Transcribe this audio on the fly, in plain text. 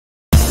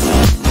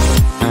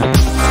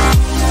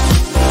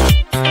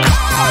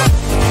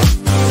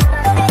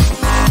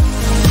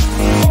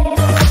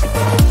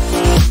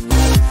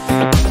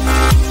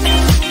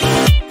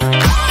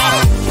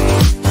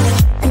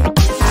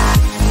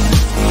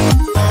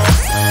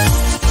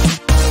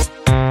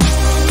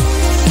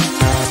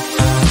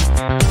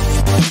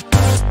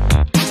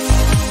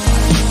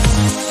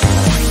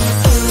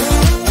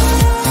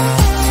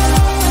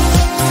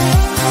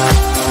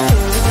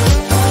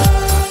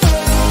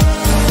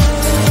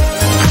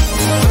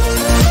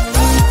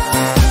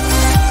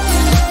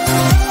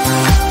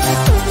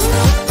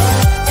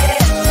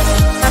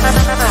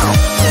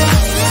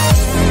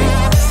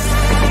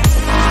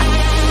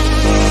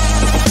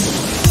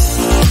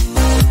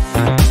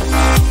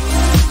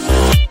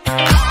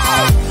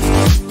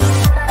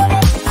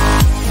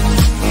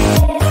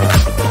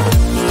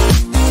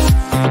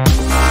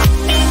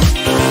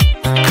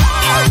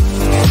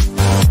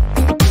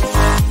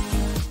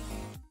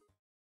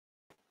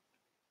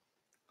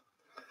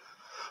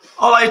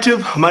Hola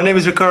YouTube, my name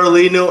is Ricardo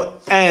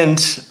Lino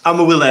and I'm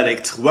a wheel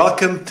addict.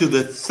 Welcome to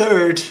the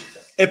third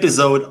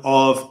episode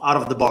of Out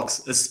of the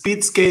Box, a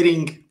speed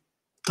skating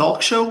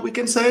talk show, we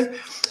can say.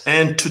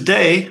 And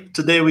today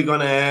we're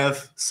gonna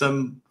have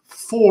some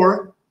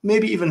 4,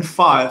 maybe even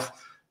 5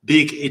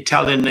 big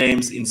Italian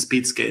names in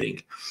speed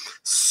skating.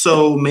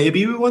 So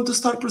maybe we want to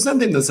start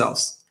presenting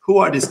themselves. Who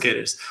are these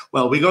skaters?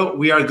 Well,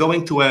 we are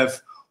going to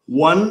have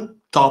one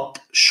top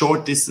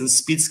short distance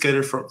speed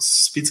skater from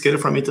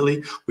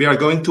Italy. We are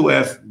going to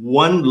have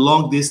one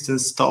long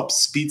distance top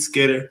speed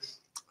skater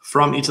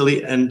from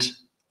Italy, and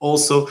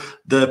also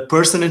the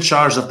person in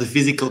charge of the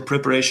physical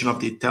preparation of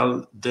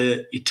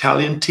the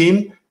Italian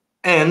team,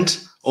 and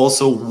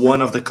also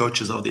one of the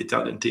coaches of the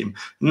Italian team.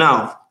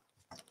 Now,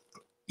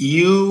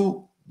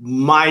 you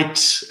might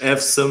see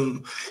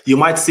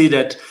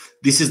that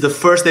this is the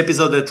first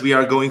episode that we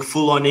are going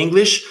full on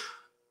English.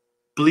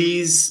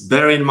 Please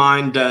bear in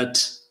mind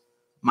that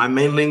my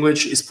main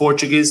language is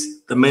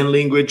Portuguese. The main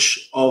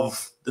language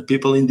of the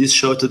people in this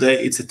show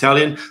today, it's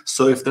Italian.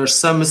 So if there's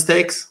some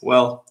mistakes,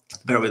 well,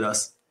 bear with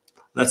us.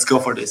 Let's go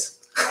for this.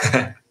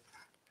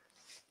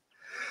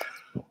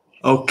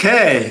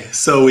 Okay,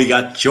 so we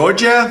got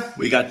Giorgia,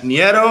 we got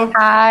Niero.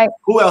 Hi.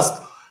 Who else?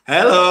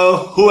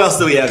 Hello. Who else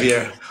do we have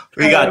here?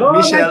 We got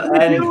Michele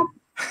and...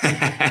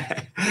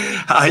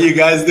 How are you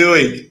guys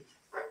doing?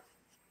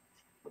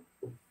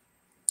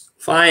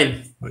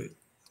 Fine.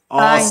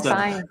 Awesome.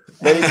 Fine.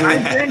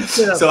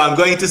 So I'm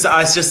going to.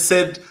 I just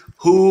said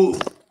who.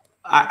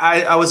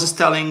 I was just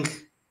telling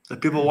the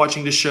people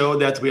watching the show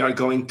that we are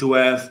going to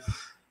have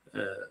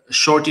a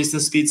short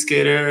distance speed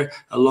skater,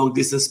 a long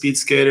distance speed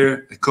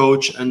skater, a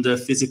coach, and a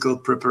physical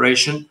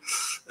preparation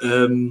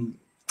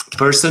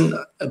person,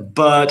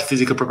 but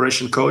physical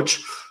preparation coach.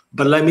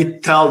 But let me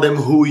tell them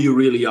who you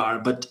really are.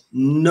 But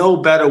no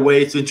better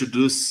way to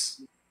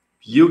introduce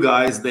you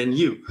guys than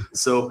you.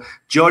 So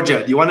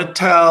Giorgia, do you want to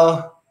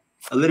tell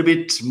a little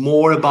bit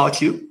more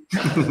about you?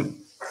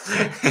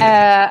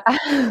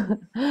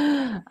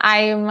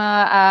 I'm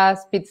a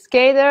speed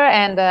skater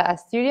and a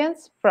student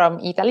from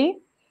Italy,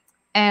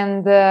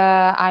 and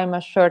I'm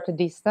a short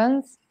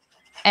distance,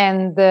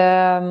 and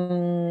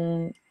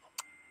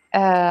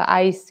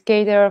I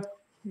skater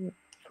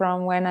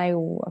from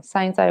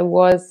since I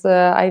was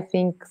I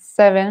think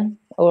 7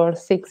 or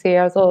 6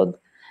 years old,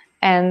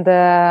 and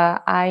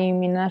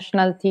I'm in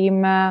national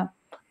team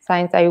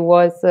since I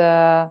was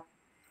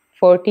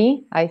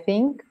 40, I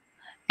think,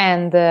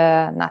 and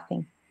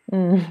nothing.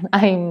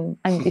 I'm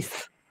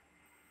this.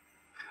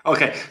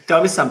 Okay,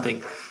 tell me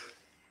something.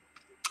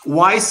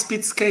 Why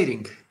speed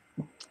skating?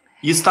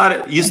 You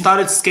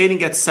started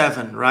skating at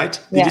 7, right?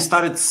 Did Yeah. you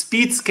started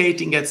speed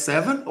skating at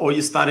 7, or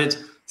you started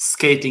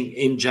skating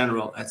in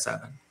general at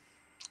 7?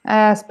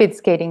 Speed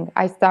skating.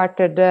 I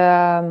started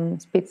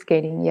speed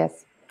skating,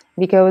 yes,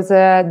 because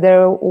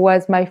there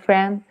was my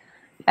friend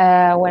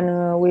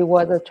when we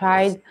was a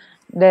child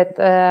that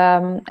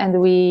and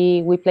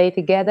we play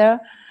together,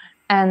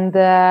 and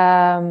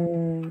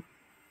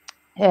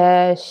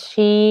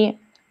she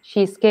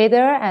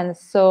skater, and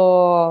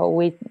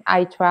so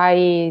I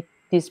try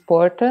this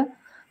sport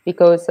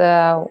because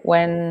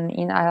when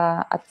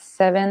at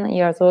 7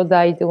 years old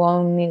I do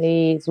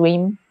only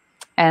swim,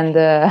 and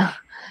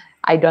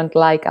I don't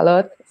like a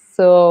lot.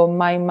 So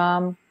my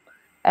mom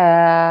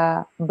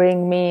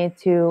bring me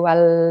to a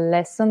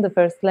lesson, the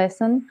first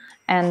lesson,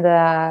 and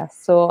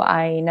so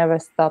I never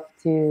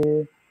stopped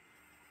to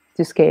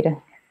skate.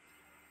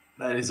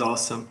 That is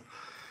awesome.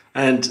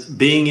 And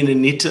being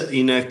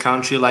in a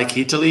country like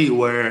Italy,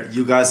 where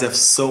you guys have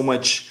so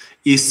much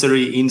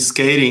history in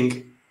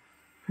skating,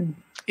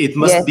 it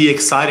must be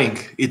exciting.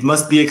 It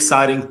must be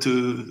exciting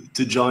to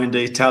join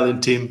the Italian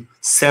team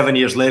 7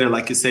 years later,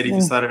 like you said, if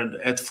you started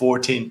at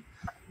 14.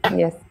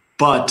 Yes.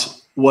 But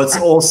what's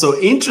also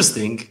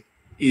interesting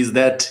is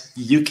that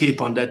you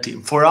keep on that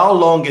team. For how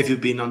long have you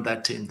been on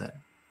that team then?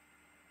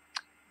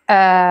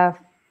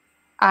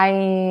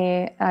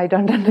 I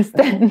don't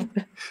understand.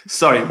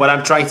 Sorry, what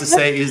I'm trying to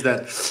say is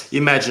that,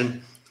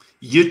 imagine,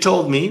 you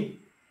told me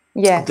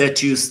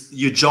that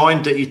you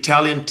joined the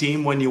Italian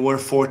team when you were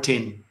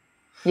 14.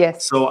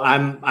 Yes. So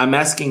I'm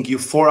asking you,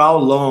 for how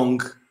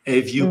long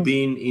have you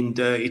been in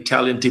the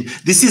Italian team?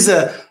 This is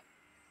a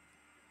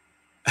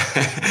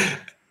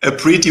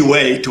pretty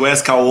way to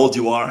ask how old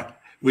you are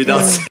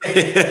without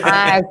saying.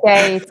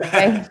 Okay, it's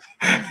okay.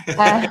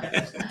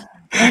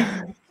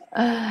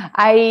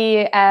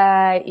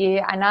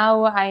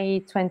 Now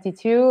I'm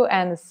 22,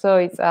 and so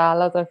it's a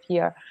lot of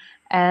year.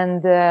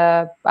 And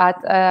but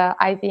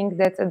I think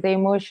that the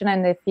emotion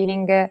and the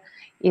feeling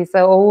is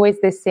always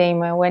the same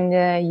when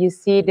you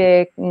see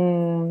the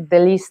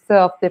list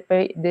of the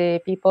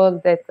people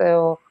that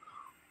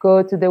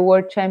go to the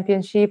World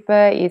Championship.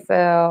 It's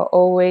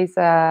always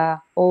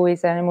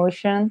an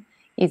emotion.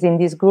 Is in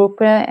this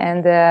group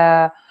and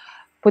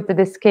put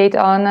the skate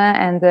on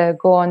and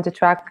go on the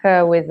track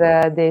with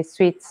the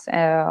streets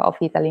of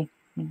Italy.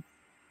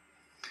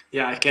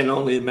 Yeah, I can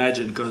only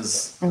imagine,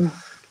 because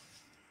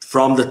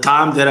from the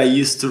time that I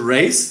used to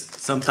race,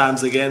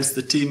 sometimes against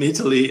the team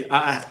Italy,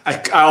 I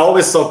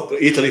always saw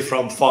Italy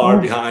from far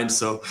behind.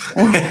 So,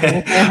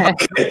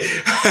 okay.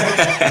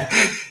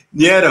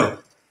 Niero,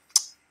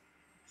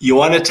 you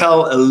want to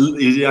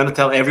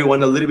tell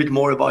everyone a little bit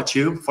more about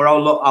you? For how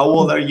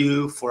old are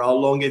you? For how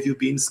long have you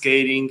been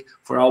skating?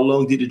 For how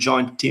long did you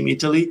join Team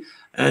Italy?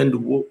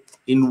 And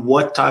in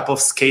what type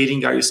of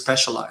skating are you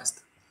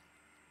specialized?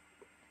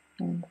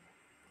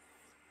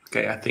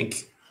 Okay, I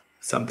think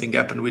something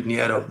happened with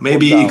Niero.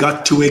 Maybe he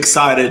got too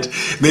excited.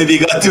 So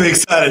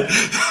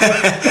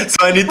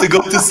I need to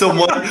go to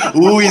someone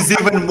who is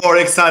even more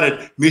excited.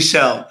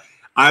 Michele,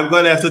 I'm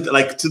going to have to,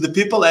 to the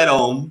people at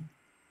home,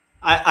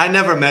 I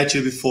never met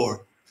you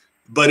before,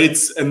 but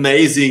it's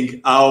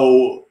amazing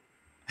how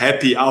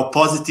happy, how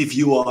positive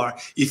you are.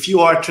 If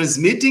you are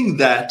transmitting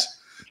that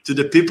to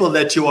the people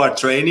that you are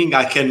training,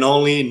 I can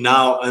only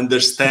now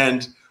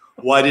understand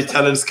why the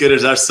Italian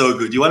skaters are so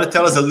good. You want to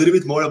tell us a little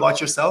bit more about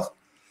yourself?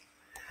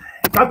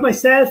 About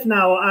myself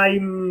now,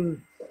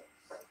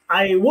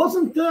 I was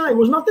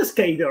not a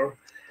skater.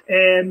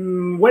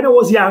 When I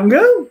was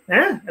younger,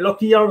 a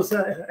lot of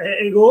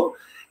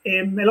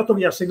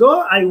years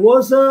ago, I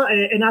was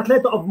an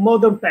athlete of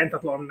modern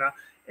pentathlon.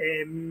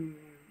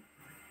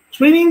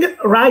 Swimming,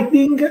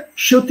 riding,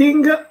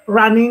 shooting,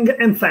 running,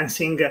 and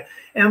fencing.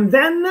 And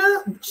then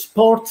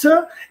sports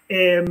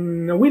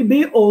will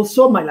be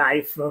also my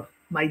life,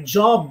 my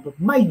job,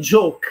 my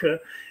joke,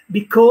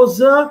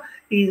 because I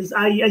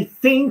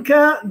think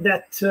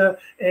that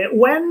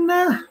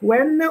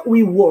when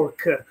we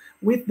work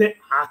with the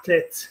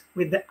athletes,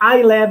 with the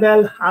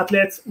high-level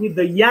athletes, with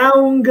the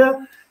young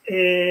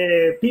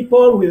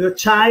people, with the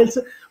child,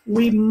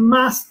 we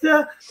must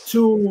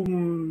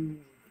to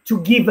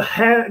give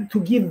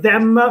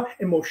them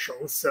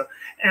emotions,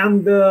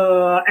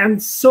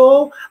 and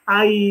so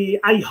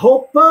I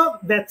hope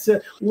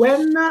that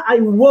when I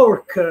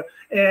work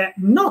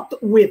not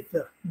with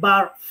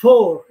but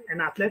for an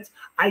athlete,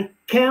 I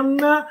can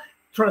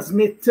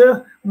transmit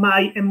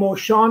my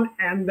emotion,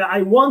 and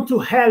I want to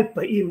help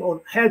him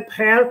or help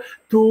her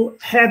to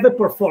have a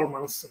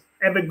performance,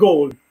 have a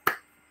goal.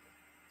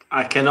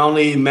 I can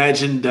only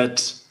imagine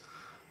that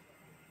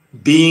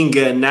being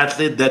an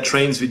athlete that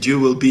trains with you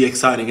will be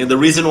exciting. And the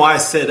reason why I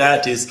say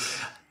that is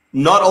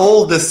not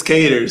all the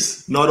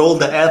skaters, not all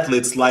the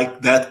athletes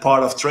like that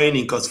part of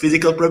training, because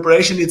physical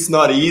preparation, it's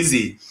not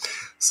easy.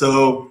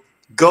 So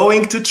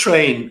going to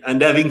train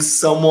and having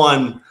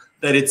someone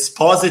that it's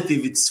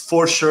positive, it's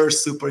for sure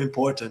super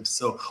important.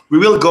 So we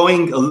will be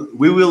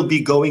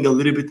going a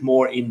little bit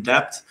more in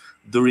depth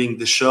during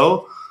the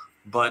show,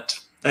 but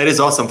that is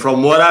awesome.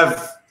 From what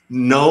I've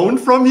known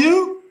from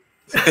you,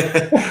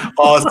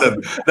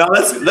 awesome. Now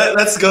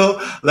let's go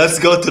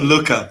to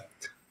Luca.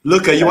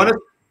 Luca, you want to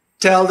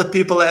tell the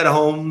people at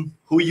home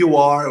who you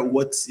are?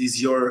 What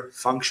is your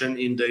function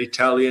in the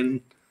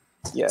Italian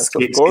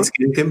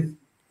skating team?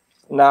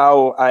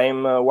 Now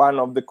I'm one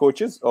of the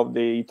coaches of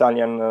the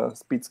Italian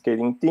speed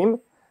skating team.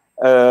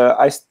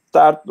 I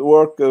start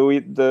work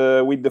with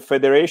the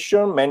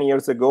federation many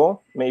years ago,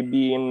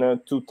 maybe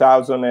in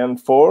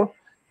 2004,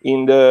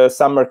 in the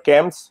summer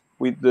camps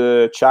with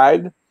the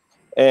child.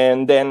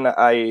 And then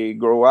I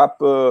grow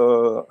up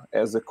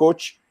as a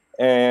coach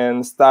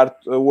and start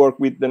work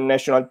with the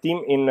national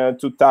team in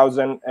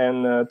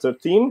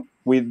 2013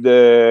 with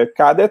the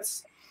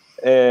cadets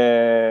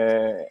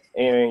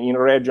in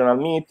regional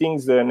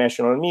meetings,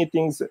 national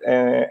meetings,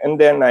 and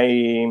then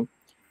I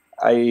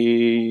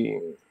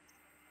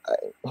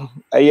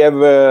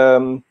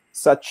have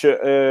such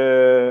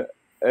a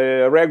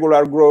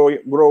regular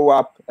grow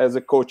up as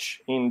a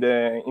coach in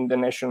the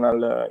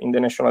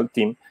national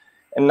team.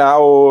 And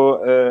now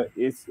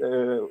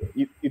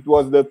it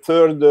was the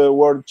third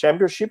World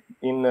Championship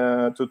in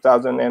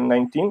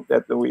 2019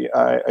 that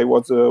I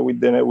was with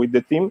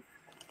the team,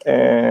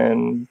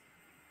 and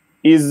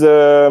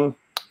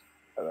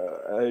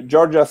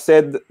Giorgia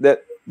said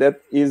that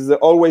is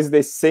always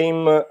the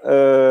same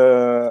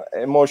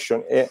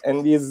emotion,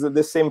 and is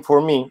the same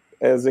for me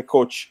as a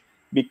coach,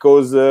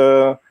 because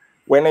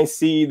when I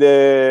see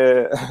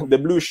the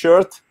blue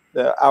shirt,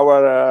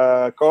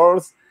 our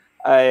colors,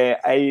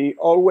 I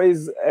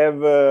always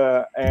have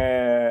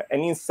an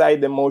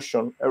inside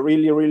emotion, a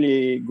really,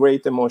 really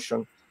great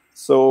emotion.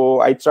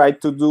 So I try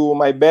to do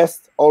my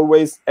best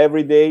always,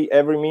 every day,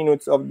 every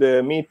minute of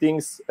the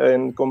meetings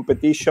and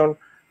competition,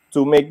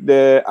 to make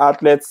the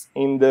athletes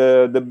in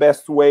the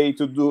best way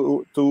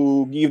to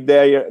give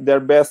their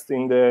best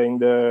in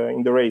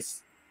the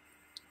race.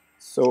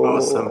 So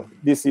awesome.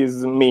 This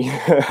is me.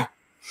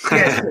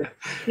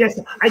 Yes.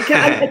 I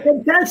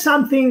can tell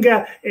something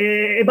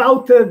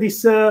about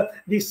this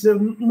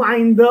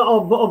mind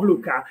of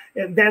Luca.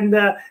 Then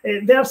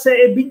there's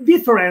a big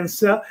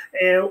difference.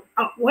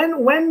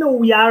 When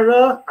we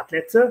are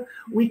athletes,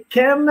 we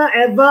can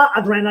have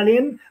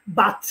adrenaline,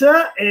 but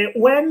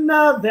when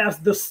there's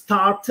the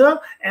start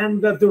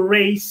and the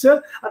race,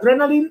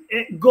 adrenaline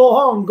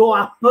go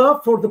up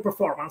for the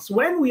performance.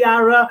 When we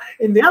are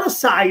in the other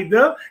side,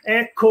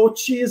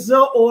 coaches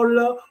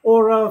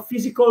or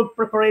physical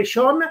preparation,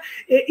 preparation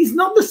is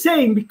not the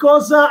same,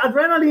 because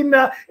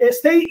adrenaline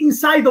stay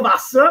inside of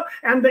us,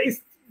 and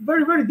it's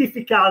very, very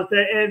difficult.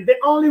 The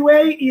only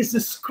way is to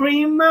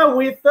scream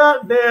with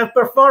the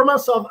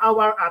performance of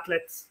our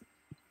athletes.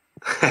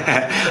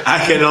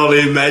 I can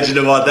only imagine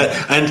about that.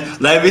 And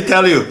let me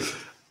tell you,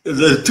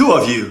 the two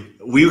of you,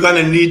 we're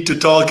going to need to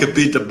talk a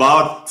bit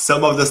about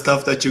some of the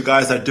stuff that you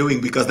guys are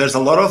doing, because there's a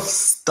lot of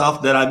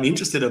stuff that I'm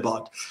interested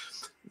about.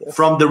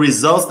 From the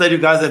results that you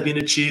guys have been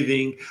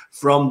achieving,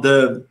 from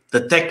the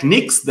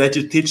techniques that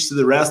you teach to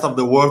the rest of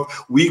the world.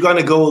 We're going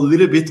to go a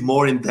little bit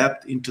more in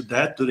depth into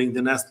that during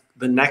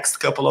the next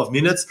couple of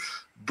minutes.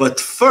 But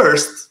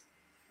first,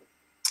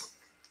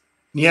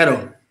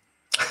 Niero,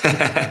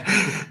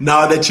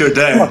 now that you're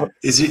there,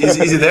 is he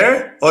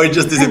there, or he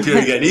just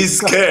disappeared again? He's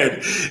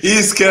scared.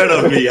 He's scared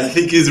of me. I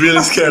think he's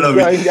really scared of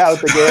me. Going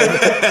out again.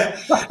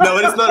 No,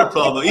 but it's not a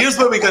problem. Here's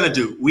what we're gonna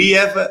do. We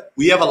have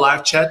a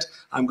live chat.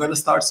 I'm gonna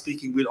start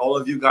speaking with all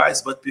of you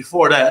guys, but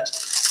before that,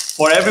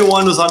 for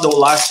everyone who's on the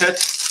live chat,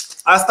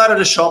 I started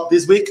a shop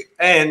this week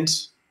and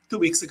 2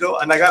 weeks ago,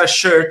 and I got a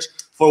shirt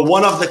for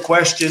one of the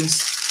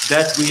questions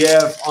that we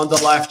have on the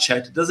live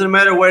chat. It doesn't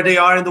matter where they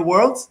are in the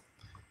world.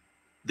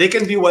 They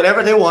can be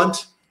whatever they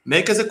want.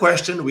 Make us a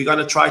question. We're going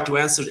to try to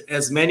answer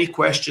as many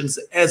questions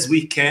as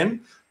we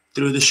can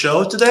through the show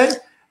today.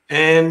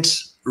 And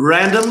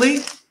randomly,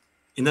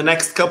 in the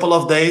next couple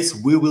of days,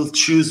 we will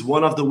choose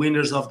one of the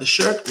winners of the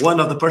shirt, one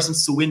of the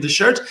persons to win the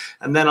shirt.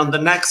 And then on the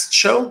next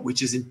show,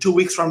 which is in 2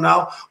 weeks from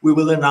now, we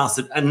will announce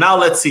it. And now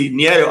let's see.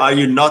 Niero, are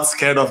you not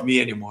scared of me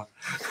anymore?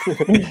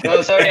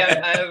 No, sorry.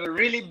 I have a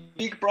really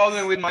big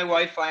problem with my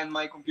Wi-Fi and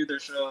my computer.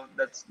 So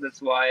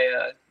that's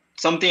why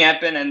something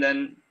happened, and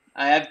then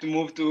I have to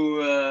move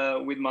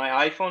to with my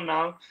iPhone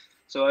now,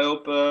 so I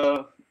hope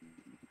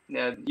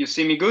you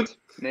see me good.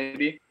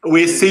 Maybe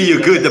we see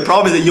you good. The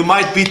problem is that you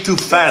might be too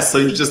fast, so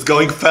you're just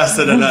going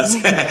faster than us.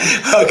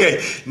 Okay,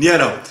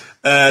 Niero,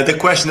 the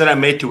question that I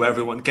made to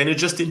everyone: can you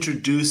just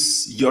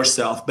introduce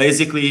yourself?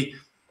 Basically,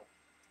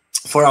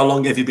 for how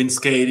long have you been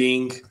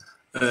skating?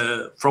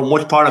 From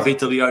what part of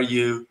Italy are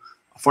you?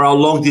 For how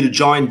long did you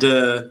join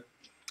the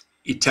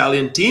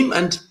Italian team?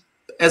 And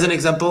as an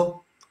example,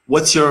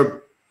 what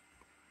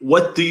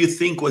do you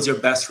think was your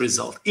best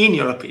result, in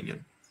your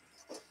opinion?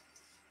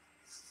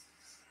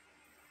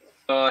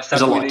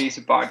 Start with the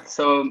easy part.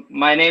 So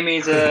my name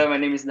is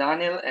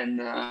Daniel,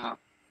 and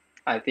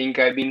I think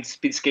I've been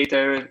speed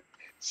skater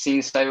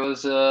since I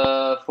was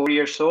 4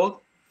 years old.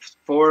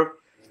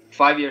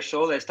 5 years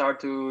old, I started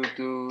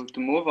to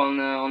move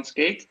on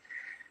skate,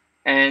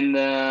 and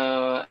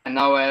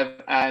now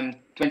I'm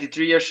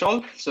 23 years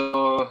old. So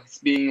it's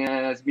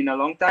been a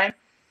long time.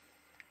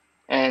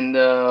 And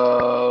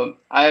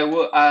I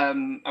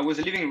was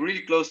living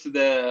really close to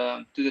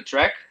the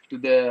track.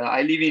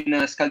 I live in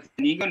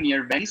Scaltinigo,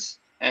 near Venice,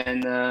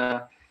 and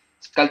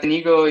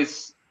Scaltinigo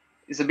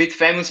is a bit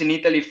famous in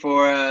Italy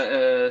for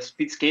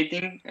speed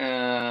skating.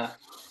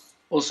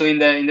 Also in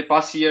the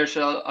past years,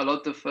 a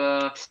lot of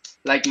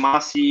like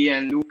Massi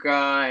and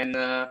Luca and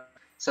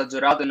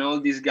Saggiorato and all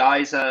these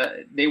guys,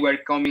 they were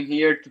coming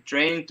here to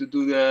train, to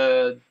do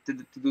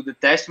the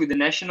test with the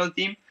national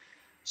team.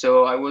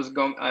 So I was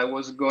going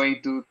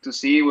to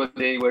see what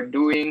they were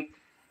doing,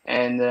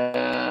 and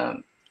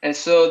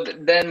so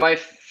then my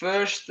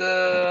first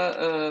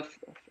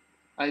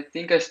I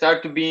think I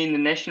started to be in the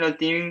national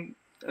team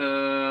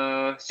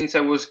since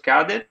I was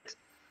cadet.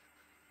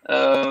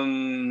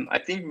 I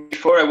think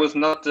before I was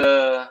not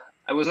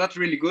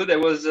really good. I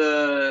was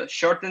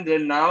shorter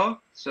than now,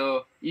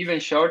 so even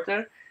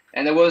shorter,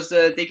 and I was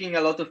taking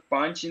a lot of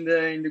punch in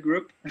the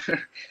group.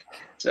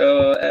 So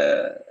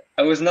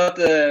I was not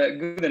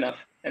good enough.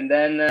 And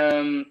then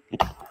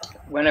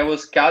when I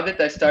was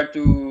cadet, I started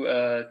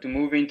to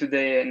move into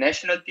the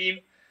national team,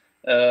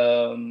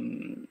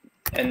 and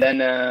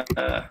then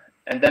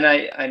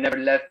I never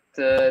left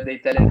the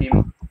Italian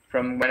team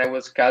from when I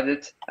was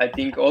cadet. I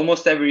think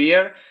almost every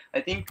year. I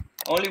think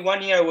only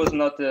 1 year I was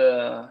not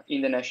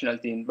in the national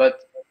team,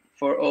 but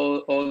for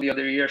all the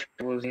other years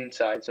I was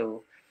inside.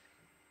 So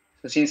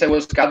since I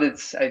was cadet,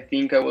 I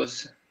think I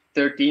was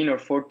 13 or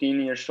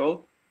 14 years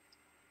old,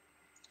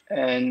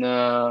 and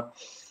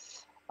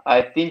I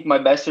think my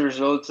best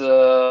result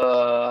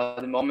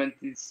at the moment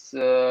is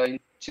in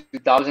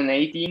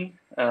 2018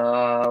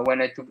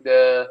 when I took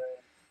the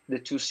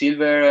 2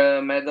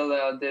 silver medal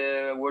at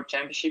the World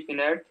Championship in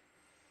air.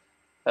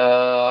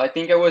 I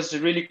think I was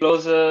really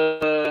close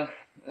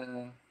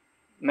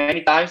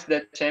many times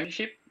that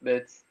championship,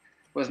 but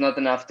was not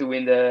enough to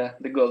win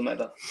the gold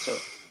medal. So.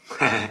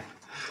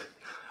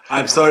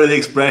 I'm sorry the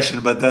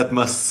expression, but that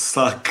must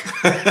suck.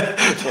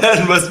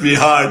 That must be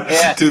hard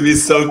to be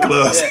so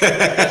close.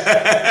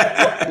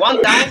 Yeah.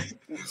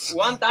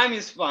 One time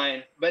is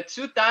fine, but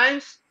 2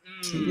 times.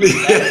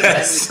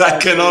 Yes, I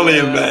can only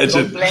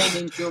imagine.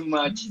 Complaining too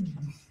much.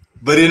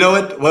 But you know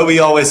what we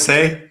always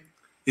say?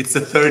 It's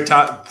the third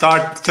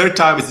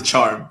time is the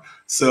charm.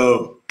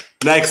 So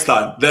next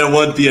time, there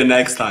won't be a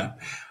next time.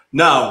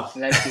 Now,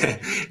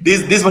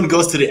 this one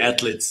goes to the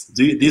athletes.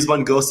 This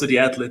one goes to the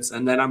athletes,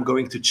 and then I'm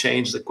going to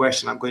change the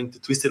question. I'm going to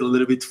twist it a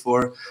little bit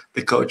for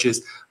the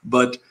coaches.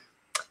 But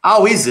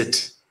how is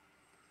it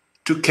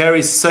to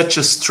carry such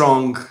a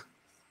strong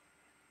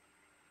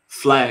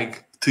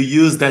flag, to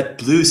use that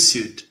blue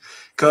suit?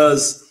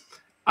 Because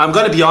I'm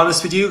going to be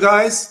honest with you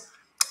guys.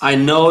 I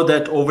know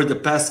that over the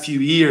past few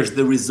years,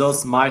 the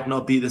results might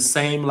not be the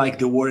same like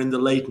they were in the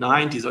late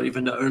 90s or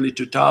even the early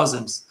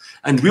 2000s.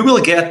 And we will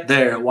get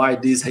there, why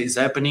this is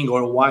happening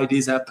or why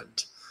this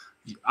happened.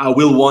 I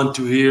will want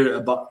to hear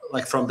about,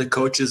 like, from the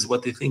coaches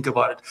what they think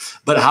about it.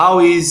 But how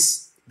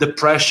is the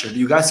pressure? Do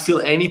you guys feel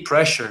any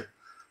pressure?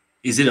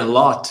 Is it a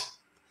lot?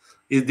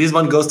 This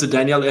one goes to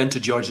Daniel and to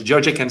Giorgia.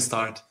 Giorgia can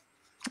start.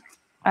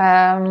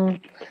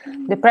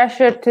 The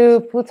pressure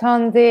to put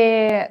on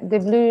the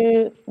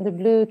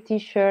blue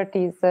T-shirt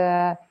is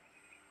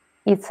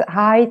it's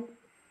high,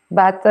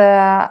 but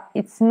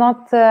it's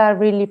not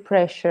really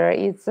pressure.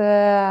 It's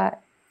an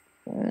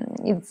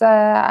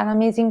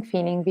amazing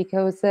feeling,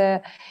 because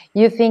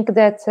you think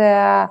that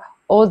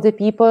all the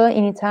people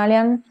in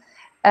Italian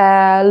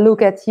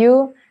look at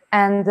you,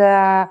 and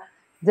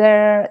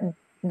there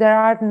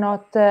are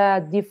not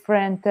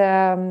different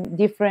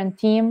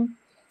team.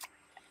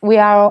 We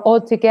are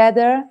all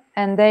together,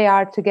 and they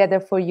are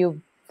together for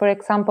you. For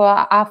example,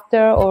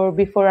 after or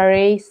before a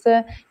race,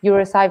 you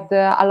received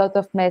a lot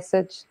of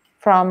message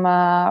from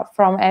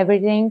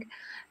everything,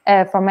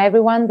 from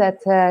everyone that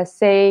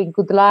say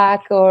good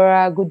luck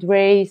or good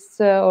race,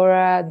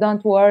 or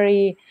don't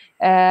worry,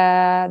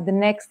 the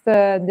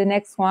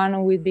next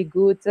one will be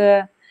good,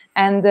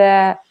 and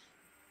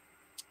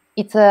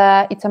it's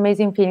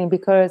amazing feeling,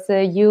 because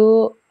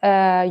you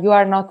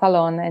are not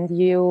alone, and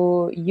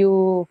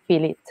you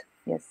feel it.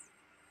 Yes.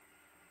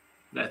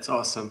 That's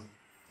awesome.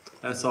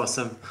 That's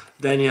awesome.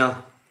 Daniel,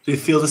 do you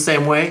feel the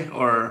same way,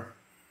 or?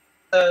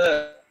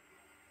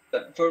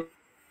 For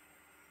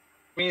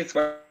me, it's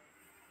quite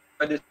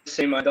the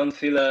same. I don't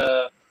feel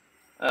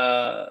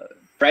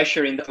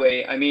pressure in that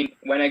way. I mean,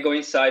 when I go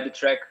inside the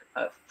track,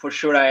 for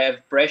sure I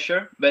have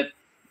pressure, but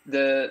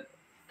the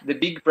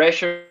big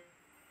pressure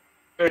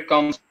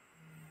comes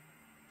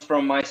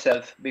from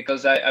myself,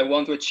 because I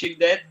want to achieve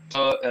that.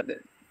 So,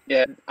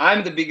 yeah,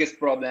 I'm the biggest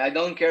problem. I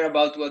don't care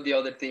about what the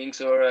other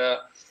things or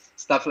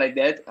stuff like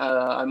that.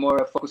 I'm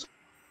more focused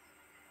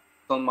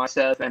on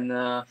myself,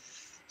 and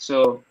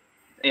so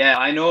yeah,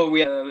 I know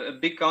we are a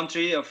big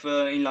country of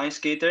inline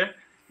skater,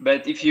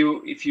 but if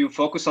you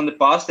focus on the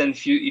past, and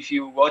if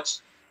you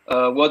watch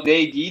what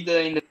they did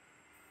in the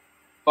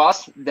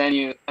past,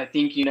 then I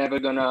think you're never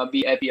gonna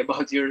be happy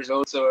about your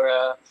results.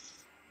 Or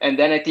and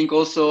then I think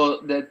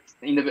also that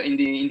in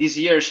these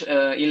years,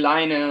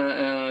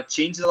 inline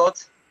changed a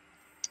lot.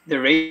 The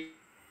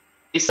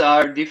races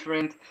are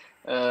different,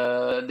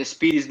 the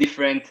speed is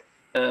different,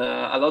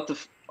 a lot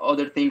of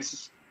other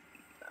things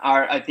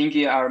are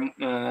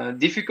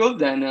difficult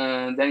than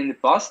in the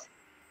past.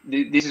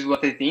 This is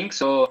what I think.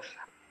 So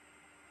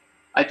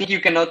I think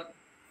you cannot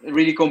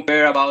really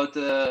compare about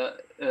the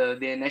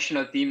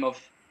national team of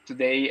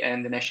today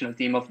and the national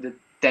team of the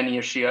 10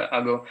 years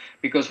ago,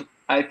 because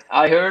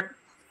I heard,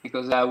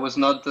 because I was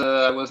not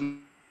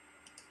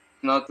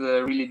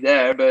really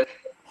there, but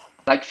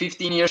like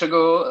 15 years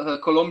ago,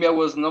 Colombia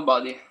was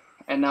nobody,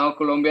 and now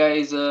Colombia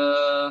is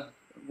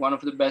one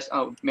of the best.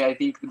 I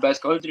think the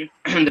best country,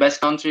 the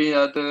best country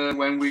at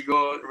when we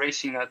go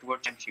racing at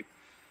World Championship.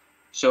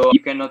 So you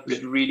cannot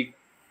really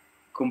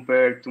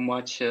compare too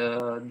much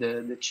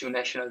the two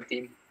national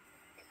team.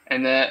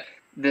 And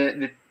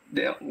the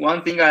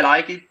one thing I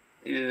like it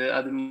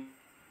at the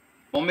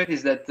moment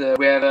is that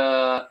we have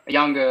a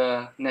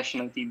younger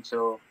national team.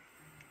 So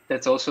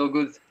that's also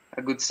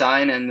a good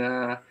sign.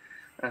 And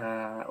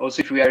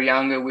also, if we are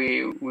younger,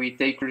 we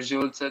take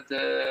results at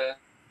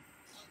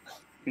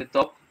in the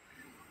top.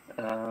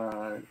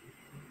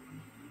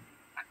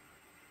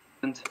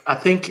 I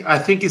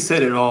think you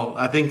said it all.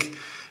 I think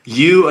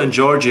you and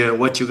Giorgia,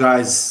 what you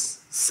guys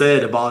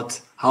said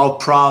about how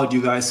proud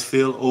you guys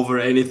feel over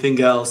anything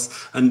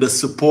else, and the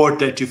support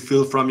that you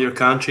feel from your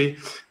country,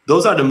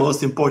 those are the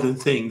most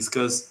important things.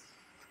 Because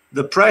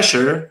the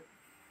pressure,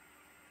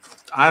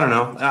 I don't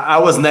know, I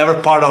was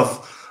never part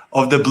of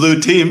the blue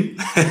team.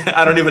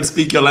 I don't even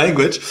speak your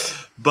language,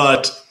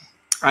 but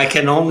I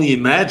can only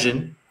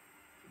imagine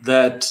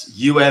that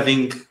you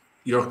having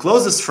your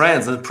closest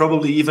friends, and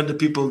probably even the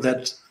people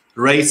that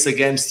race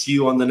against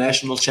you on the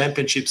national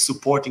championship,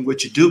 supporting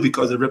what you do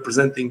because they're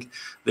representing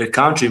their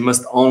country,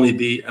 must only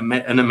be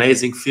an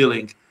amazing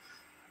feeling.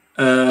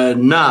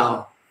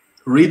 Now,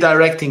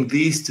 redirecting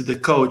these to the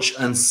coach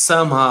and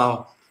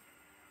somehow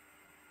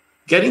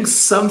getting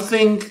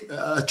something,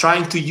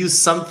 trying to use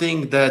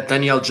something that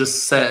Daniel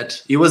just said.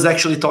 He was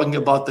actually talking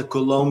about the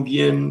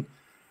Colombian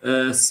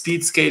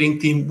speed skating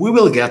team. We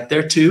will get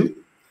there too.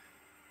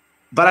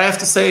 But I have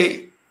to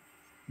say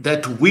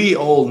that we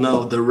all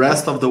know, the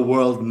rest of the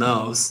world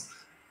knows,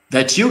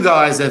 that you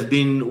guys have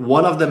been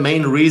one of the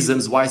main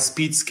reasons why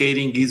speed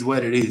skating is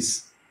what it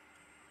is.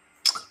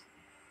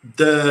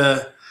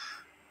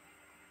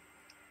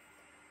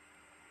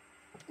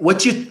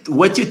 what you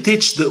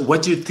teach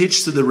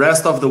to the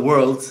rest of the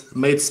world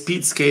made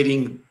speed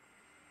skating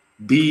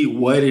be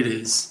what it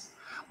is.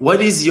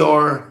 What is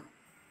your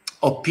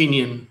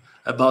opinion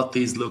about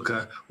this,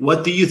 Luca?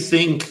 What do you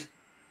think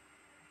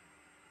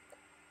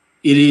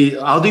it is?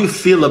 How do you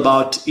feel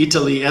about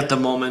Italy at the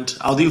moment?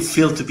 How do you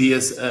feel to be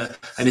as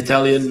an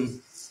Italian,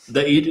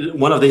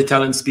 one of the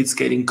Italian speed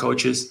skating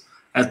coaches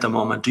at the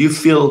moment? Do you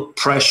feel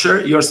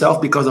pressure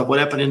yourself because of what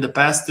happened in the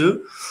past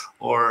too,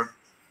 or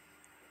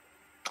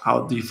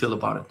how do you feel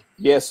about it?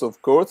 Yes,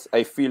 of course,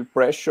 I feel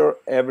pressure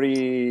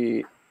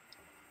every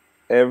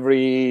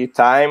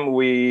time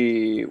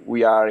we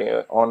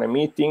are on a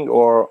meeting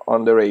or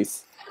on the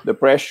race. The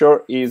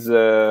pressure is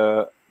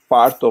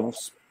part of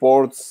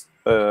sports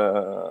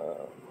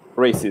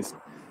races.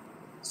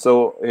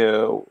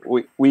 So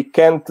we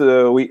can't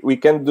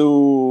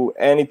do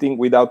anything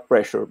without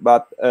pressure.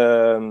 But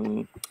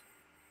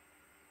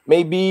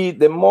maybe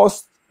the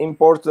most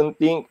important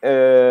thing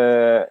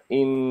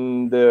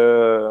in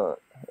the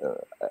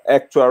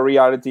actual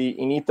reality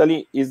in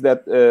Italy is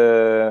that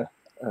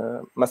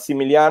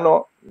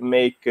Massimiliano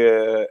make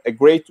a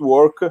great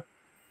work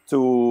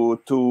to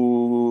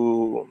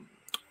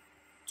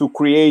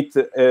create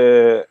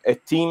a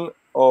team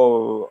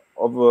of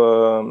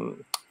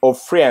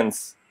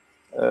friends.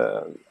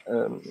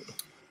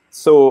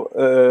 So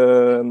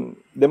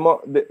the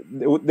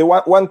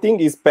one thing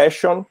is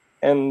passion,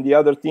 and the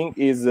other thing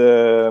is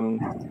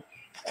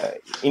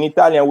in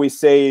Italian we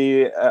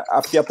say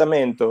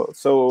affiatamento.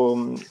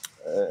 So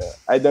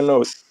I don't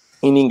know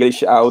in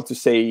English how to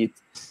say it.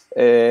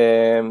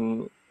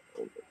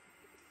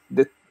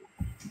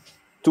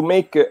 To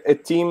make a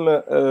team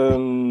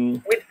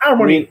with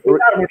harmony.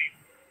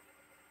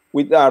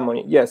 With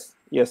harmony, yes,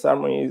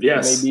 harmony is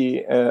yes.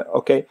 Maybe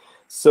okay.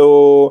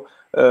 So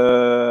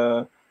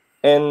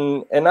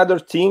and another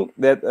thing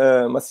that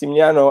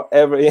Massimiliano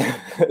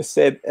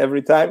said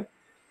every time,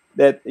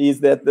 that is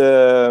that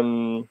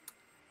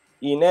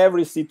in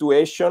every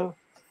situation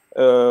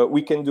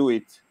we can do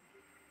it.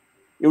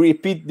 You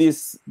repeat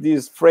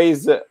this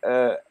phrase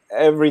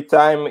every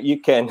time you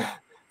can.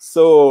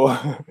 So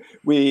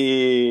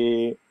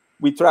we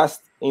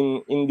trust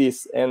in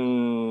this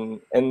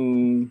and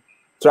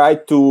try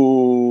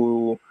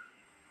to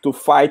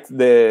fight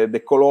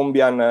the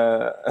Colombian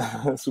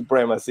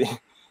supremacy.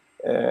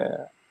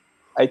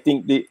 I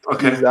think these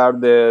are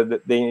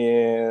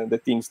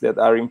the things that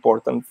are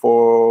important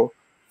for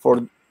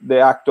the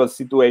actual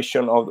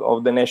situation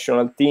of the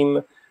national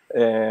team.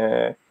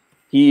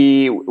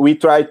 We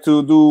try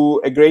to do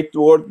a great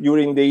work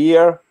during the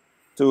year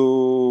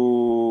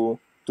to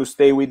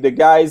stay with the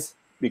guys,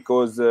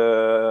 because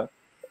the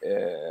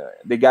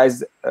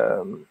guys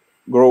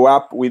grow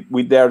up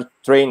with their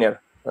trainer,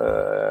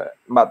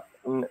 but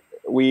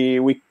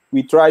we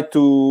try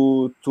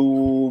to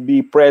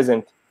be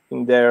present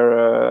in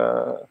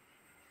their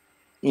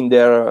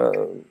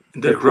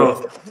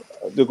growth.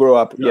 The grow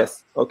up. Yeah.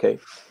 Yes. Okay.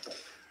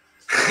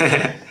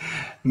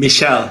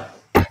 Michele.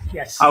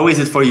 Yes. How is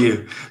it for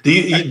you? Do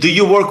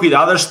you work with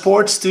other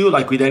sports too,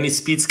 like with any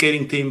speed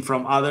skating team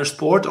from other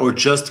sport, or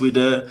just with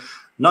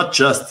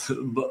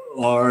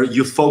or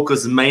you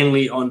focus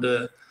mainly on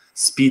the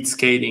speed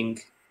skating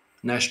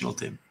national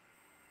team?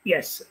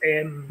 Yes,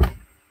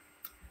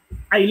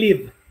 I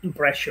live in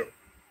pressure.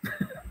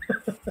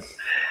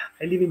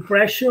 I live in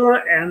pressure,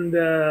 and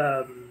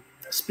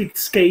speed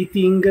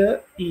skating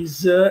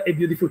is a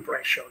beautiful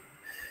pressure.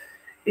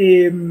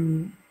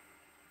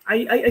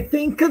 I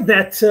think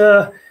that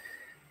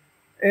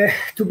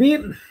to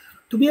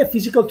be a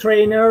physical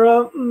trainer,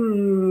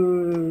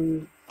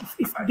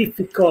 it's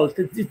difficult.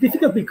 It's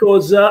difficult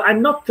because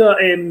I'm not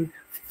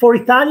for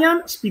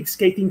Italian speed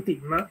skating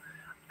team.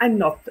 I'm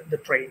not the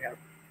trainer.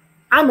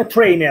 I'm a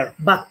trainer,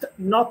 but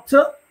not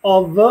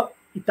of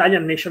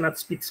Italian national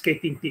speed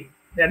skating team.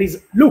 There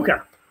is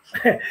Luca,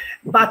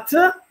 but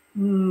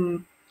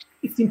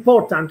it's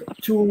important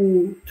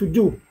to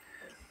do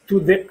to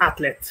the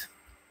athlete,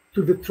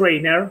 to the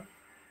trainer,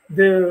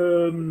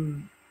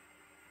 the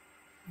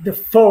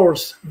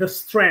force, the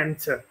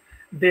strength,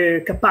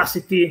 the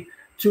capacity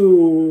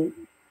to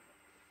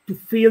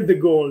feel the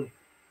goal,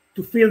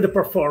 to feel the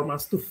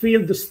performance, to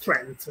feel the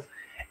strength.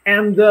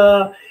 And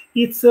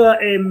it's a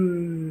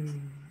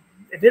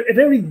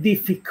very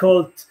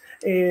difficult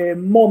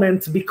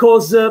moment,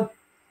 because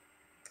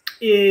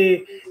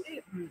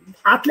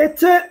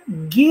athletes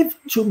give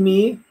to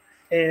me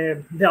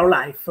their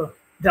life,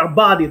 their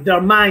body,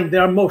 their mind,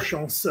 their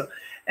emotions.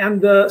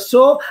 And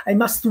so I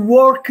must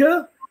work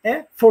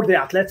for the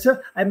athletes.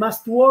 I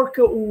must work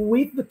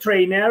with the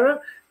trainer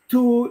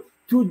to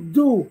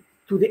do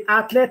to the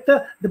athlete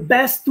the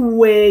best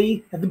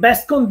way, the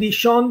best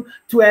condition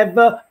to have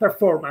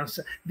performance.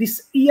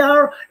 This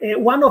year,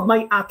 one of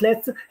my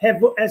athletes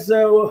has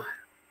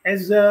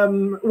has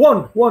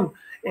won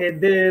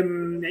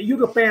the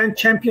European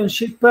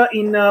Championship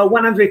in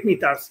 100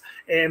 meters.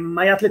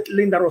 My athlete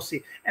Linda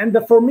Rossi, and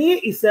for me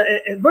it's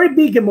a very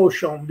big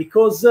emotion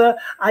because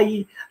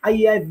I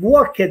have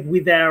worked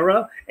with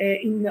her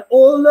in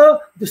all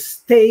the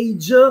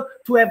stage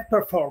to have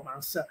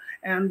performance,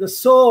 and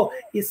so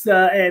it's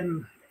a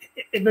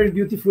very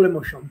beautiful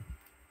emotion.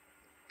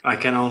 I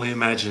can only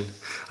imagine.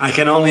 I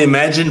can only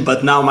imagine.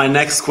 But now my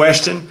next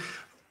question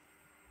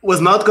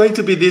was not going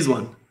to be this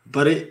one,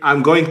 but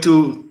I'm going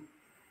to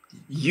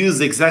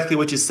use exactly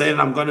what you said, and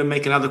I'm going to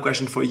make another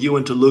question for you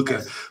and to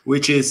Luca,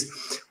 which is,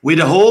 with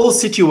the whole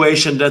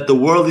situation that the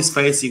world is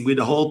facing, with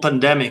the whole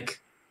pandemic,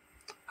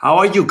 how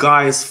are you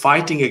guys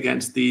fighting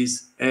against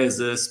these as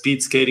a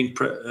speed skating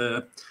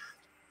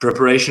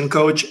preparation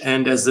coach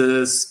and as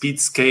a speed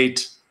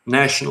skate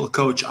national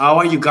coach? How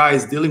are you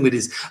guys dealing with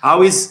this?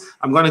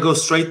 I'm going to go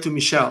straight to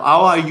Michele.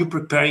 How are you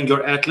preparing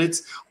your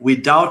athletes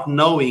without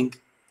knowing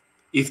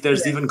if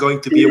there's even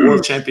going to be a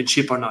world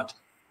championship or not?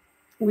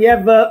 We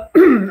have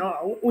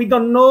we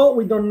don't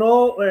know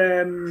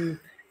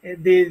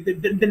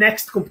the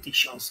next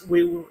competitions.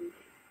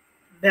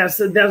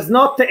 There's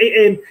not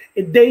a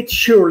date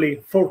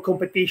surely for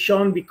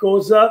competition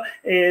because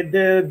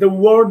the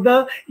world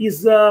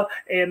is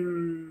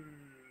in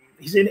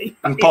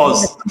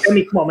pause.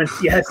 Pandemic moment,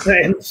 yes,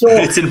 and so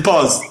it's in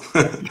pause.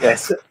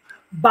 Yes,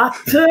 but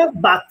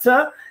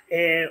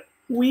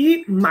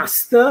we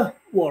must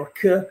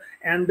work.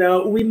 And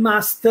we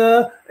must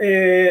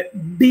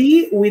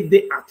be with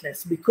the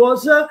athletes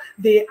because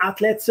the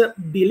athletes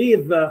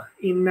believe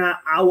in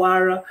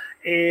our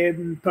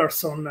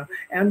person.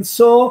 And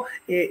so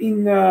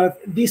in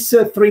this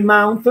 3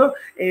 months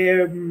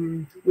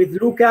with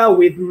Luca,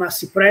 with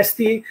Massi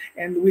Presti,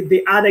 and with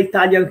the other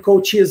Italian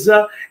coaches,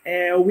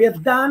 we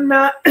have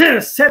done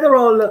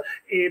several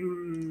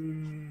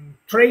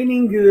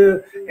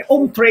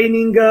home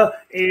training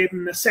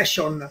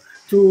session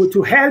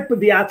to help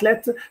the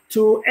athlete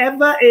to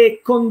have a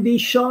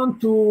condition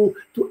to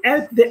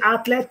help the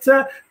athlete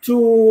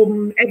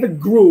to have a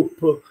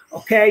group.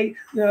 Okay,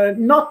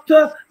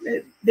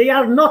 they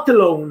are not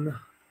alone.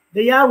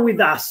 They are with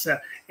us.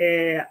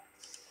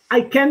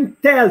 I can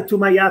tell to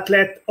my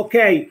athlete,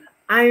 okay,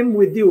 I am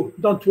with you.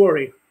 Don't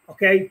worry.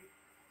 Okay.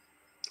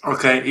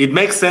 Okay, it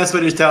makes sense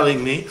what you're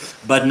telling me,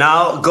 but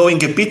now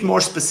going a bit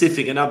more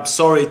specific, and I'm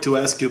sorry to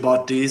ask you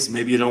about this.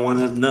 Maybe you don't want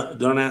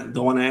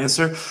to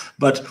answer,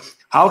 but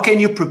how can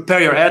you prepare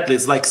your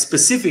athletes? Like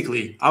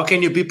specifically, how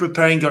can you be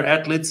preparing your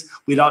athletes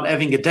without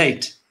having a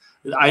date?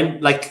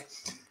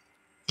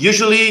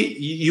 Usually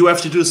you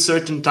have to do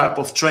certain type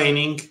of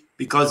training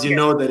because you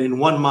know that in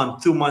 1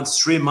 month, 2 months,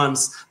 3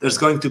 months, there's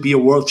going to be a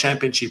world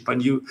championship,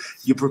 and you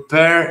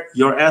prepare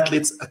your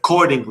athletes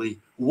accordingly.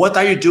 What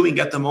are you doing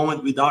at the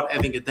moment without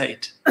having a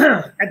date?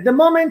 At the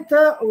moment,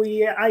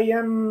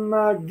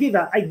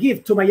 I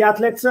give to my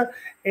athletes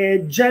a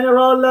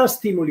general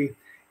stimuli,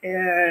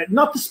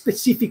 not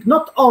specific,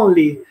 not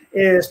only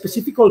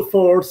specific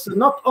force,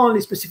 not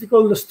only specific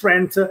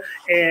strength,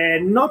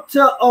 not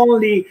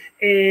only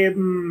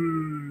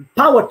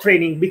power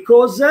training,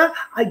 because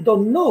I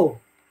don't know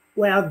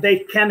where they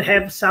can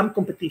have some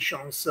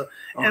competitions.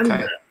 Okay.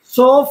 And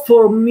so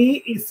for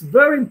me, it's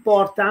very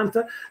important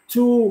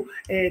to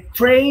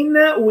train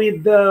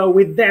with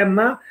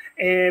them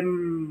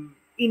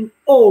in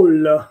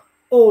all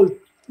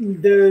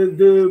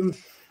the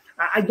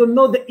I don't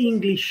know the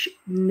English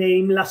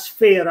name, la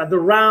sfera, the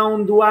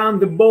round one,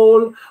 the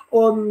ball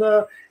on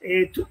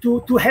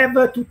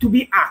to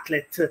be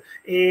athlete.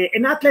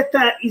 An athlete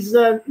is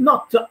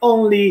not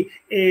only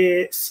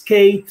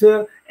skate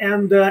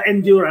and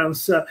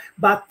endurance,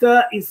 but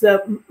is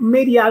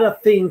many other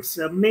things,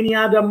 many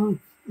other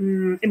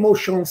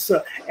emotions,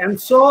 and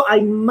so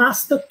I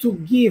must to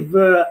give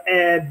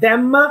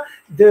them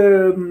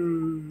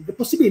the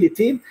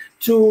possibility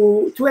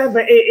to have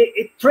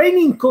a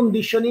training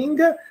conditioning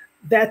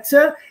that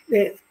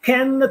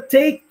can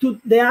take to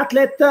the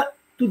athlete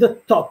to the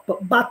top,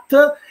 but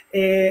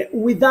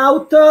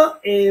without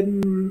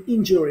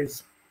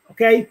injuries.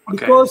 Okay,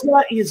 because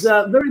it's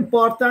very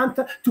important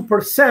to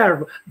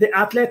preserve the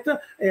athlete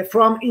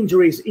from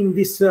injuries in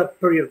this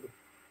period.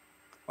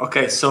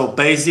 Okay, so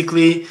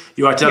basically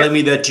you are telling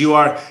me that you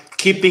are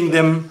keeping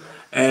them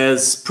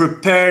as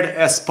prepared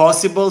as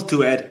possible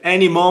to at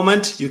any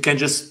moment you can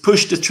just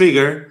push the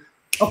trigger.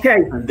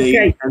 Okay, and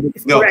they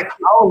go. Correct.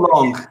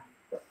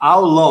 How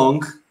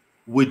long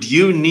would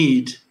you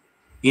need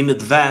in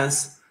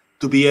advance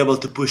to be able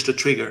to push the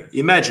trigger?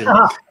 Imagine.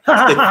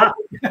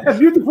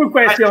 Beautiful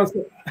questions.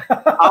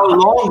 How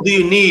long do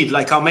you need?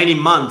 Like how many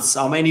months,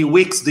 how many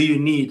weeks do you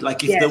need?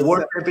 Like if the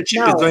World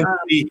Championship is going to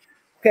be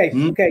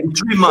in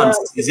 3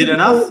 months, is it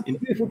enough?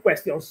 Beautiful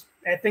questions.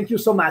 Thank you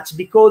so much,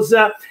 because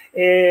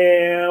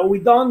we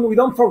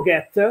don't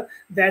forget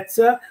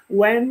that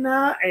when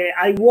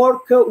I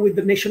work with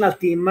the national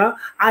team,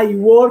 I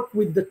work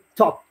with the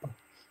top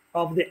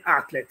of the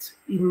athletes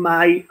in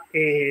my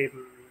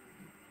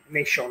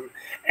nation,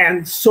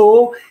 and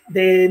so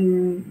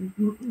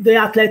the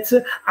athletes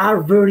are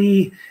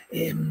very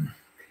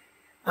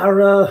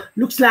are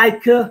looks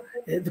like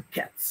the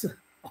cats.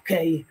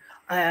 Okay,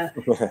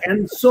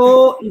 and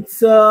so it's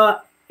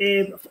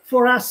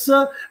for us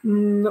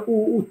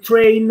who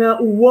train,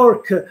 who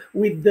work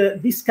with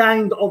this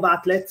kind of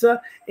athletes.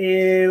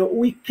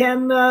 We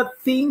can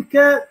think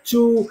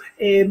to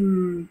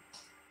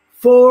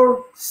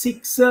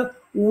 4-6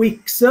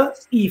 weeks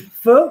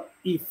if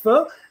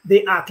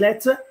the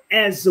athlete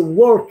has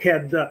worked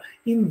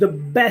in the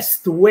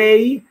best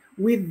way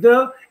with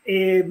the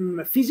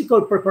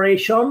physical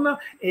preparation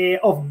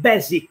of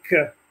basic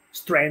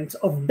strength,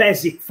 of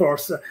basic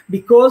force,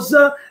 because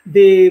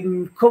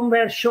the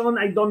conversion,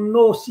 I don't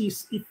know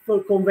if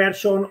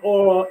conversion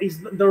or is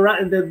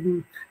the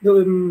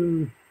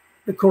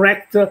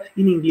correct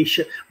in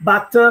English,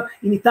 but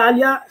in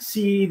Italia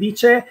si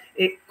dice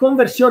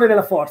conversione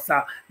della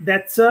forza.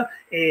 That's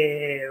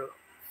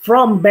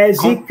from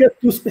basic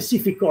to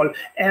specifical,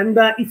 and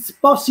it's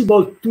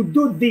possible to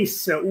do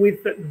this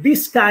with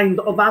this kind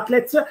of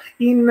athletes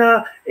in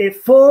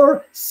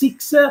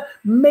 4-6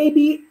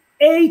 maybe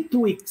 8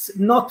 weeks,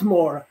 not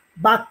more.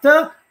 But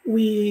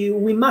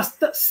we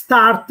must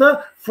start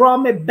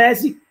from a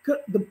basic,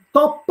 the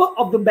top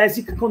of the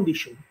basic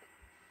condition.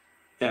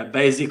 Yeah,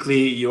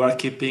 basically you are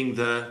keeping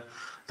the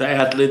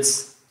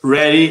athletes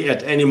ready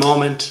at any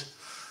moment.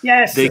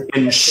 Yes, they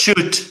can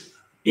shoot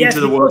into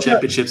the World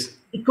Championships.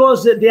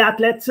 Because the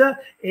athletes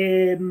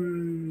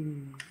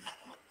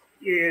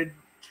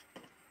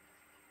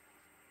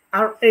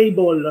are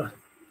able,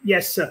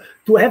 yes,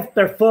 to have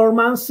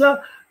performance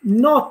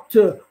not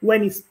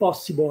when it's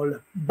possible,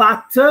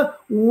 but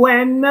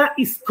when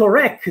it's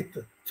correct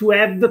to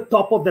have the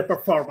top of the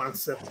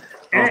performance.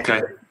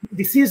 Okay.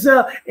 This is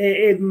a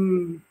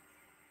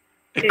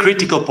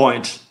critical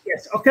point.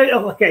 Yes. Okay.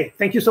 Okay.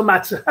 Thank you so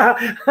much.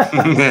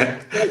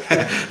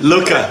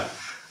 Luca.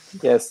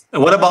 Yes.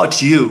 And what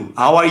about you?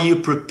 How are you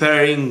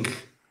preparing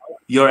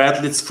your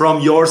athletes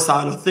from your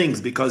side of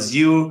things? Because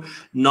you,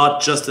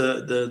 not just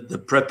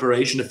the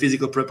preparation, the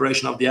physical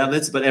preparation of the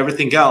athletes, but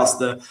everything else,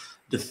 the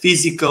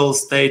physical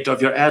state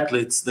of your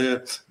athletes,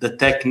 the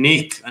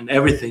technique and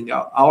everything.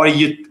 How are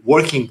you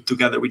working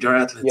together with your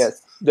athletes?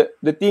 Yes,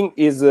 the thing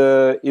is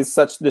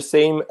such the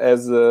same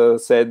as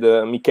said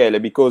Michele,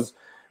 because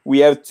we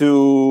have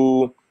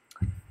to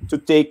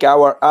take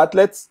our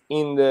athletes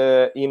in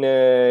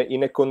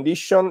a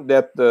condition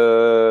that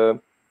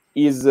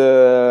is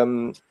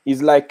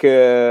like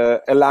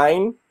a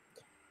line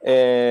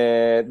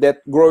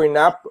that growing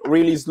up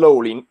really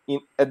slowly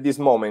at this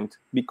moment,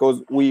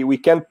 because we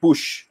can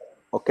push,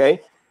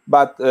 okay,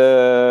 but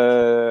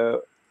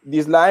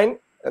this line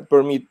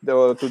permit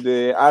to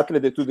the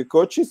athlete, to the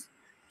coaches,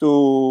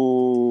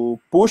 to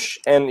push,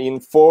 and in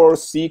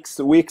 4-6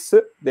 weeks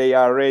they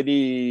are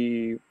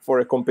ready for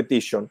a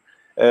competition.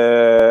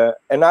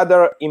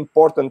 Another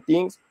important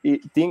thing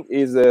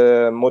is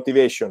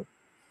motivation,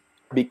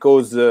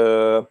 because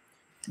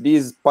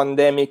this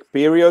pandemic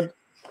period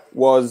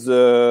was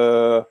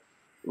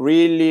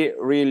really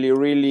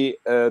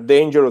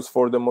dangerous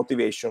for the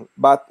motivation.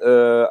 But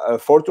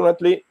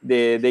fortunately,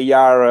 they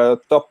are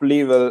top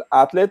level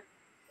athletes,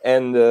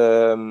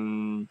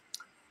 and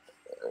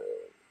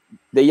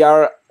they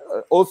are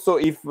also,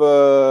 if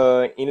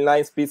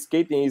inline speed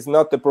skating is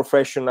not a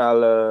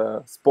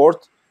professional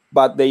sport,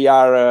 but they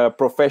are a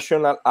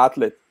professional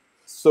athlete,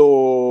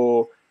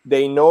 so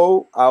they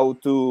know how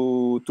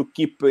to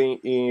keep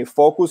in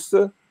focus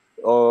to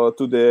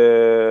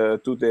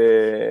the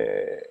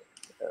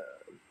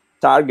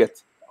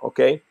target.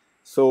 Okay,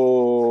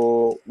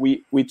 so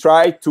we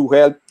try to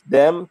help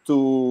them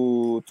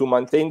to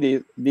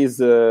maintain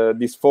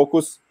this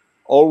focus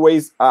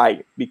always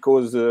high,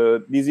 because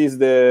this is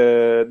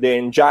the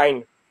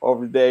engine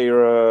of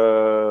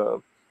their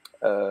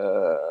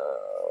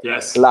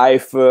yes,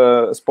 life,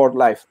 sport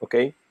life.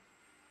 Okay.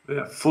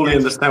 Yeah, fully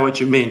understand what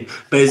you mean.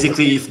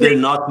 Basically, if they're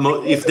not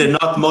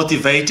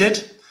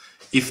motivated,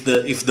 if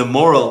the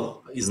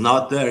moral is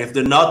not there, if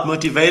they're not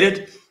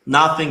motivated,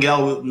 nothing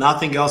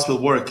else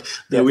will work.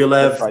 They will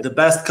have the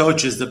best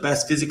coaches, the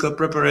best physical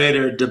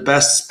preparator, the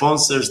best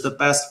sponsors, the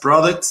best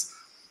products,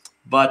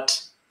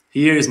 but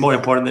here is more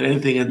important than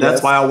anything, and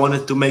that's why I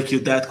wanted to make you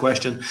that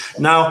question.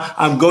 Now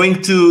I'm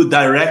going to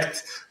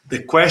direct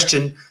the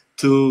question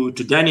to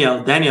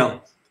Daniel.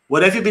 Daniel,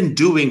 what have you been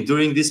doing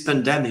during this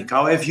pandemic?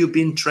 How have you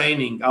been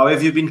training? How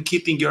have you been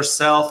keeping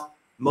yourself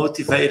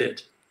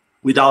motivated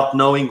without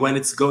knowing when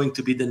it's going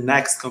to be the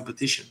next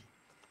competition?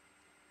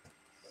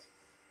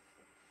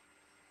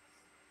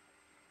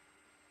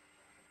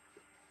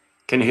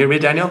 Can you hear me,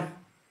 Daniel? I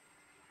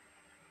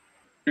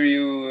hear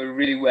you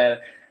really well.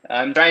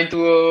 I'm trying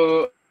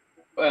to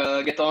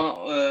get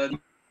on.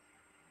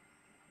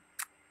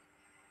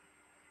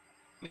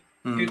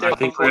 I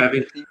think we're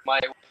having...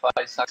 my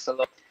Wi-Fi sucks a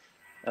lot.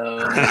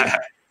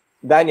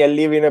 Daniel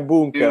live in a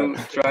bunker. You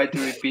try to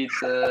repeat.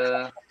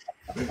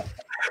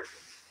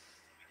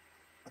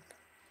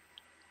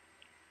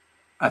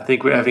 I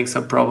think we're having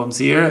some problems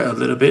here a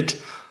little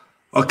bit.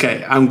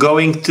 Okay, I'm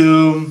going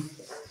to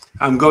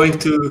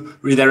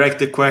redirect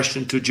the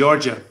question to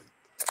Giorgia.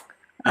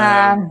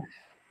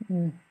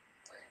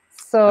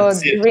 So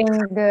during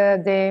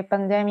the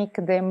pandemic,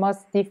 the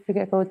most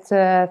difficult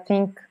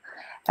thing,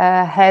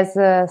 has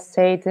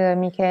said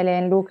Michele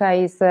and Luca,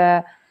 is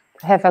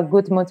have a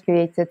good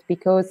motivated,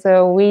 because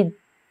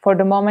for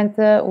the moment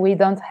we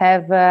don't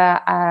have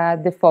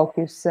the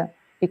focus,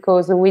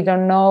 because we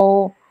don't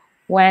know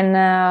when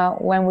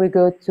we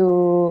go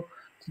to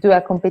do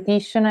a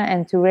competition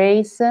and to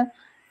race,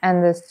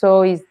 and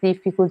so it's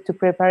difficult to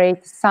prepare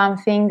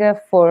something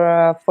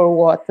for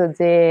what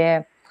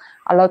a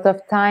lot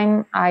of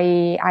time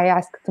I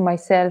asked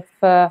myself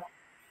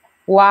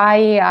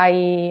why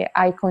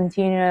I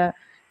continue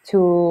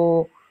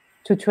to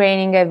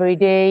training every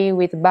day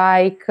with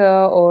bike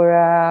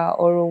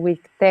or with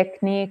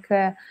technique,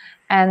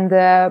 and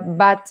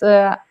but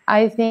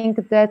I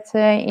think that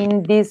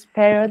in this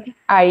period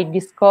I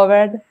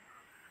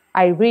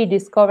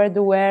rediscovered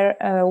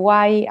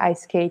why I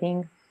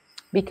skating,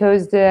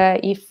 because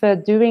if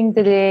during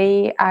the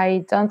day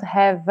I don't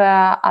have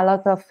a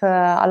lot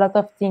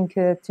of things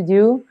to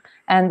do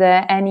and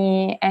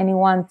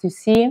anyone to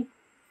see,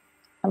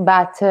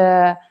 but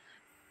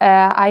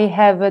I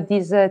have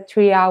these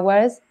 3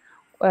 hours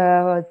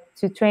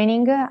to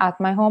training at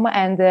my home,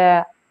 and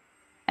I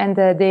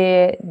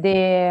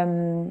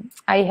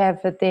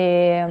have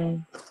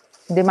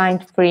the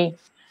mind free,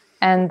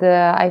 and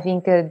I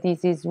think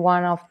this is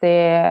one of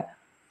the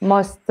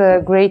most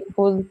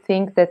grateful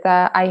things that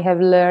I have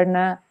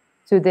learned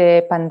to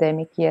the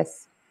pandemic.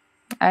 Yes,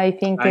 I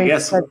think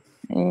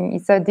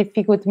it's a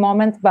difficult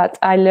moment, but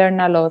I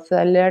learn a lot.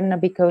 I learn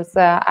because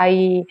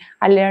I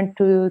learned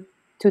to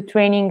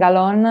training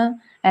alone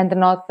and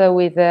not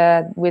with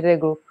a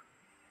group.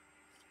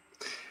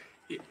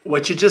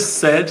 What you just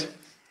said,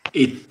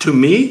 to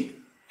me,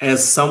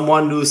 as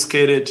someone who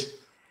skated,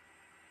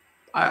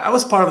 I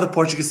was part of the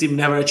Portuguese team,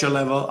 never at your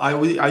level.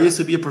 I used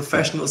to be a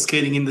professional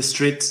skating in the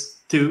streets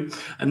too.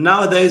 And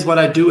nowadays what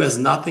I do has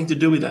nothing to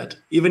do with that,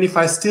 even if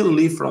I still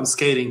live from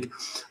skating.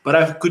 But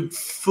I could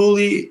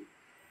fully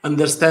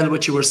understand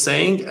what you were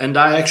saying. And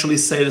I actually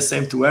say the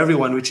same to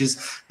everyone, which is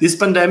this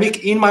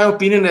pandemic, in my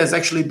opinion, has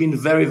actually been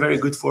very, very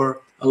good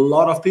for a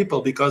lot of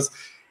people, because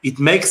it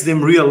makes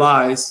them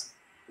realize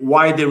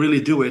why they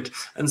really do it.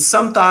 And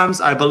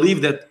sometimes I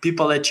believe that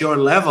people at your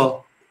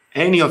level,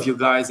 any of you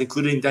guys,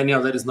 including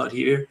Danielle that is not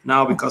here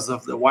now because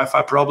of the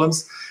Wi-Fi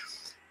problems,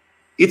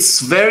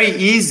 it's very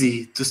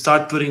easy to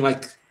start putting,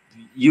 like,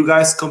 you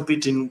guys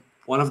compete in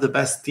one of the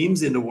best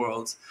teams in the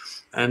world,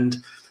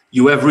 and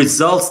you have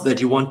results that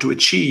you want to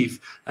achieve,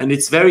 and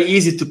it's very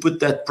easy to put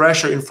that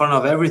pressure in front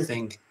of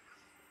everything.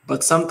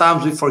 But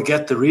sometimes we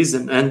forget the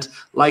reason. And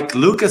like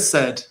Luca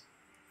said,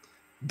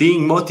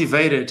 being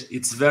motivated,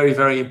 it's very,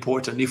 very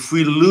important. If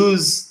we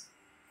lose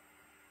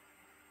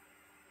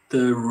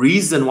the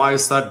reason why you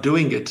start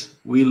doing it,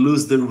 we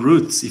lose the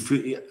roots.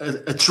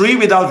 A tree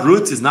without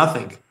roots is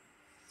nothing.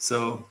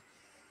 So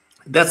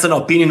that's an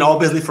opinion,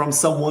 obviously, from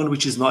someone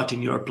which is not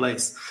in your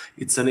place.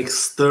 It's an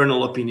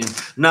external opinion.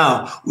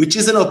 Now, which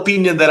is an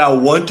opinion that I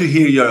want to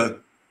hear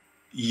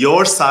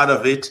your side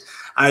of it.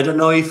 I don't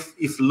know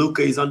if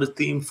Luca is on the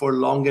team for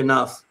long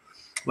enough,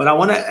 but I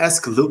want to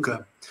ask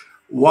Luca,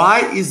 why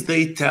is the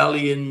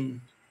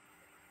Italian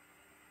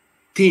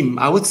team,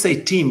 I would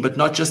say team, but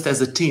not just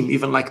as a team,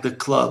 even like the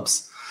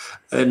clubs,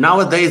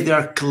 nowadays they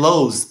are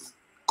closed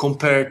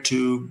compared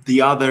to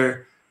the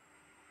other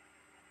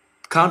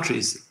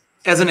countries?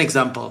 As an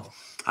example,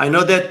 I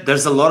know that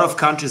there's a lot of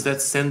countries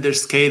that send their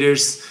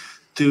skaters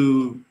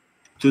to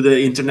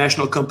the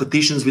international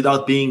competitions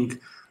without being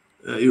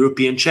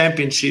European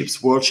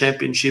championships, world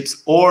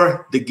championships,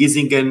 or the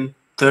Gizingen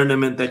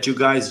tournament that you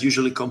guys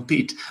usually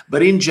compete.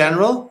 But in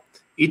general,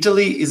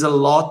 Italy is a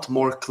lot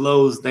more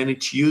closed than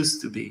it used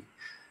to be.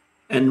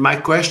 And my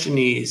question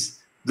is,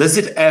 does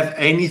it have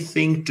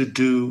anything to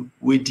do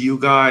with you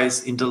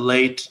guys in the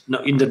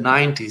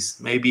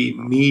 90s, maybe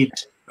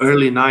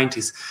early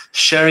 90s,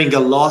 sharing a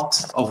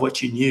lot of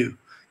what you knew?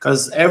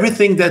 Because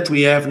everything that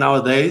we have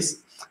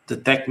nowadays, the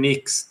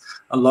techniques,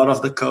 a lot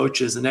of the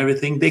coaches and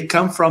everything, they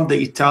come from the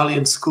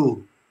Italian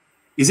school.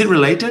 Is it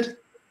related?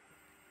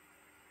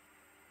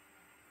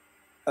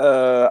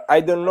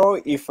 I don't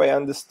know if I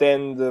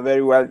understand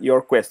very well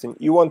your question.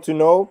 You want to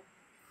know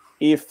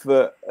if we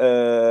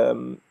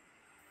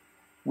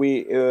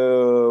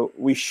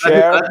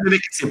share... Let me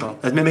make it simple.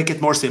 Let me make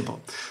it more simple.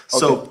 Okay.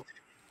 So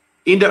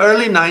in the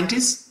early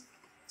 90s,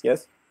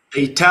 yes,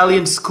 the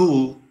Italian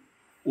school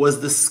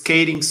was the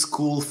skating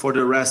school for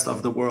the rest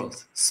of the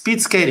world.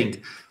 Speed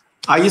skating.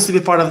 I used to be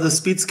part of the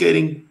speed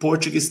skating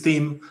Portuguese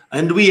team,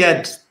 and we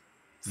had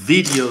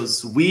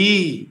videos.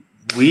 We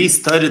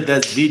studied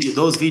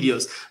those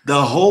videos.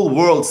 The whole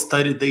world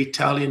studied the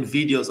Italian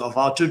videos of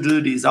how to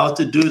do this, how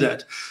to do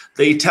that.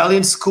 The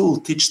Italian school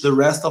teach the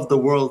rest of the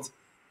world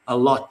a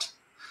lot.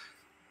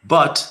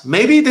 But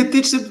maybe they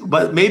teach it,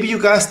 but maybe you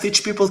guys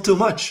teach people too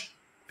much.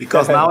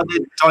 Because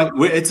nowadays,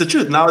 it's the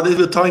truth. Nowadays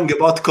we're talking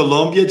about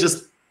Colombia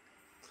just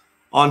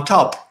on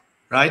top,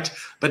 right?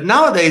 But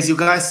nowadays you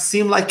guys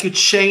seem like you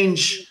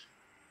change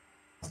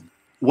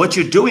what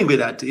you're doing with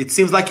that. It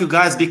seems like you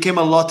guys became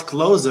a lot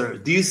closer.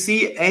 Do you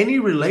see any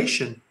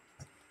relation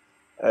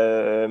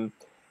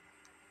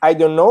I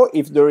don't know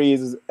if there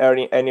is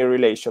any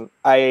relation.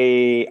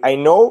 I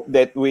know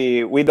that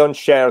we don't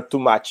share too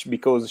much,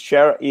 because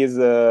share is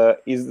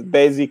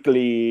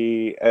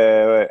basically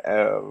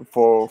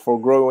for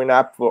growing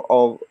up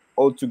all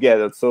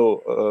together.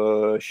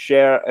 So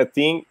share a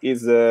thing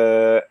is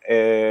a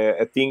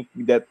thing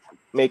that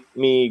make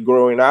me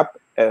growing up.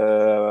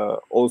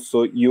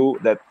 Also you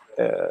that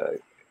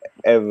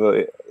have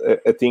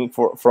a thing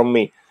from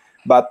me,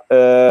 but.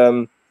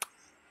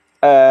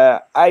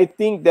 I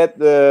think that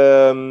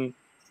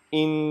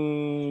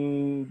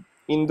in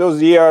those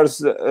years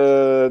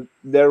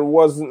there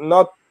was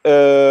not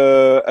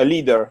a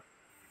leader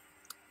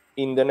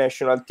in the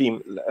national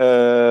team.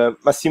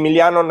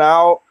 Massimiliano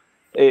now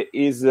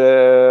is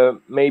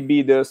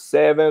maybe the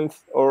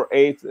 7th or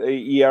 8th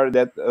year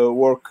that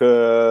work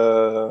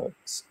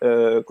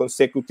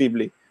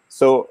consecutively.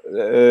 So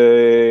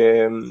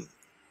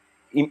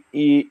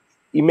he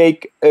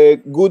make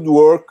good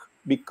work,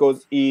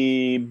 because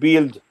he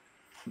build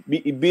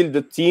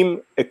a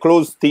team, a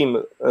close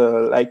team,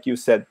 like you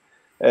said.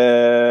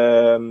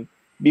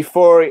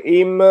 Before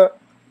him,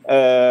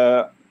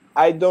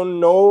 I don't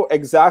know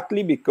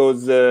exactly,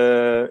 because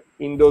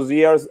in those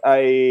years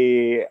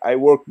I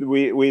worked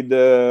with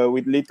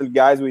little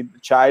guys, with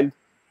child,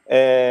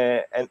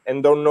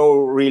 and don't know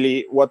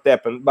really what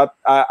happened. But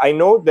I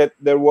know that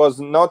there was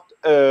not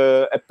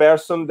a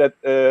person that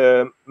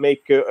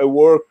make a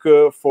work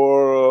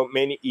for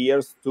many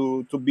years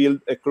to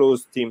build a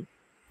close team.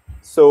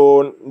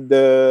 So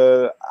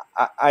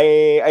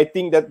I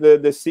think that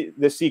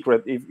the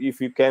secret, if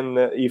you can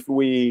if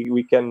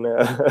we can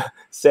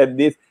say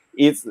this,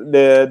 it's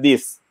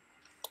this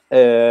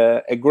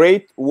a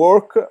great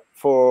work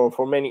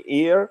for many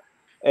years,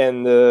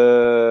 and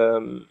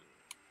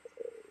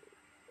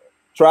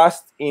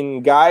trust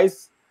in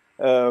guys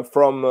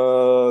from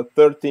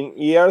 13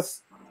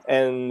 years,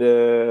 and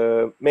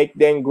make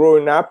them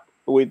growing up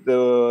with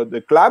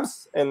the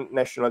clubs and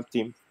national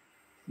team.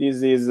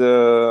 This is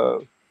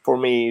for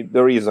me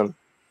the reason.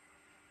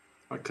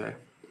 Okay,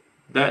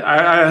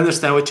 I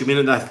understand what you mean,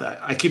 and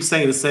I keep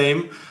saying the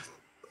same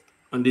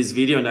on this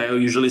video, and I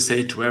usually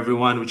say it to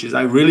everyone, which is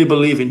I really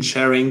believe in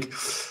sharing,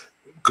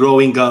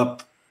 growing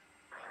up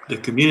the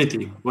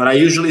community. What I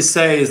usually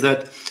say is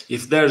that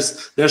if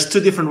there's two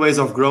different ways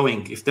of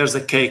growing. If there's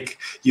a cake,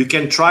 you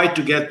can try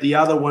to get the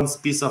other one's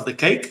piece of the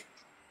cake,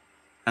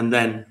 and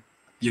then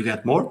you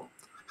get more.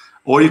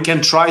 Or you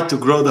can try to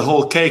grow the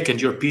whole cake,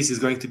 and your piece is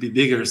going to be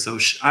bigger. So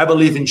I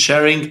believe in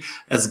sharing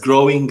as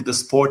growing the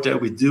sport that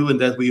we do and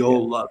that we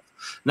all love.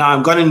 Now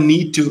I'm gonna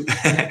need to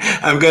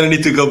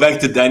go back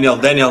to Daniel.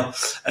 Daniel,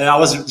 I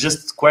was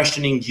just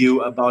questioning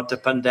you about the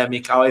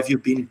pandemic. How have you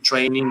been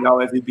training? How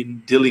have you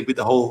been dealing with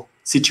the whole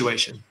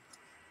situation?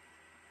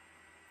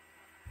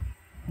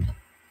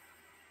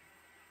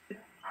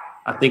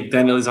 I think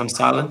Daniel is on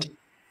silent.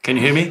 Can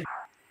you hear me?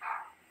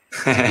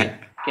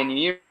 Can you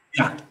hear?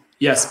 Yeah.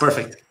 Yes,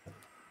 perfect.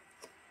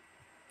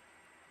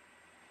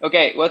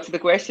 Okay, what's the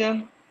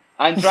question?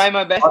 I'm trying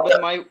my best,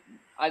 but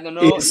I don't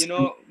know,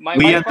 my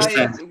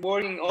Wi-Fi is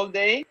working all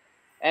day,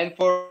 and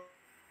for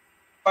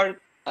I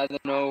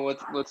don't know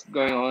what's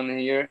going on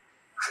here.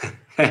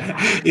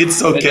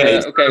 It's okay.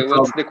 But, okay,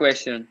 what's the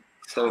question?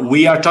 So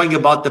we are talking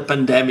about the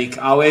pandemic.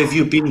 How have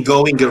you been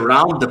going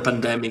around the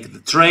pandemic? The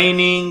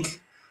training,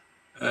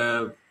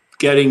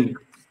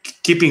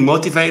 keeping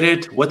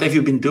motivated. What have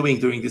you been doing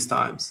during these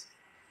times?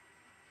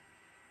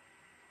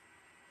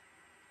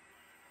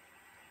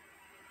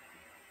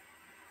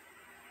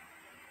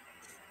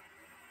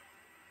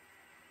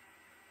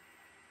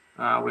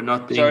 We're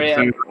not being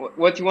sorry.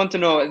 What you want to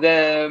know?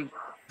 The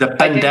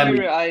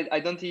pandemic. I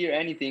don't hear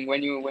anything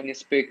when you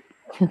speak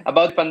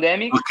about the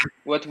pandemic. Okay.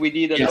 What we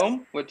did at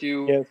home. What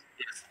you?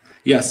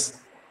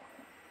 Yes.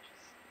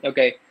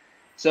 Okay,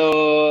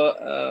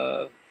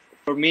 so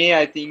for me,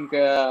 I think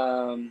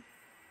it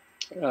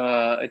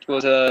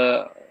was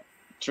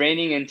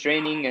training and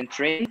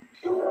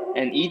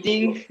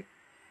eating,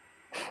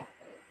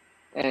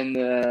 and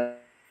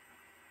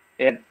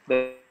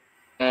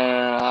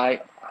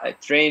I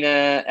train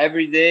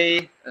every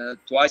day,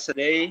 twice a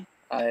day.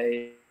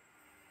 I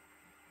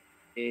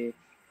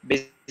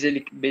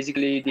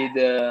basically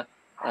did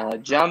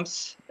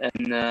jumps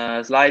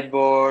and slide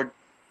board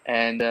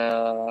and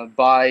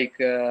bike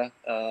and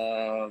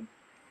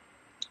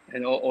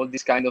all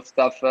this kind of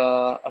stuff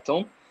at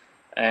home.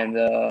 And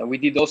we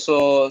did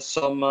also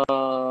some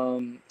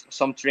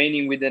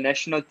training with the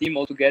national team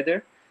all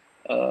together,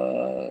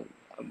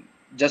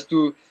 just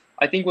to.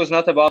 I think it was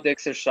not about the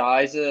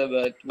exercise,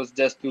 but it was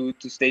just to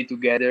stay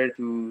together,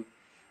 to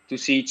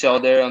see each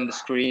other on the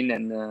screen,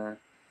 and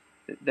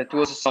that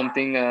was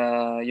something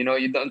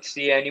you don't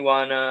see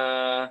anyone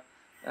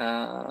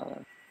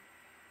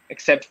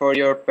except for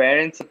your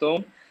parents at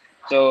home.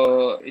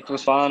 So it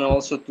was fun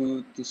also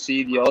to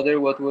see the other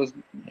what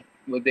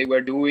they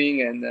were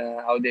doing and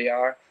how they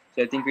are.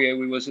 So I think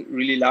we was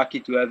really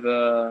lucky to have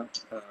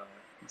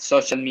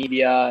social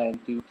media and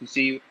to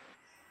see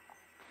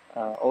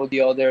all the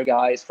other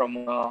guys from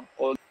all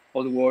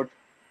the world.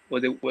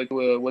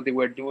 what they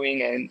were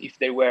doing, and if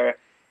they were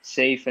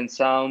safe and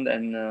sound.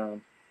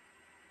 And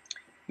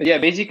but yeah,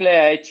 basically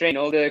I train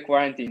all the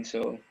quarantine.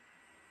 So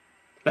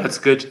that's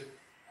good.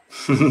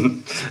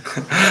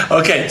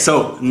 Okay,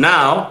 so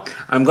now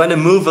I'm going to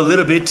move a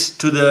little bit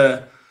to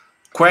the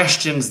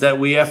questions that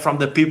we have from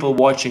the people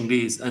watching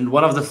these. And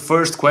one of the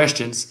first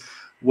questions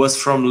was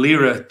from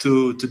Lyra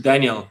to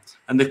Daniel.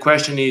 And the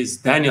question is,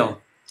 Daniel,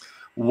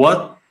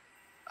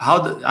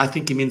 I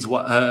think he means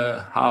what,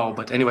 how,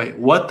 but anyway,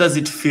 what does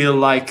it feel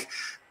like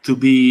to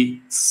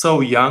be so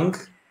young,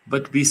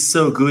 but be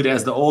so good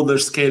as the older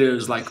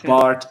skaters like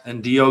Bart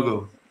and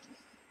Diogo?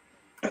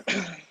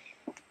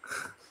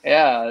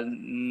 Yeah,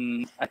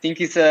 I think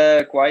it's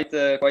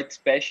quite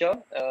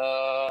special.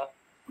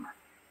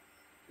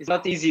 It's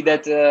not easy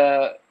that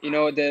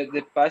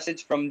the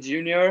passage from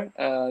junior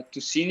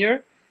to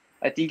senior.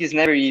 I think is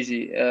never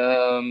easy.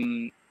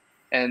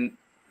 And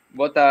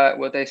what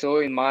I saw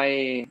in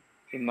my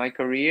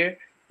career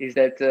is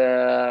that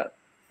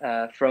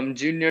from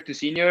junior to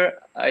senior,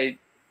 I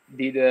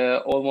did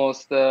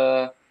almost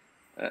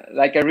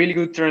like a really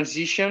good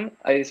transition.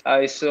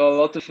 I saw a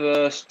lot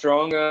of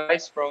strong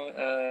guys from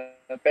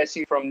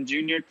passing from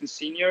junior to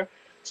senior,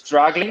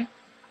 struggling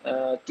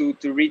to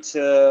reach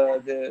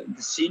the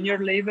senior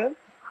level,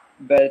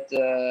 but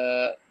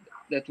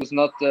that was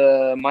not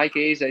my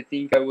case. I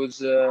think I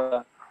was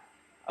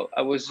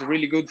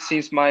really good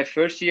since my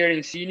first year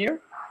in senior,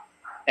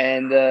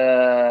 and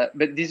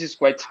but this is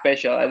quite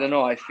special. I don't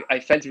know. I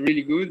felt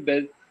really good,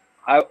 but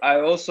I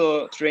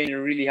also trained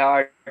really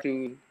hard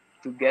to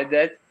get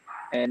that.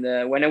 And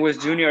when I was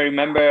junior, I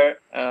remember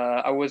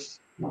I was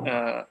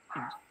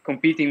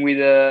competing with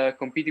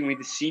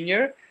the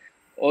senior.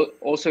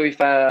 Also,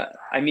 if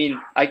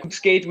I could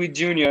skate with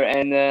junior,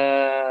 and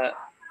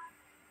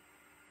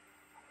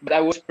but I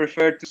was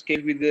preferred to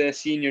skate with the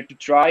senior to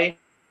try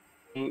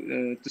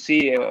to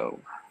see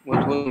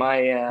what was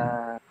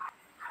my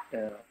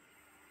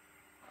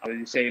how do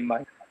you say,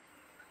 my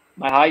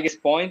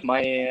highest point,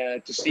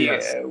 to see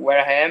where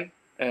I am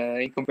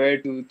in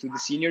compared to the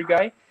senior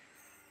guy.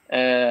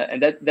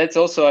 And that's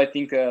also, I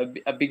think,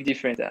 a big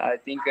difference. I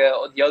think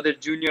the other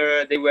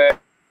junior, they were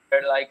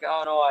like,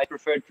 oh no, I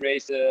prefer to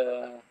race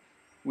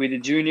with the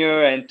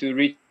junior and to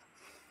reach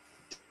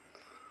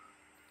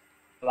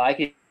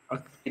like it.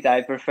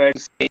 I prefer to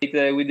skate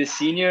with the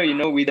senior,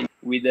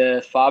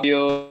 with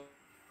Fabio,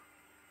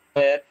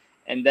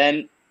 and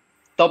then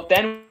top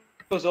 10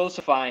 was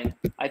also fine.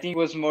 I think it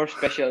was more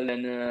special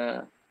than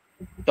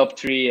top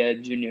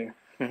 3 junior.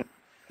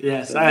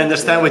 Yes, so I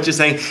understand what you're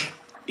saying.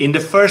 In the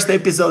first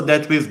episode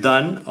that we've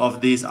done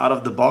of this Out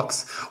of the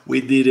Box,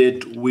 we did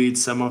it with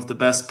some of the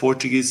best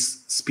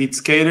Portuguese speed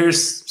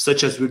skaters,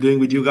 such as we're doing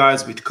with you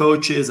guys, with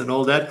coaches and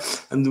all that.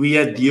 And we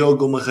had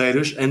Diogo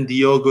Marreiros and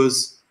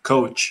Diogo's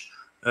coach,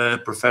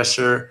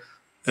 Professor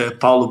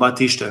Paulo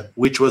Batista,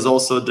 which was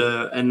also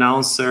the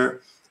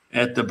announcer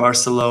at the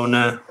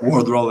Barcelona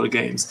World Roller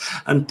Games.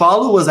 And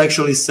Paulo was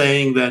actually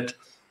saying that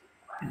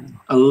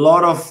a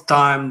lot of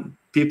times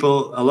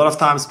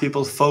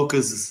people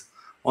focus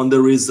on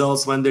the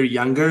results when they're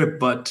younger,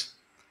 but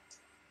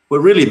what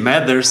really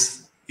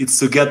matters is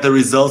to get the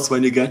results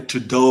when you get to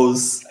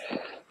those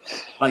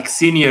like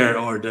senior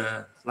or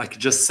like you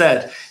just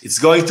said, it's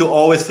going to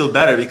always feel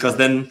better, because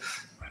then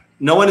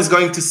no one is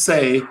going to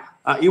say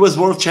he was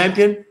world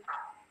champion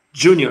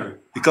junior,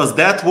 because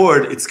that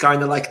word, it's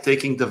kind of like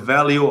taking the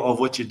value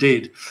of what you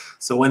did.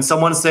 So when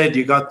someone said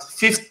you got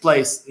 5th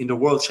place in the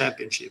world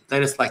championship,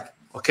 then it's like,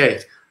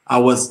 okay, I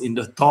was in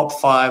the top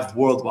 5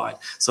 worldwide.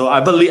 So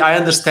I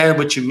understand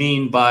what you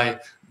mean by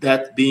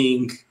that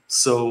being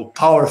so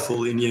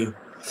powerful in you.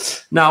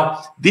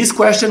 Now, this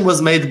question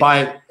was made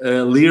by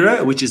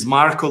Lyra, which is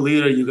Marco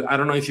Lyra. I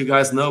don't know if you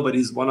guys know, but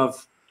he's one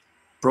of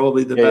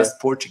probably the best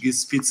Portuguese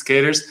speed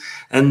skaters.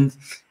 And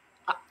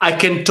I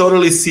can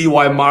totally see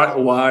why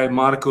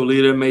Marco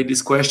Lyra made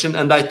this question.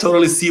 And I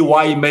totally see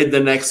why he made the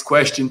next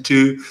question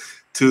to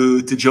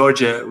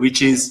Giorgia,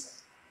 which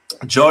is,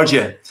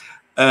 Giorgia,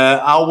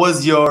 how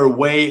was your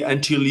way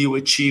until you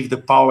achieved the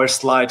Power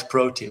Slide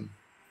Pro Team?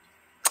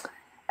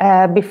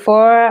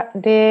 Before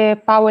the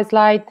Power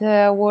Slide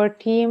World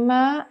Team,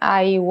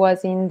 I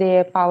was in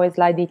the Power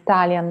Slide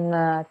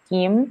Italian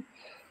team.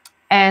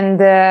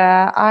 And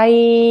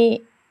I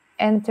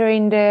entered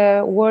in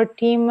the World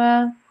Team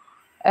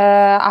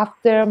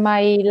after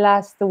my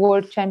last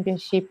World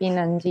Championship in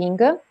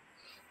Nanjing.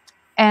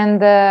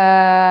 And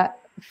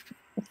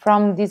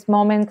from this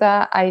moment,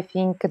 I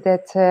think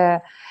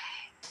that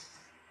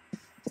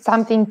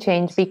something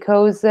changed,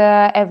 because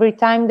every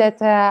time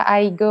that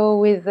I go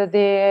with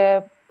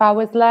the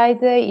Power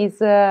Slide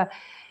is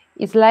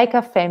like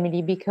a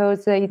family,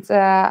 because it's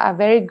a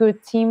very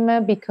good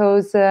team,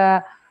 because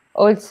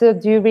also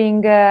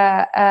during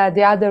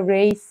the other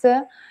race,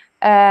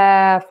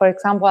 for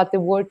example, at the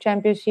World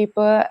Championship,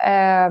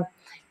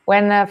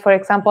 when, for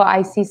example,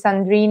 I see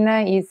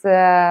Sandrine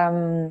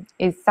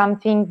is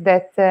something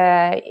that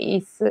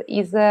is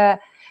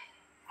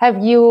have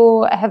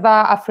you have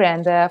a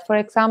friend? For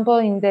example,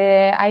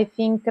 I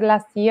think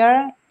last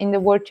year in the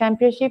World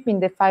Championship in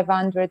the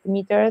 500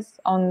 meters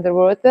on the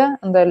road,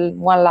 on the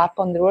one lap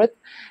on the road,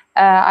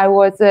 I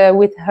was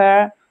with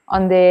her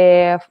on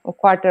the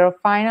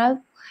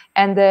quarterfinal,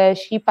 and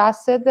she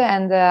passed,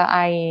 and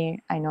I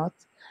not.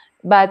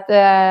 But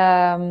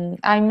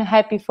I'm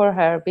happy for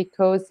her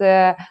because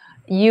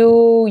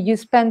you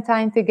spend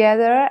time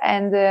together,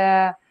 and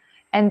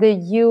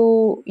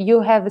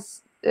you have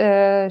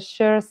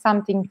sure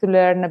something to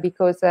learn,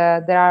 because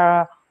there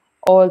are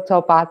all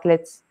top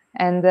athletes,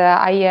 and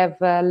I have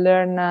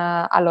learned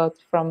a lot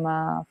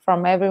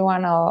from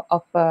everyone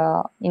of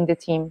in the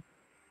team.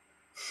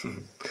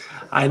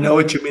 I know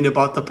what you mean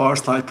about the power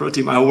slide pro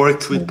team. I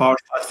worked with power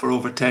slide for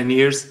over 10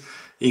 years,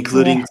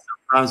 including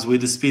sometimes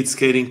with the speed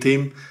skating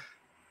team.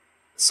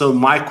 So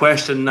my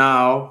question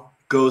now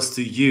goes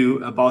to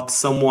you about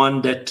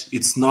someone that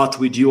it's not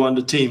with you on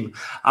the team.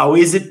 How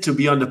is it to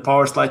be on the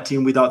power slide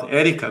team without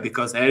Erika?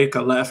 Because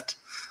Erika left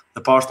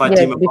the power slide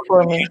team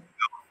before me.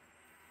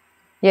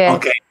 Yeah.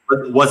 Okay,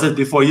 but was it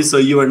before you? So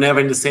you were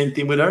never in the same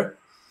team with her?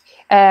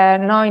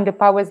 No, in the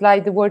power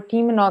slide world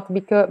team, not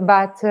because,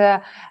 but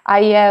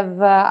I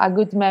have a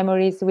good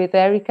memories with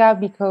Erika,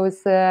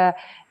 because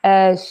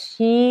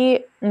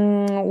she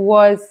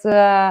was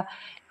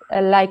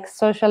like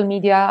social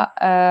media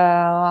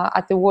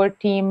at the world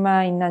team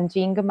in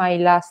Nanjing. My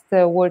last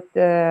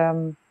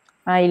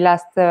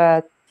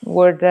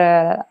world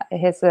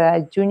as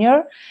a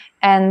junior,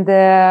 and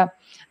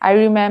I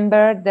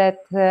remember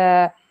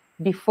that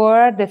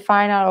before the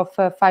final of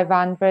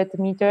 500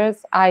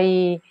 meters,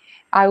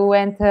 I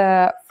went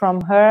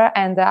from her,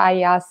 and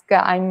I asked.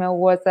 I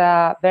was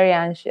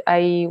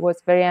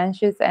very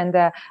anxious, and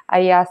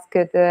I asked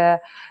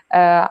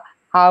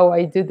how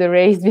I do the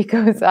race,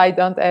 because I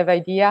don't have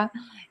idea,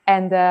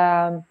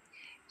 and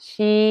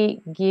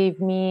she gave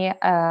me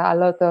a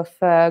lot of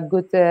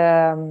good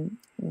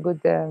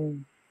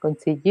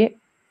consigli.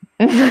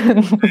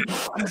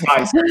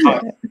 Advice.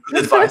 Good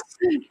advice.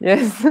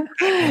 Yes.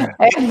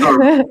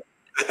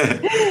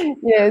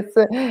 Yes,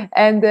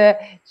 and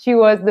she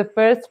was the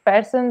first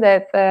person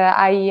that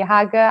I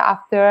hugged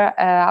after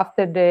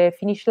the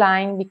finish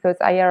line, because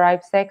I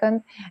arrived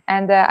second,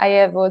 and I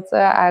have also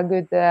a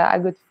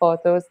good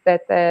photos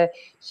that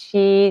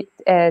she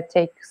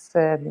takes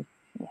me.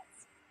 Yes.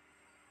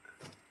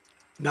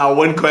 Now,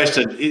 one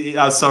question.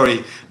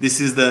 Sorry,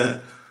 this is the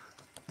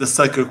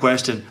sucker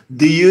question.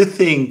 Do you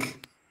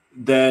think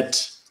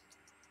that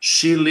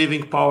she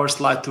leaving power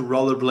slide to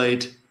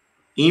rollerblade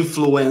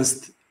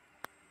influenced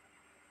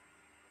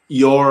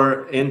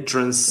your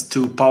entrance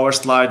to power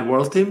slide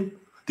world team?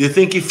 Do you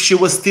think if she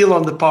was still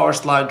on the power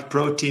slide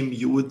pro team,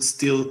 you would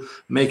still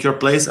make your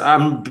place?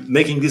 I'm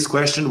making this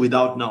question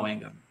without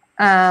knowing.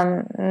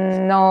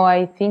 No,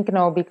 I think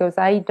no, because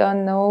I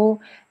don't know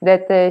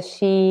that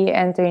she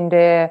entered in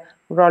the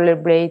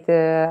rollerblade,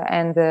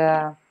 and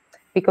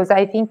because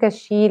I think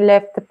she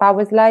left the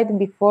power slide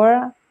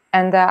before,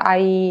 and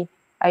I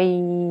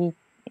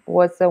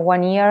was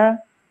 1 year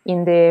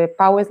in the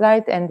power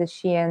slide, and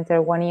she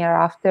entered 1 year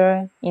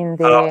after in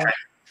the.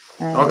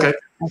 Okay.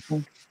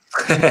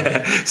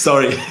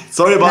 Sorry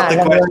about the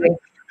question.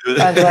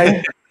 Don't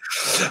worry.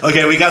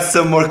 Okay, we got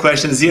some more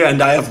questions here, and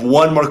I have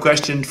one more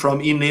question from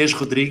Inês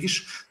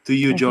Rodrigues to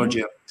you,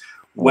 Giorgia.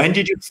 When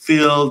did you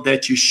feel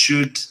that you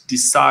should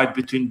decide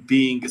between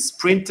being a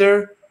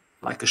sprinter,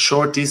 like a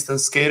short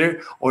distance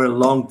skater, or a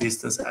long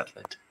distance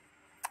athlete?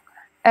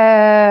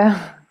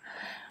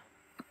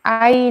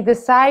 I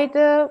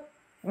decided,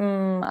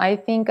 I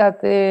think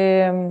at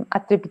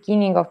the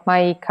beginning of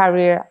my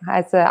career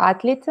as an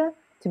athlete,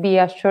 to be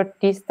a short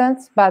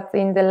distance, but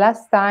in the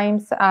last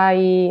times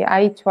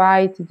I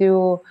tried to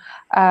do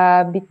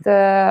a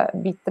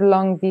bit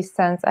long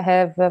distance. I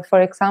have,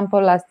 for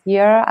example, last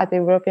year at the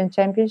European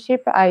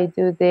Championship, I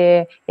do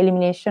the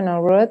elimination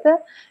on road,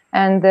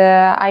 and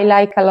I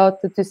like a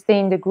lot to stay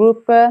in the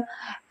group.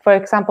 For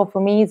example,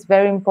 for me, it's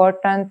very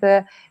important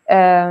to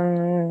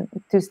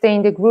stay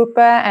in the group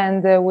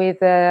and with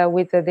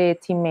the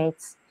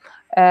teammates.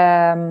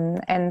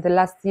 And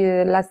last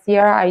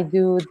year I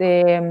do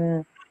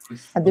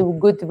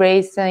good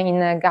race in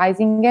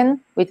Geisingen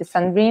with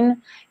Sandrine,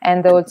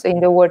 and also in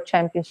the World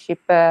Championship,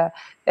 the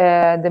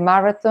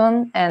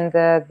marathon and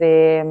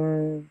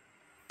the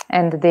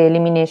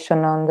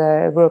elimination on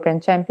the European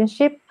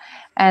Championship.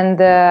 And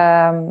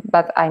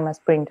but I'm a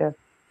sprinter,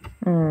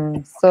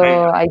 so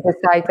I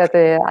decided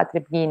at the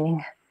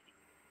beginning.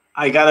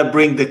 I gotta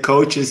bring the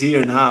coaches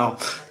here now,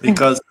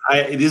 because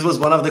this was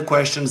one of the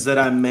questions that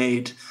I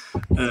made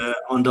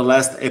on the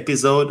last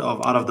episode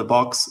of Out of the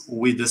Box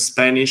with the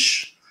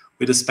Spanish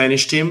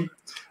team.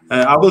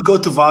 I will go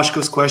to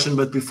Vasco's question,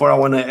 but before I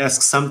want to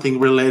ask something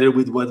related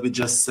with what we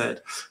just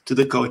said to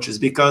the coaches,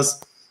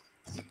 because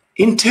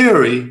in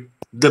theory,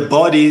 the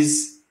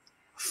bodies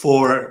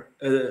for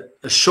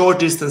a short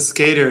distance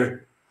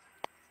skater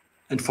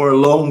and for a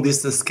long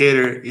distance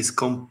skater is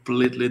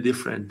completely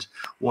different.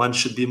 One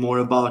should be more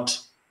about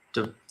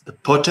the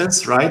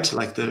potence, right?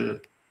 Like the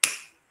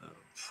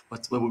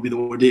what would be the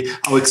word?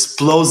 How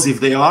explosive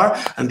they are,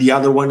 and the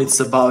other one it's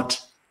about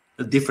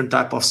a different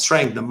type of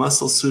strength. The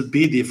muscles should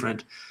be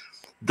different.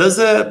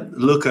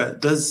 Luca,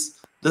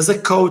 does a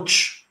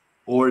coach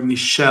or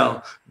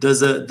Michele,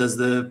 does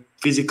the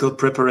physical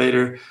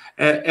preparator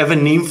have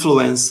an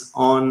influence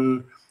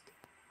on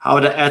how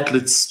the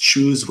athletes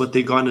choose what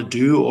they're gonna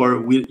do, or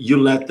will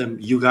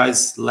you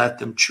guys let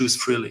them choose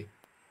freely?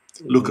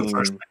 Luca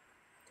first.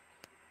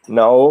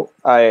 No,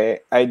 I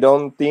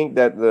don't think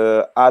that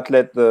the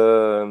athlete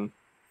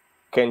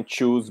can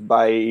choose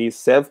by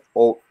himself,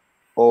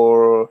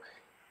 or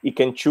he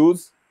can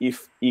choose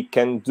if he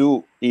can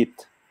do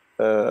it.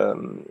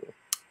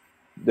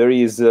 There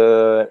is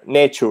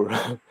nature.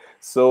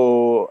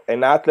 So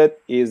an athlete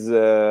is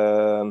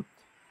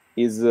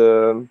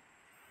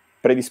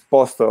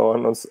predisposto,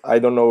 or I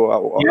don't know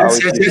how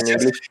it is in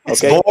English.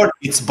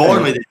 It's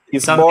born with it.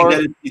 It's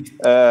born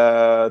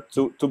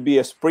to be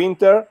a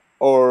sprinter,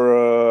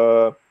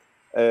 or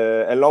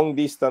a long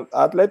distance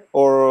athlete,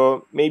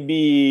 or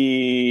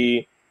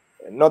maybe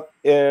not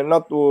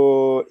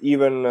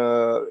even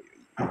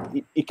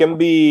it can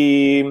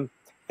be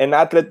an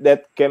athlete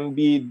that can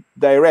be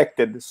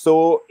directed.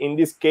 So in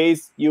this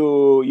case,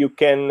 you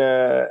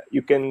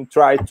can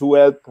try to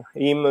help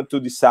him to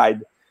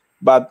decide.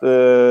 But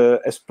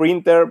a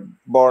sprinter,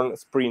 born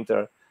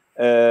sprinter.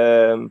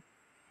 I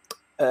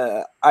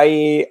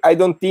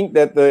don't think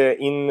that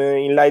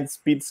in light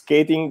speed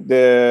skating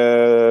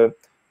the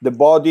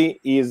body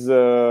is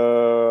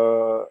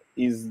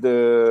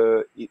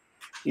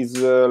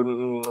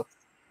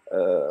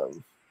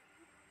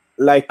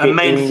like a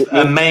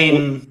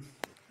main.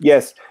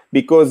 Yes,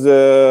 because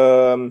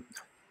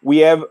we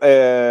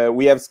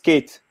have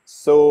skate.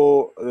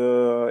 So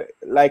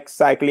like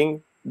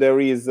cycling, there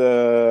is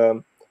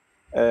an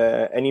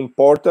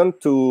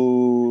important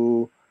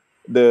to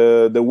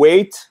the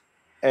weight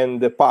and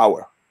the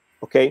power.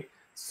 Okay,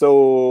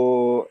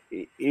 so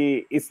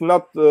it's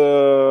not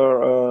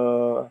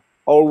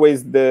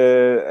always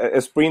a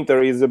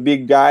sprinter is a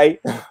big guy.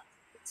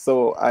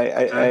 So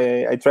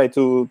I try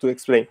to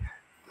explain.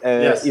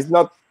 Yes.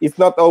 It's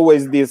not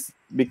always this,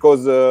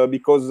 because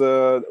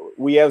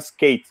we have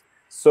skate.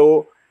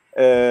 So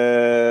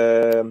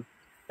a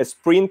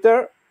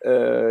sprinter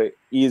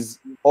is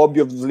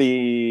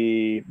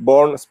obviously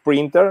born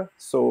sprinter,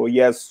 so he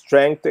has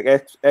strength,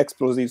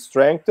 explosive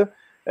strength,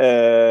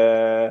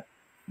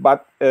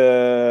 but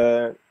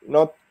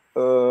not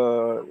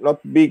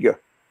bigger,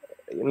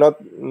 not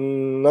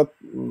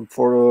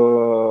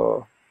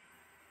for.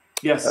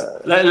 Yes,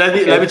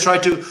 let me try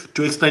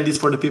to explain this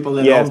for the people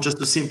at home, just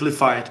to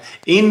simplify it.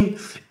 In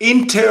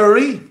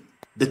theory,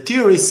 the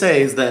theory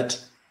says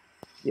that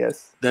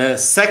the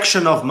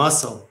section of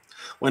muscle,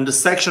 when the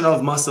section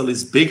of muscle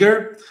is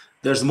bigger,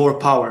 there's more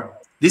power.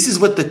 This is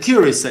what the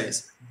theory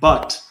says.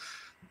 But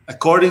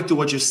according to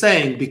what you're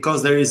saying,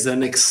 because there is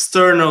an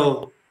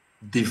external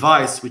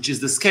device, which is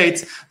the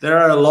skates, there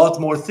are a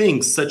lot more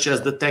things, such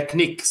as the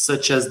technique,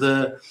 such as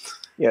the...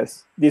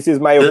 Yes, this is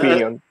my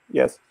opinion.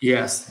 Yes.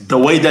 Yes, the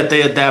way that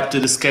they adapt to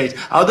the skate.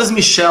 How does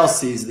Michele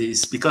see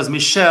this? Because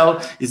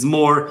Michele is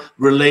more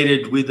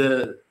related with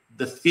the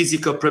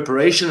physical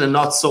preparation and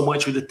not so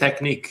much with the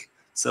technique.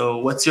 So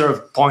what's your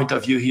point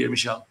of view here,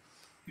 Michele?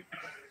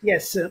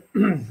 Yes,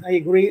 I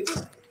agree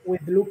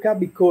with Luca,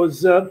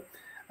 because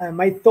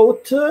my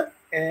thought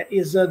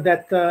is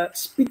that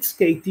speed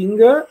skating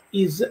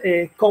is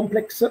a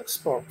complex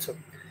sport.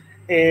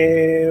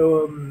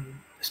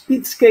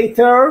 Speed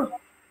skater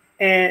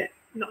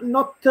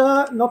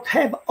not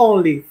have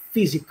only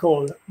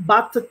physical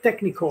but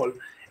technical.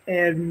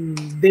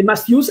 They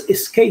must use a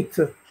skate,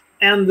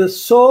 and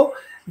so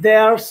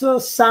there's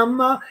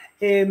some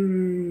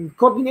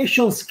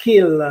coordination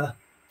skill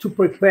to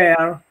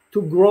prepare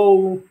to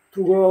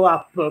grow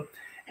up,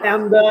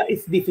 and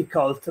it's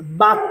difficult.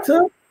 But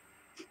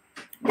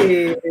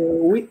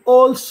we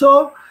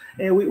also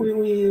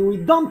we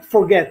don't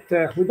forget,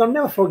 we don't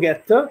never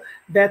forget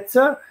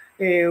that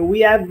we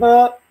have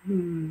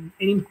an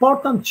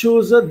important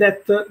choose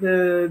that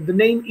the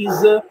name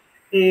is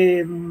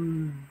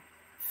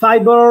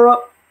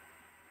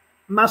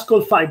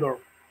muscle fiber.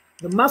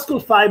 The muscle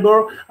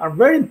fiber are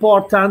very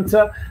important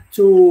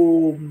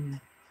to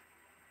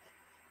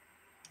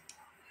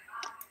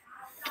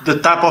the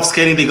type of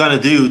skating they're gonna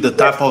do, the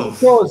type of...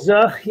 Because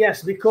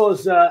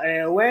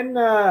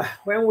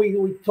when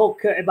we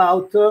talk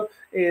about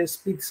a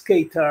speed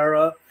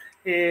skater,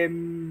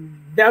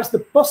 there's the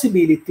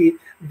possibility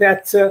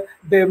that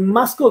the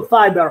muscle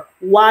fiber,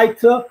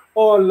 white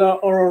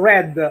or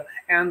red,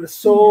 and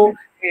so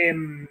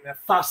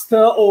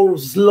faster or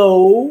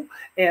slow,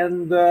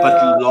 and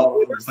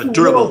but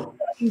durable.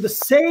 In the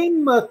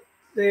same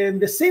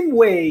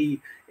way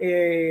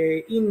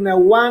in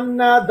one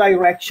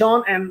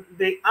direction and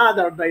the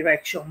other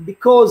direction,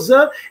 because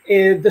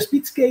the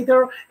speed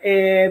skater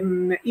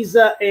is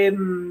a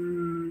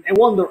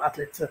wonder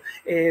athlete.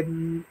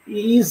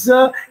 Is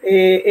a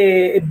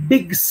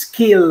big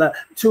skill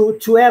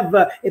to have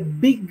a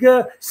big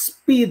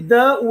speed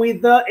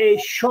with a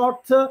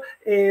short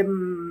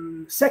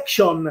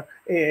section,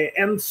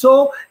 and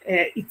so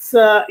it's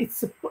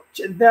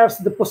there's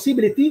the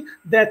possibility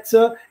that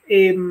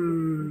a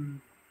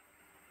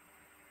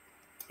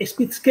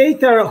speed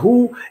skater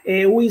who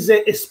is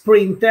a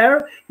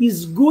sprinter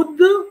is good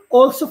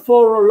also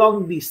for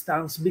long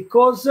distance,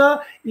 because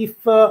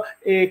if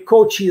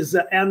coaches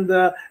and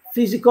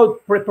physical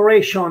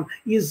preparation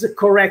is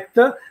correct,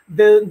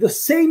 the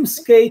same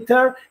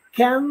skater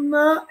can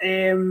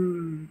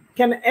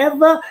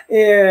have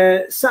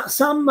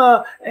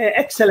some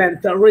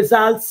excellent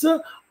results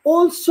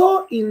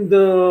also in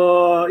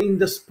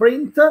the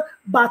sprint,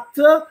 but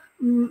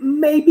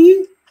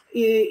maybe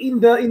in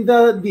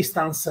the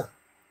distance.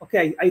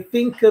 Okay, I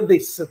think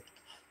this.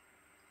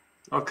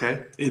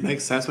 Okay, it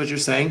makes sense what you're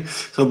saying.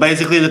 So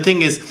basically, the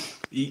thing is,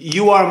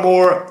 you are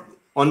more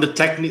on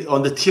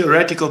the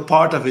theoretical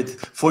part of it.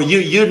 For you,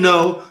 you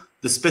know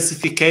the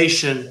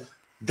specification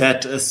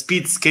that a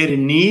speed skater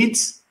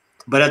needs,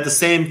 but at the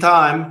same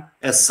time,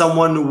 as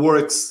someone who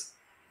works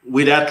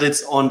with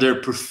athletes on their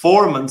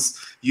performance,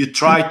 you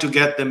try to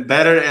get them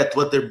better at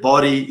what their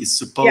body is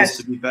supposed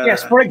to be better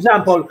Yes, at. For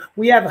example,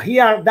 we have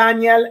here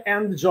Daniel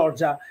and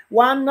Giorgia.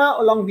 One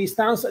long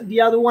distance,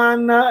 the other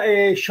one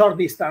short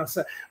distance.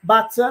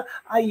 But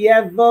I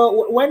have,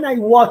 when I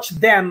watch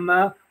them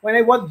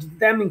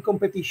in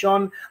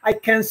competition, I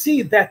can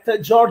see that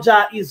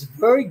Giorgia is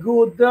very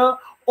good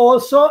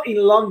also in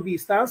long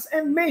distance,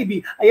 and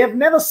maybe I have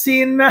never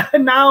seen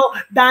now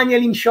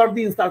Daniel in short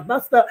distance.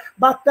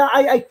 But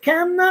I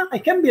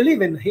can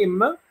believe in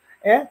him.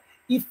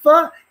 If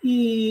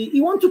he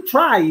want to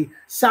try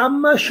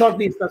some short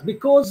distance,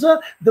 because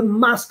the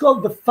muscle,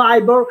 the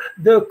fiber,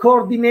 the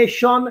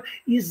coordination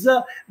is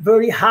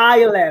very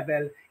high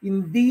level.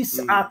 In this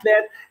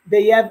athlete,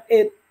 they have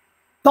a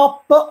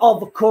top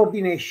of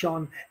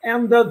coordination,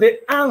 and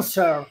the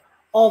answer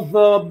of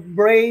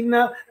brain,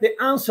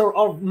 the answer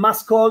of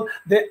muscle,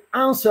 the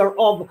answer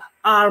of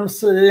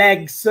arms,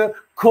 legs,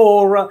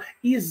 core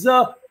is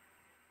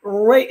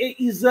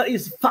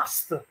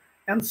fast.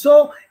 And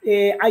so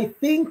I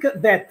think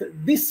that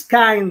this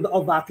kind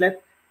of athlete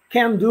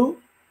can do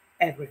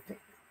everything.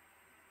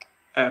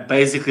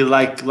 Basically,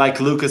 like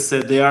Luca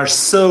said, they are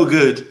so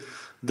good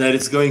that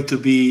it's going to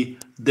be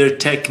their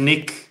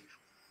technique,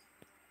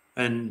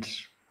 and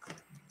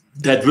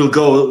that will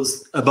go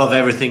above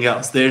everything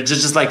else. They're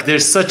just like, they're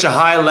such a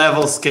high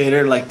level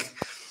skater, like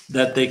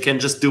that they can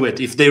just do it.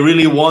 If they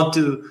really want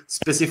to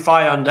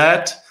specify on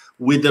that,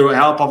 with the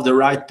help of the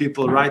right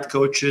people, right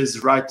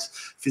coaches, right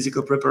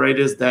physical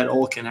preparators, that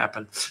all can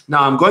happen.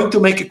 Now, I'm going to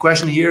make a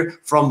question here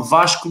from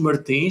Vasco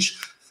Martins.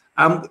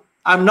 I'm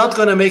not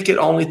going to make it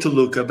only to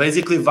Luca.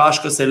 Basically,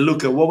 Vasco said,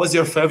 Luca, what was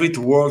your favorite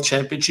world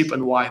championship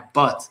and why?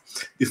 But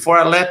before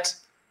I let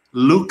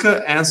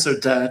Luca answer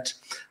that,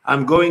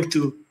 I'm going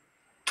to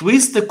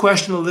twist the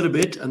question a little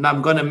bit, and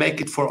I'm going to make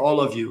it for all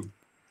of you.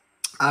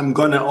 I'm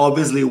going to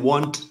obviously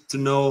want to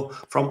know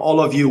from all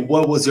of you,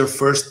 what was your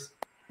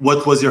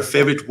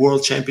favorite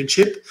world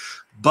championship?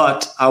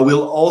 But I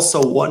will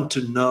also want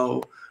to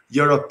know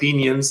your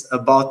opinions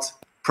about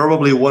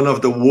probably one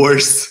of the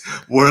worst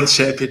world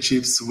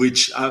championships,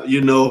 which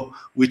you know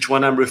which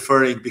one I'm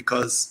referring,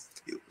 because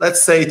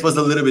let's say it was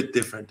a little bit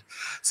different.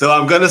 So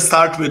I'm going to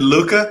start with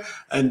Luca,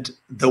 and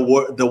the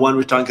one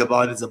we're talking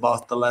about is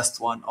about the last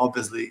one,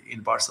 obviously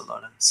in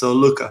Barcelona. So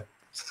Luca,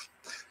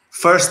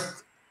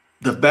 first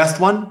the best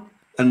one,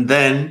 and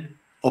then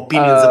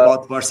opinions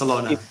about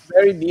Barcelona. It's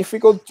very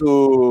difficult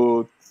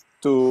to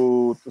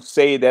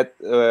say that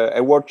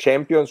a world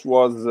champions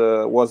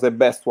was the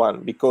best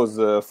one, because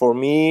for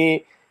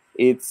me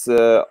it's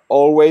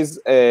always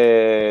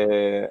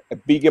a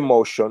big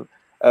emotion.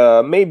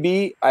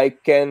 Maybe I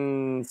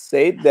can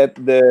say that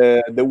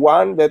the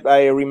one that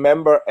I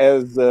remember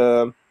as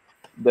a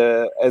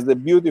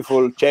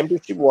beautiful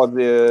championship was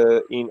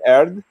in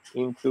Erd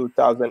in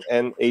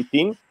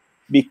 2018,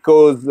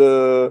 because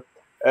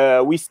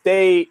we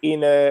stay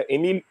in a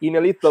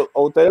little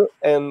hotel,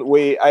 and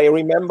I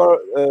remember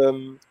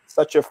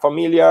such a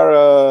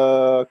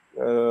familiar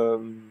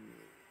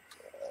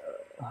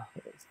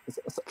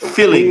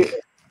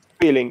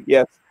feeling.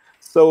 Yes.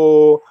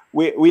 So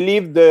we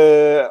lived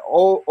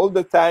all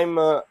the time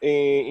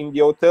in the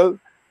hotel.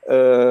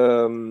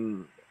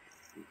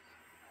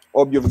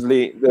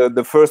 Obviously,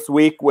 the first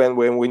week when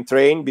we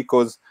trained,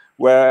 because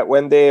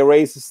when the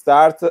race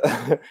start,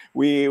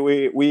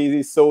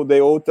 we saw the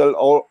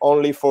hotel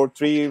only for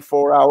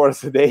 3-4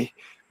 hours a day.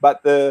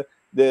 But the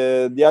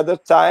other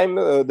time,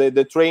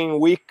 the training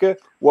week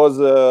was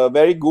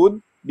very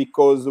good,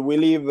 because we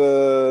live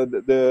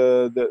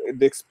the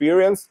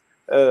experience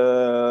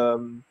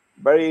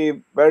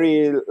very,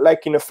 very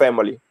like in a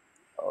family,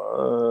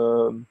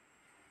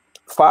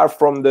 far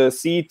from the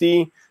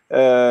city,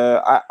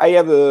 I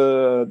have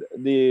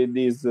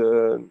these.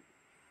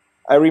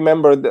 I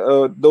remember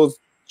those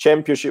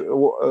championship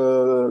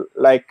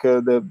like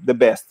the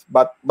best,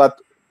 but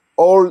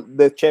all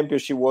the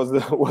championship was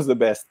the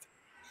best.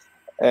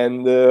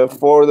 And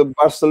for the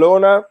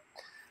Barcelona,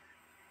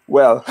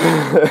 well,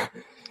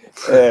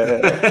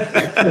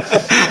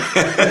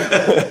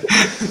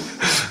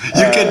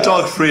 you can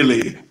talk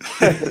freely.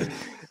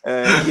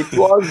 It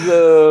was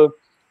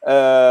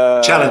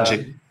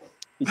challenging.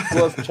 It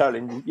was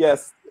challenging.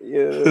 Yes,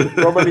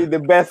 probably the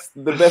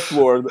best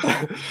word,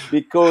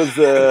 because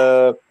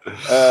the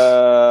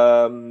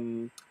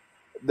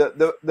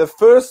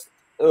first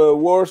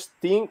worst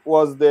thing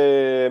was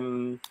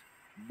the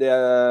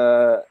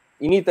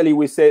in Italy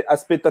we say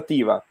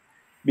aspettativa,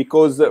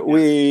 because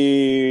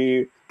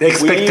the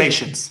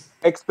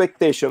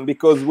expectation,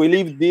 because we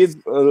leave this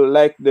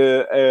like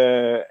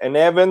an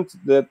event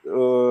that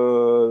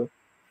will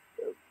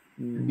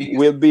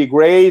be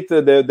great,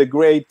 the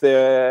great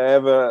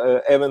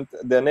event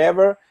than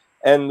ever,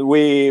 and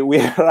we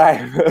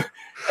arrive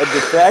at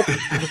the track.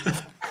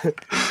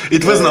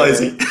 It was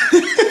noisy.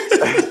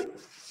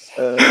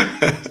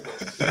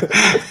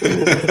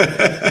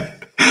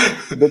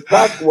 The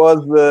track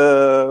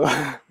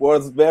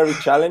was very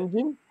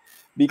challenging,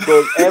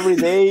 because every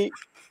day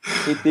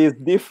it is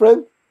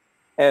different,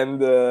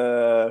 and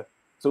to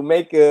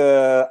make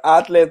an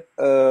athlete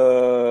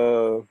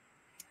to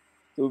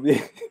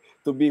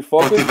be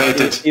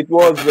focused, it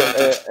was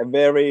a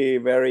very,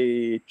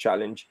 very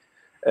challenge.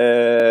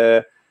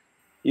 It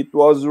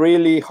was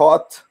really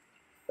hot.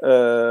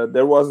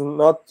 There was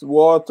not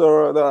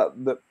water.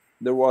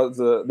 There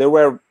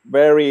were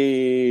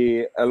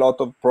a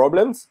lot of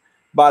problems,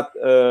 but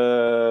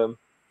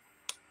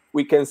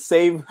we can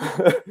save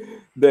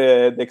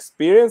the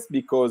experience,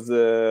 because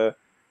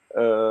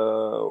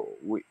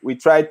we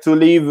try to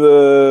live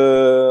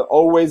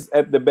always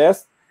at the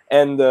best.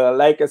 And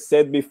like I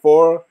said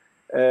before,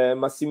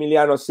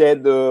 Massimiliano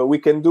said, we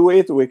can do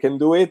it.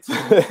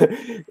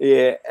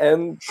 Yeah,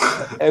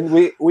 and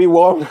we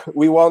won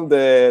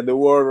the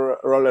World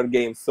Roller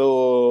Games.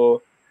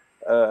 So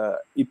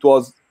it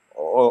was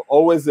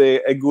always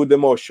a good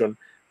emotion,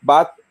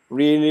 but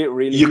really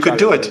you could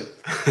do it.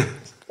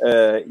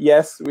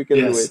 Yes, we can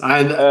do it.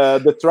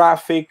 The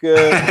traffic,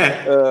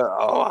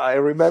 I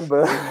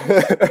remember.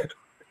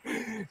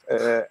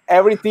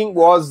 Everything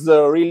was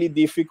really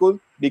difficult,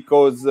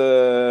 because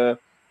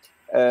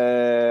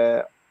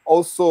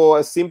also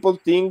a simple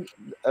thing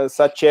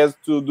such as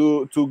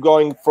to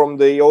going from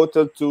the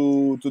hotel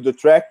to the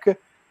track,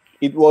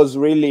 it was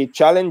really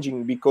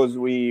challenging, because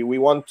we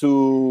want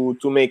to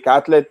make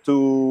athletes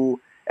to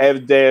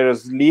have their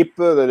sleep,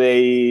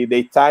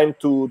 they time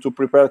to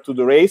prepare to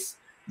the race.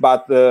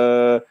 But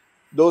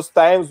those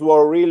times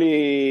were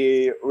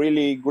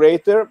really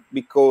greater,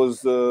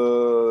 because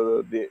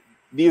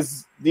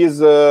this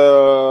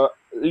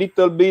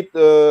little bit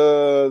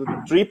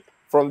trip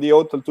from the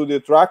hotel to the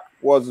track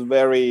was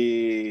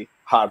very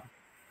hard.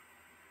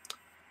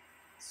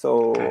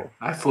 So okay,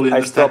 I fully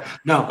understand.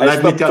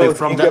 Let me tell you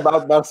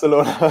about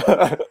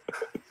Barcelona.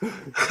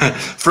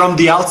 From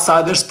the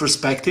outsider's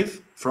perspective,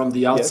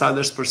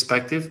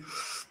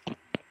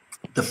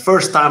 the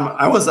first time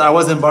I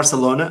was in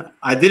Barcelona,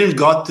 I didn't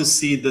got to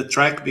see the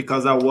track,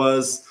 because I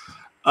was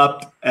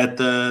up at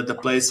the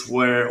place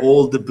where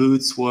all the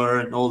booths were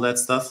and all that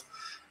stuff.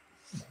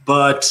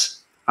 But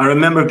I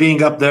remember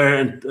being up there,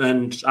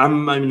 and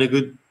I'm in a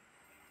good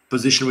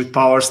position with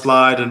Power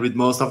Slide and with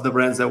most of the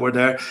brands that were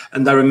there.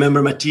 And I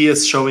remember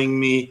Matthias showing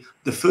me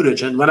the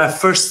footage. And when I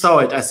first saw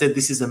it, I said,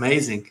 this is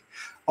amazing.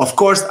 Of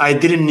course, I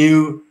didn't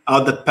know how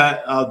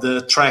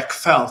the track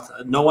felt.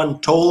 No one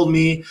told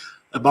me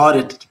about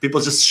it. People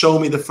just show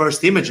me the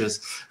first images.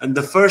 And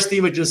the first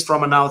images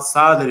from an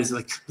outsider is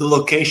like, the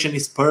location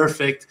is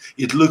perfect.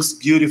 It looks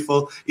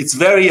beautiful. It's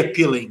very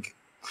appealing.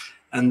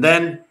 And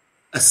then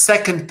a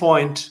second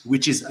point,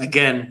 which is,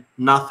 again,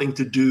 nothing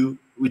to do,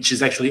 which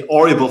is actually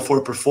horrible for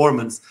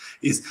performance,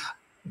 is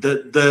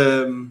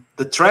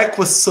the track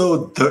was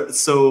so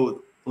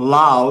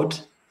loud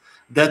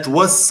that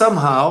was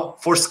somehow,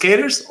 for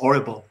skaters,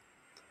 horrible.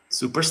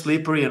 Super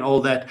slippery and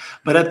all that.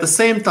 But at the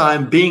same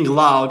time, being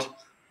loud,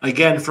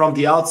 again, from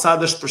the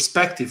outsider's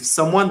perspective,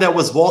 someone that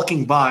was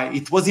walking by,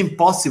 it was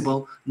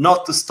impossible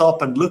not to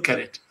stop and look at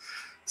it.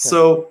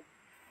 So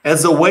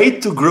as a way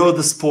to grow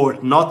the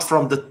sport, not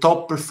from the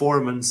top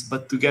performance,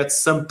 but to get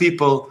some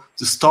people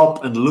to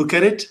stop and look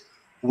at it,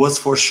 was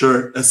for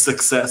sure a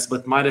success,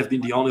 but might have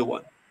been the only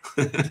one.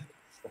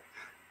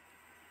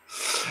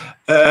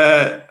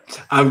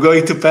 I'm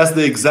going to pass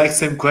the exact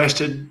same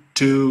question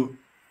to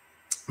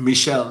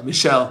Michele.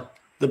 Michele,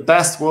 the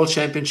best world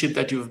championship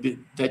that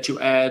you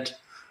had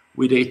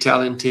with the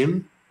Italian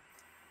team,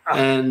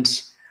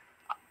 and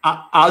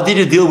how did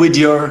you deal with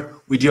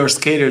your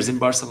skaters in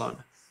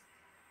Barcelona?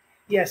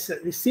 Yes,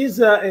 this is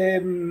a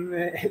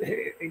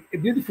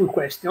beautiful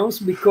question,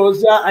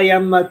 because I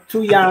am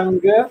too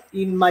young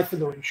in my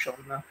federation.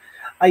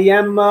 I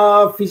am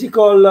a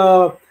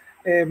physical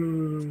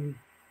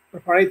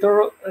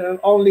preparator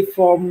only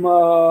from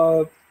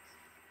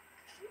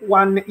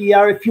 1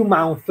 year, a few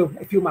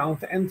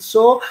months, and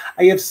so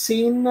I have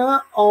seen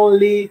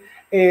only.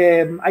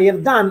 I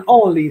have done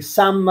only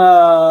some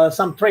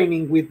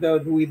training with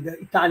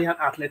Italian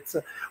athletes.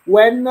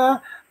 When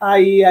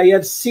I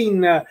have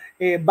seen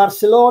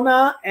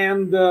Barcelona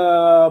and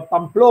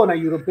Pamplona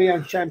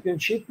European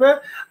Championship,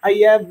 I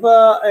am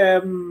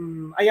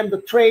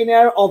the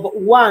trainer of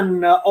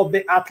one of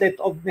the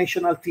athletes of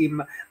national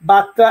team.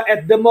 But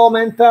at the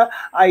moment,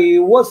 I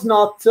was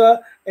not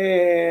the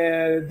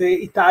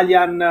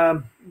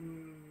Italian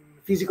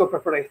physical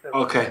preparator.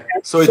 Okay,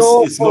 so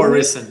it's more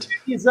recent.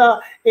 Is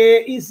a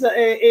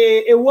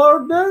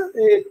word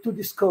to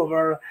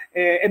discover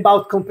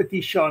about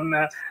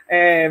competition.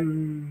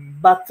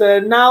 But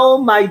now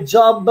my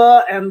job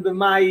and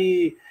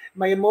my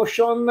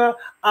emotion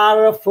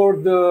are for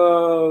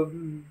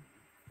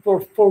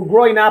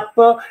growing up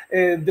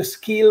the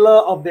skill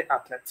of the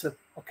athletes.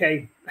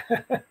 Okay.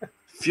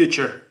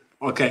 Future.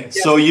 Okay,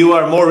 yes. So you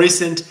are more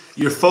recent.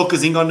 You're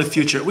focusing on the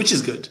future, which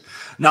is good.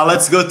 Now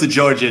let's go to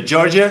Giorgia.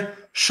 Giorgia,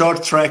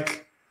 short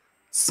track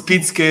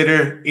speed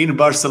skater in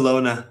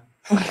Barcelona.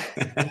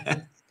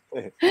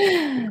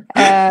 In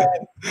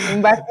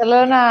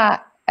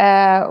Barcelona,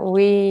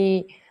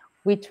 we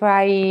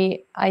try,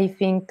 I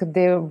think,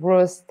 the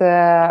worst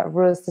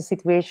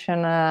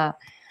situation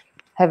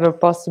ever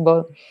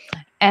possible,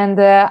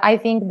 and I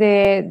think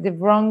the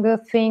wrong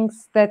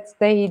things that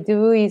they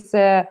do is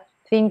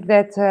think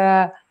that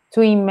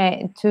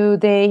to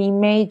the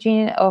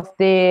imagine of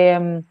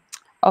the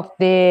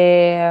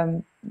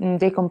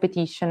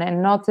competition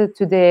and not to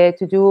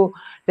do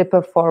the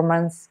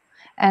performance.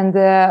 And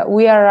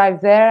we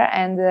arrive there,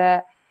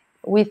 and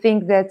we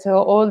think that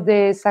all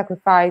the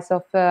sacrifice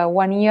of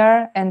 1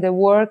 year and the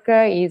work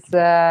is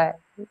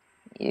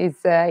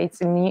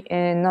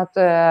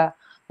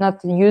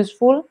not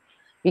useful,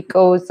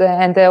 because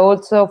and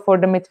also for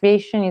the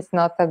motivation is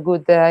not a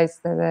good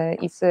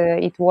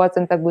it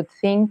wasn't a good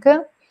thing.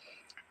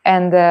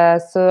 And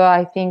so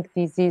I think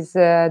this is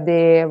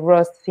the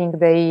worst thing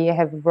they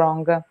have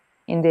wrong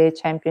in the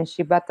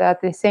championship. But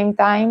at the same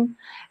time,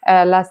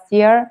 last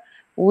year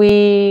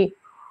we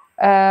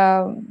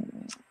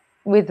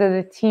with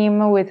the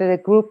team, with the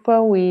group,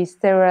 we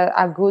still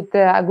a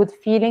good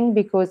feeling,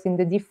 because in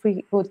the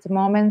difficult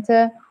moment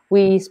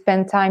we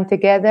spend time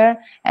together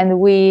and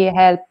we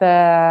help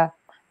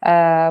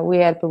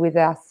with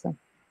us.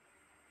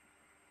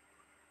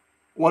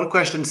 One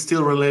question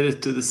still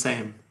related to the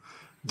same.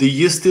 Do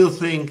you still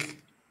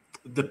think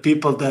the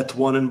people that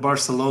won in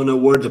Barcelona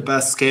were the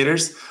best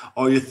skaters,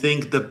 or you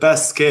think the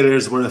best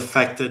skaters were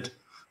affected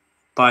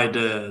by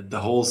the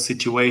whole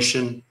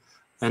situation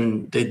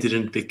and they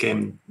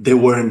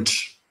weren't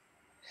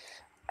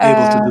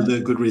able to do the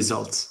good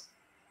results?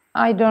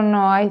 I don't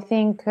know. I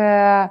think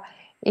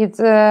it's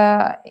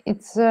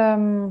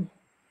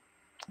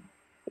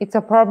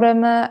a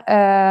problem.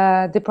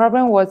 The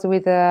problem was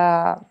with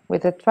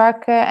the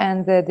track,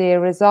 and the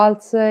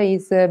results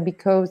is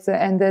because,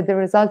 and the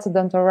results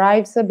don't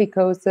arrive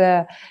because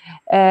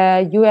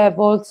you have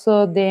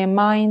also the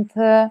mind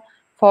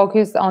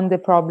focused on the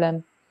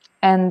problem,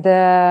 and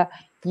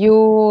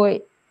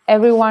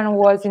everyone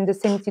was in the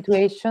same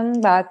situation,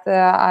 but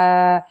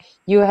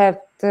you have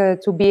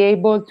to be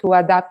able to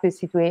adapt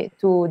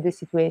to the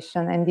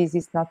situation, and this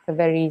is not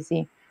very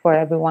easy for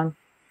everyone.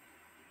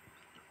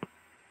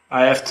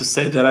 I have to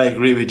say that I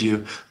agree with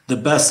you. The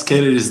best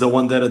skater is the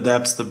one that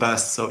adapts the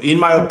best. So in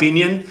my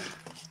opinion,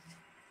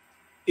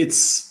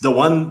 it's the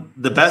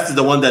best is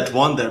the one that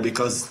won there,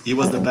 because he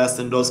was the best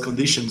in those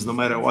conditions, no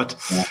matter what.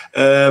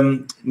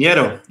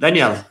 Niero,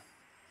 Daniel,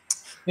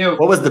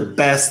 what was the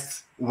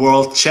best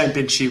world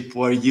championship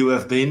where you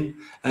have been,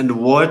 and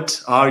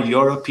what are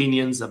your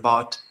opinions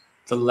about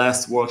the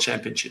last world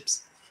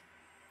championships?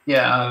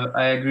 Yeah,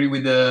 I agree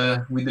with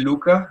the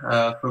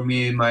Luca. For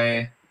me,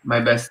 my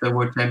best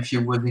world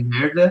championship was in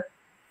Niero.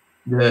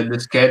 The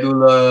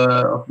schedule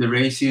of the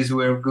races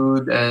were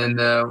good, and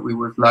we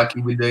were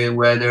lucky with the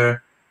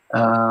weather.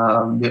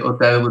 The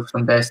hotel was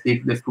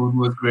fantastic. The food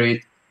was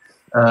great.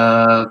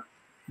 The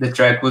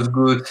track was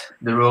good.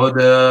 The road,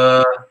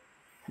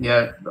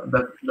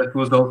 that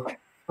was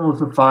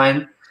also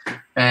fine.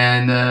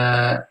 And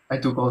I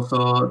took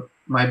also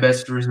my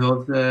best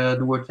result, the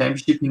World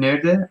Championship in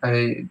Niero,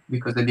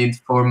 because I did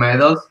 4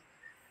 medals.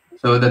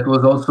 So that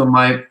was also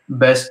my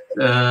best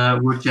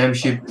World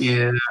Championship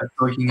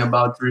talking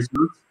about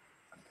results.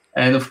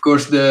 And of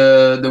course,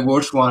 the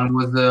worst one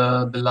was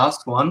the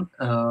last one.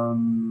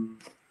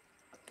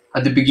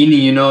 At the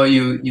beginning,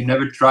 you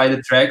never try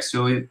the track,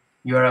 so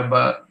you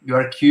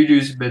are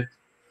curious, but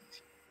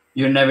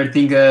you never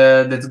think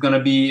that's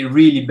gonna be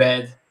really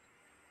bad.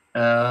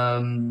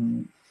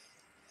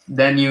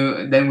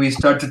 Then we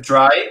start to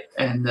try,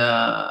 and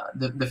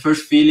the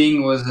first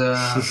feeling was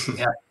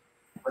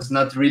was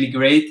not really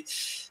great.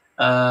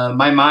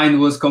 My mind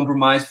was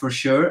compromised for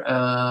sure,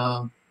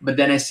 but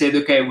then I said,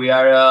 okay, we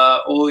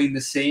are all in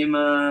the same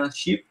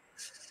ship,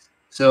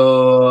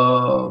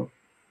 so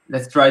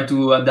let's try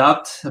to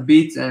adapt a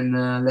bit,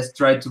 and let's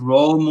try to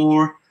roll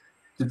more,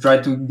 try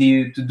to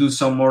do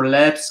some more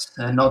laps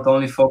and not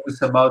only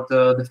focus about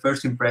the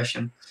first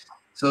impression.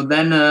 So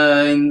then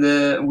I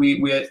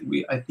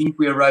think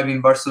we arrived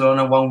in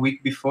Barcelona 1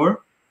 week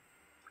before,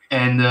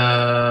 and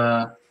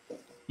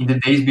in the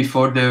days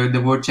before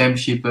the World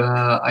Championship,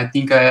 I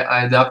think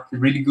I adapted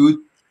really good.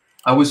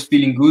 I was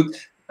feeling good.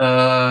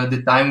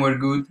 The time were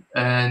good,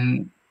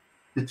 and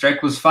the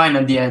track was fine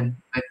at the end.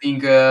 I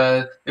think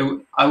I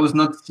was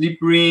not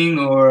slippering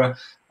or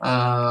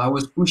I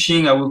was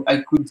pushing.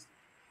 I could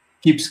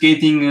keep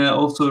skating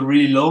also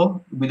really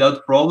low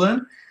without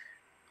problem.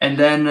 And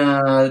then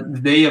the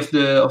day of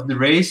the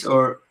race,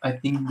 or I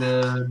think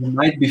the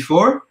night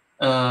before,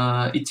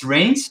 it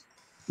rains.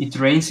 It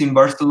rains in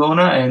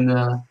Barcelona, and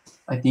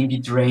I think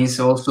it rains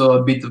also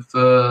a bit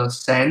of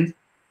sand.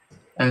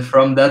 And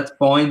from that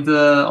point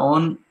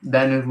on,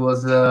 then it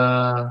was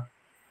that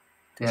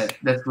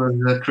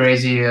was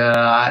crazy.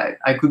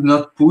 I could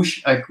not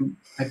push. I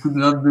could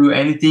not do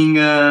anything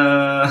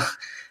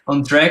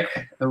on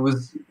track. It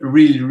was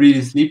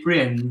really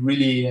slippery and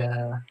really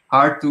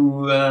hard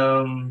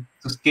to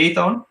skate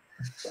on.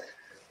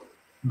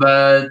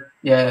 But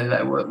yeah,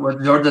 like what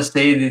Giorgia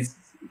said is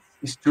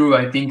true.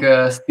 I think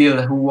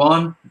still who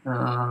won,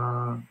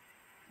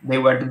 they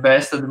were the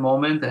best at the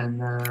moment,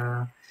 and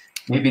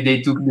maybe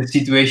they took the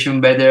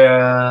situation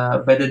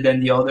better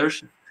than the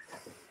others,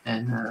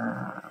 and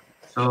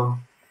so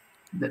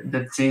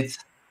that's it.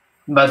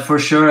 But for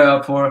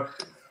sure, for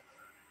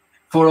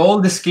all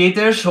the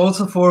skaters,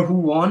 also for who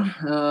won,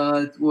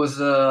 it was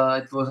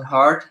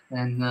hard,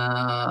 and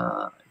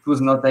it was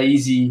not an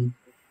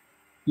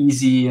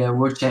easy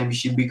World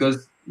Championship,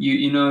 because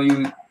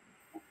you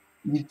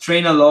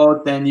train a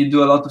lot and you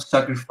do a lot of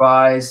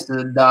sacrifice,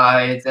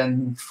 diet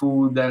and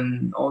food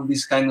and all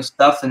this kind of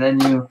stuff, and then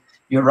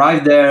you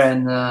arrive there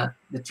and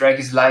the track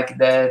is like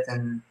that,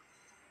 and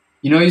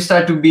you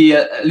start to be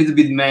a little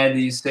bit mad.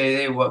 You say,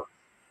 hey,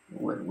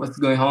 what's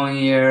going on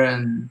here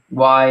and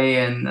why,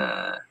 and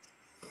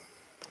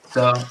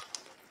so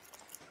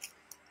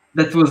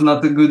that was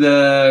not a good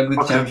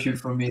championship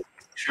for me.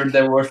 Sure,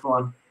 the worst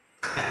one.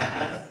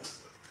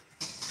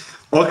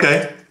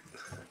 Okay,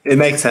 it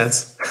makes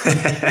sense.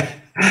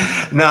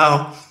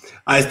 Now,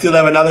 I still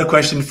have another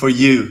question for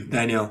you,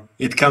 Daniel.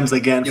 It comes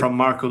again from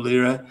Marco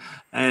Lira,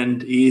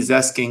 and he's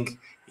asking,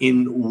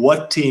 in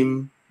what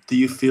team do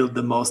you feel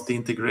the most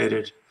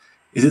integrated?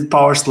 Is it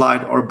Power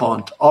Slide or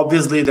Bond?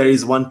 Obviously, there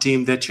is one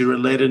team that you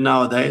related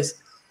nowadays,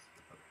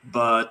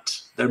 but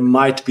there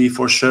might be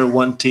for sure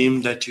one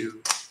team that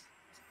you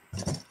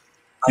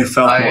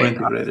felt more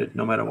integrated,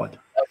 no matter what.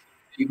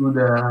 Good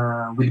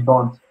with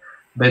Bond,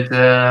 but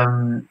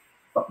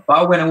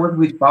when I was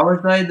with Power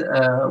Slide,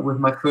 was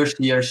my first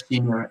year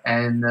senior,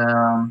 and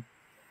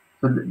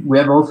so we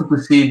have also to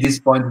see this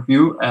point of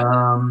view.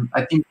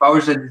 I think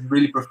Power Slide is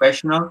really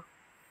professional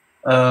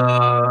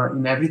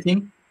in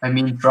everything. I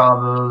mean,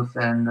 travels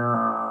and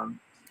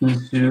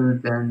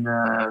suit and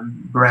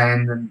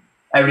brand and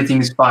everything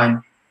is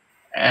fine.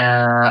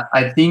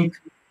 I think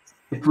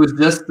it was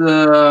just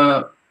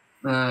I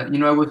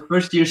was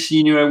first year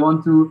senior. I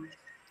want to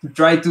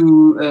try to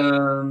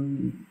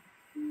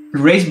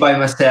race by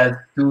myself,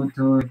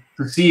 to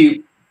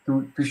see,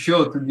 to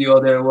show to the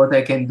other what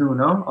I can do,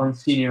 no, on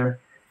senior.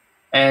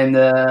 And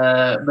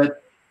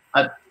but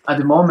at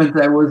the moment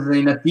I was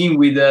in a team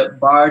with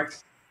Bart,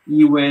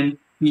 Ewan,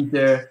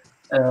 Peter,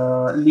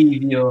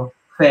 Livio,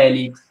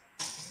 Felix,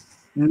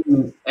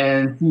 me,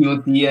 and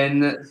Timothy,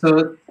 and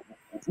so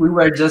we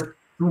were just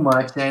too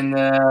much. And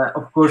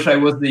of course I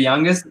was the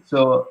youngest,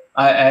 so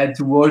I had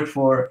to work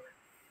for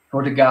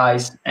the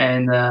guys,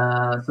 and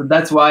so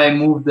that's why I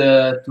moved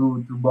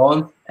to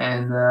Bond,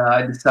 and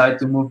I decided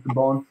to move to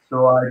Bond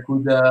so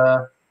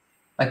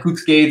I could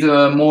skate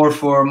more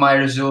for my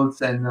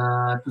results, and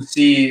to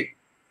see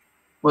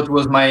what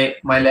was my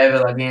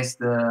level against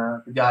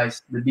the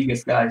guys, the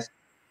biggest guys.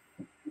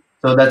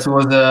 So that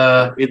was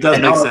it does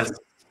make sense.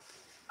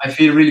 I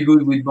feel really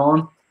good with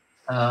Bond.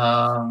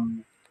 I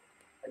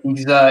think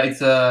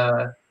it's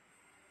a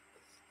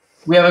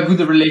we have a good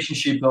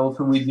relationship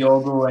also with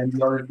Diogo and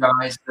the other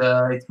guys.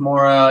 It's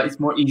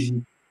more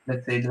easy,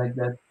 let's say it like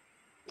that.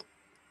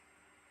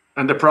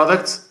 And the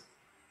products?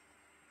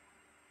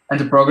 And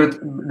the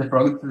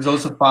product is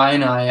also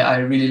fine. I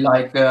really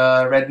like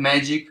Red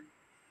Magic.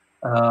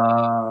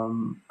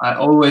 I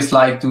always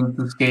like to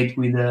skate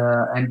with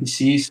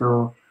NPC.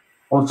 So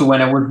also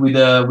when I was with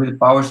the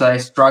Powers, I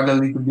struggled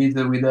a little bit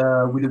with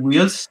the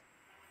wheels.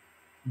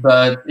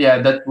 But yeah,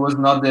 that was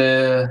not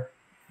the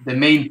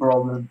main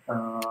problem.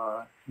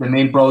 The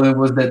main problem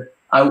was that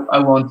I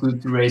want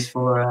to race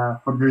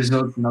for the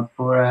results, not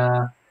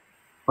for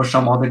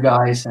some other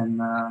guys, and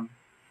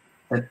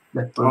that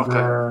was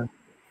the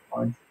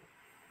point.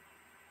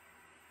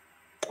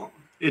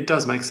 It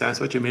does make sense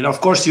what you mean. Of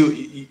course,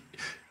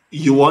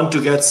 you want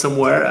to get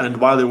somewhere, and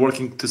while you're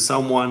working to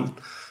someone,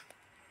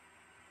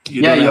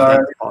 you don't have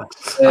that spot.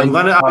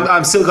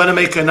 I'm still gonna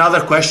make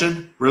another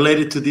question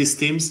related to these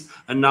teams,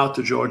 and now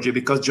to Giorgia,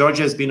 because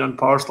Giorgia has been on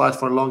Power Slide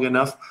for long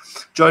enough.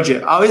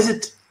 Giorgia, how is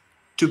it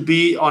to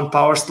be on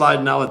Power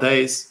Slide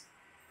nowadays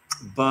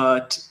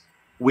but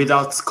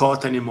without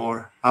Scott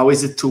anymore. How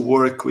is it to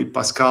work with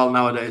Pascal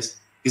nowadays?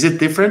 Is it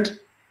different?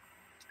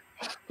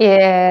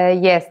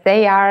 Yes,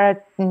 they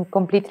are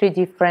completely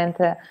different.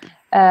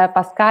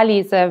 Pascal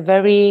is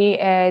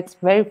it's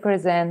very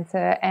present,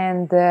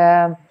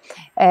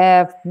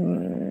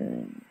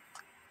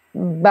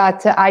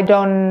 but I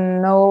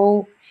don't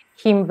know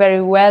him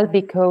very well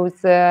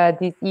because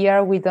this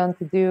year we don't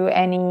do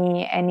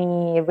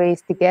any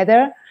race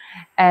together,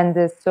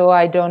 and so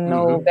I don't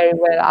know very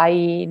well.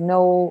 I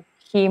know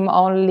him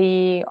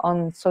only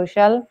on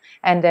social,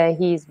 and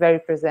he is very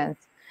present,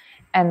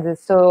 and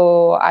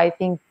so I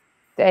think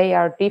they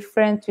are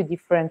different to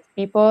different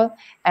people,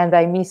 and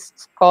I miss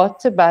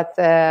Scott, but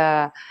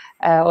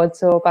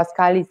also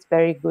Pascal is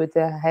very good,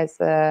 yes.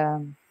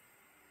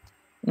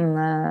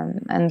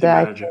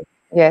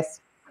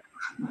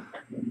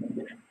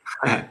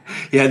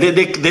 Yeah,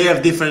 they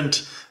have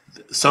different.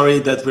 Sorry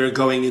that we're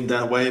going in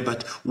that way,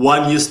 but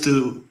one used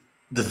to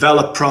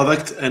develop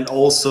product and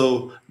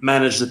also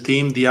manage the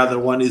team. The other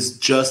one is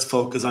just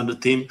focus on the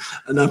team,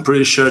 and I'm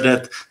pretty sure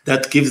that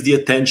gives the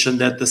attention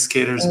that the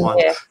skaters want.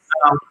 Yes.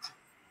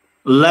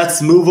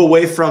 Let's move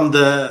away from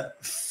the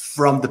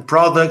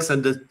products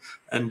and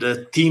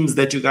the teams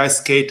that you guys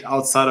skate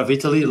outside of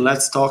Italy.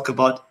 Let's talk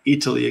about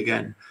Italy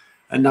again.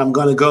 And I'm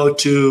going to go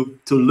to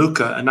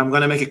Luca, and I'm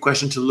going to make a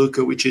question to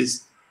Luca, which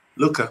is,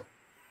 Luca,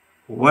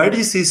 where do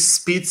you see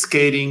speed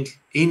skating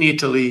in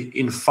Italy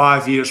in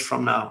 5 years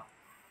from now?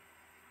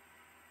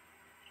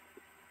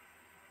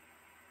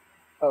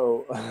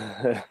 Oh,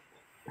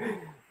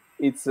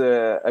 it's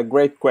a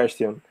great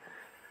question.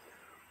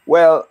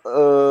 Well,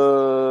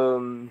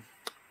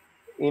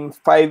 in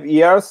 5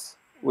 years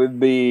will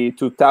be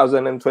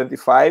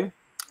 2025.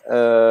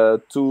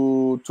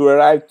 To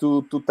arrive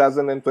to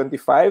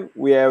 2025,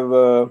 we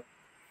have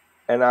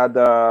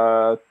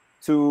another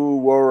 2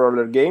 World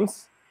Roller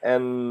Games,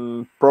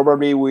 and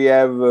probably we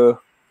have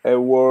a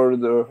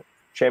World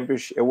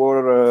Championship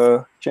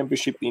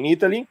in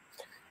Italy.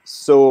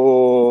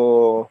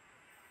 So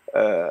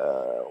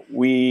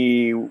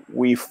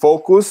we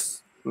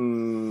focus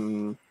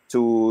to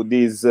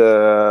these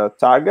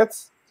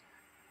targets,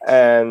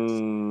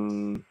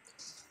 and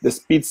the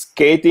speed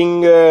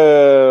skating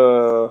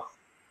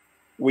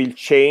will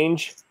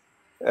change,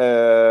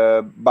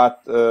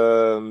 but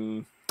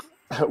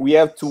we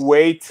have to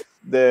wait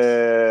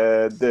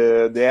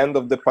the end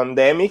of the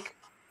pandemic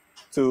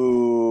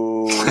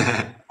to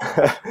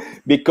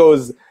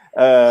because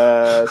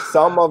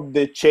some of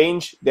the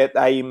change that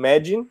I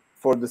imagine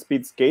for the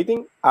speed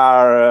skating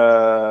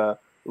are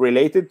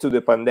related to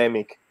the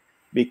pandemic,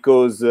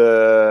 because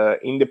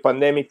in the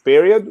pandemic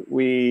period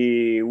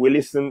we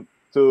listened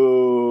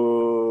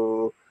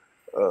to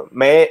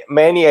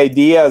many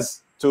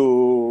ideas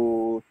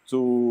to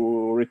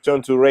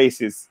return to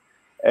races,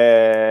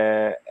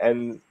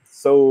 and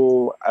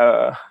so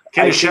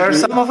can you share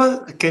some of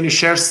it? Can you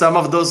share some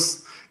of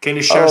those? Can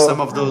you share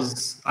some of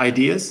those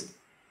ideas?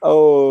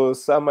 Oh,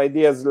 some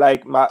ideas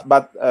like,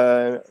 but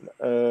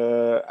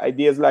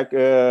ideas like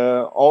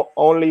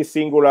only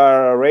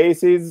singular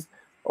races,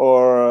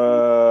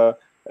 or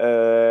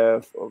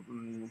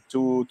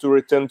to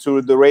return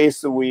to the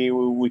race,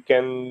 we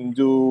can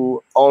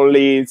do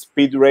only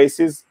speed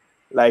races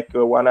like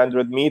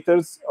 100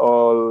 meters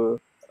or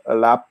a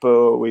lap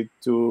with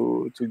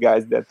two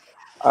guys that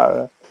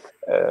are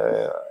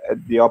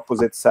at the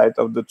opposite side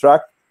of the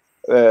track,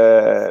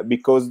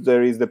 because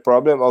there is the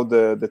problem of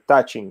the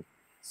touching.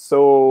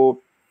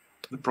 So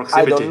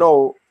I don't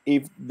know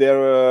if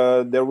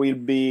there will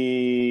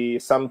be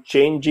some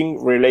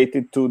changing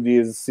related to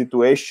this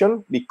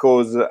situation,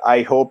 because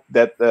I hope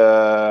that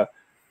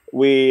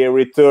we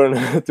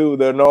return to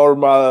the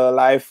normal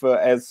life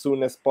as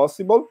soon as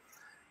possible,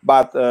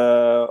 but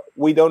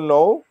we don't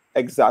know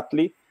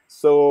exactly.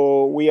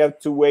 So we have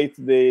to wait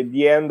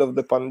the end of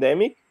the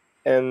pandemic,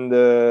 and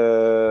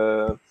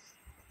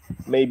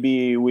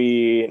maybe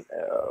we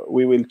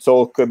will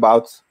talk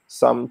about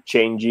some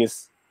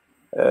changes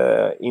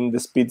in the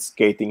speed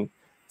skating.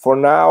 For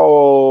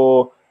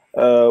now,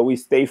 we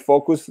stay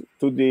focused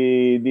to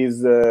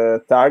this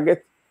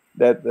target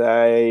that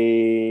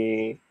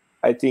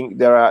I think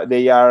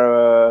they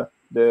are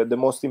the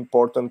most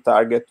important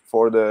target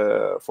for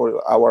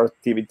our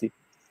activity.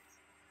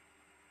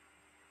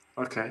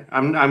 Okay,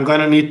 I'm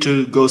gonna need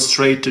to go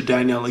straight to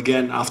Daniel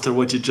again after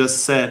what you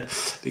just said,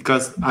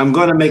 because I'm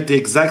gonna make the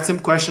exact same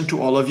question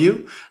to all of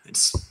you,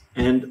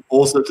 and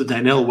also to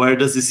Daniel. Where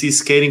does he see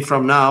skating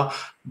from now?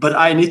 But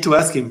I need to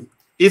ask him,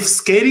 if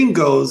speed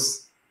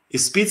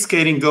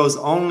skating goes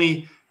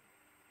only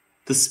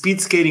the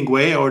speed skating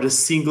way or the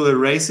singular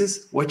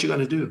races, what you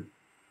gonna do?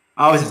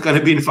 How is it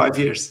gonna be in 5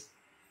 years?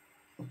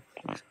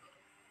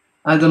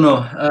 I don't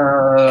know.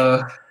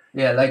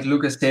 Yeah, like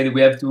Luca said,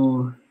 we have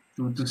to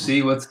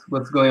see what's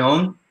going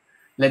on.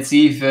 Let's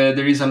see if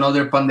there is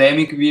another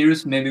pandemic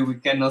virus. Maybe we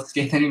cannot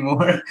skate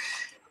anymore.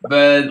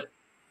 But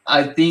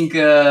I think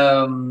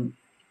I'm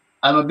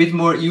a bit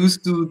more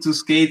used to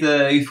skate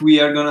if we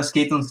are gonna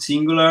skate on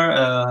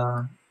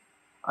singular.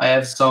 I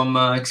have some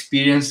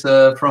experience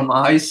from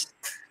ice,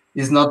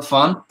 is not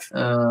fun.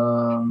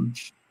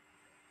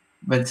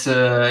 But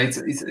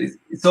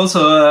it's also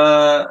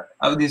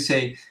how do you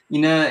say,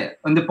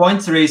 on the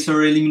points race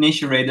or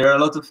elimination race, there are a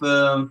lot of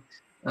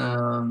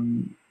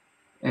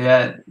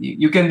yeah,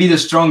 you can be the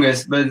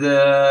strongest, but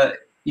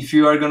if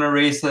you are gonna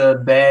race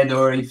bad,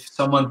 or if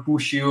someone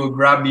push you,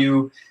 grab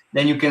you,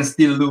 then you can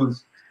still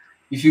lose.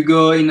 If you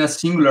go in a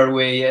singular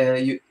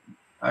way, you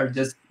are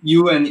just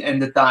you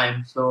and the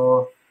time.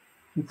 So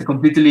it's a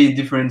completely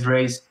different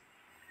race,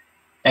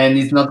 and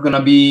it's not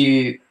gonna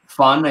be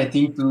fun, I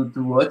think, to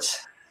watch.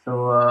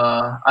 So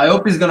I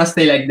hope it's gonna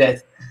stay like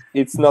that.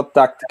 It's not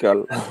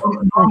tactical.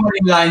 Normally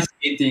line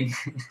skating.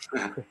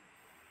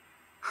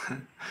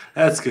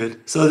 That's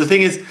good. So the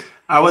thing is,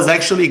 I was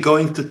actually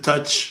going to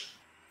touch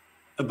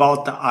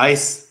about the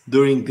ice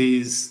during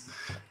this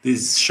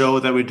show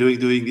that we're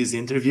doing this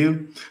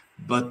interview,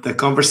 but the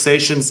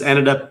conversations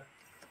ended up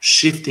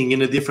shifting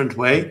in a different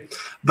way.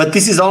 But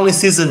this is only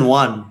season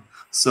 1.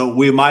 So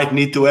we might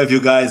need to have you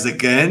guys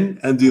again,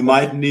 and we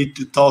might need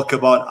to talk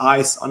about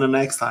ice on the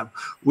next time,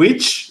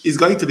 which is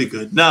going to be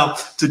good. Now,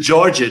 to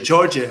Giorgia.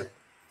 Giorgia,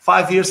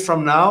 5 years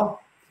from now,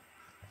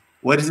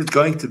 what is it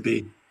going to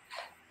be?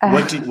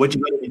 What you going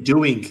to be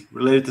doing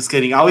related to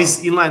skating? How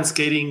is inline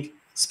skating,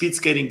 speed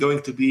skating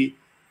going to be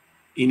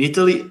in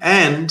Italy?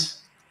 And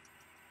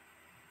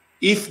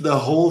if the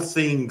whole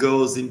thing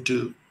goes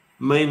into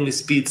mainly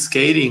speed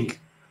skating,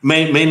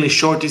 mainly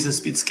short distance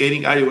speed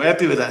skating, are you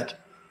happy with that?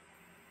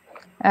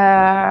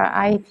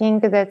 I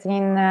think that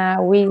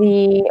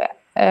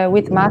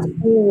with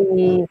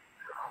Massi,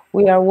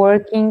 we are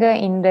working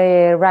in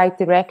the right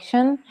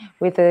direction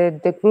with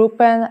the group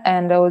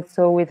and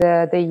also with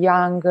the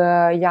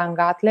young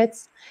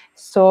athletes.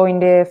 So in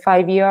the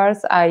 5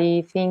 years,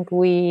 I think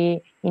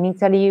in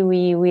Italy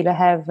we will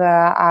have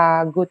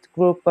a good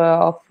group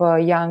of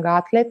young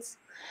athletes,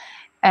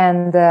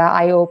 and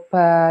I hope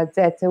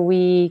that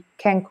we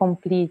can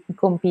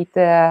compete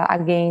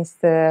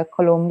against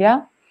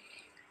Colombia.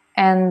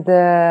 And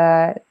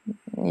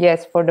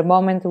yes, for the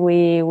moment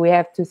we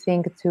have to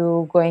think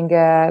to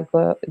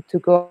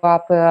go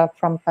up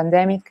from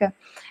pandemic,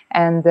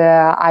 and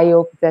I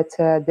hope that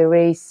the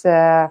race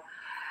are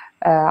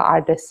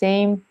the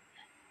same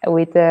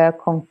with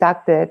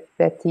contact.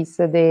 That is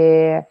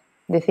the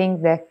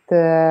thing that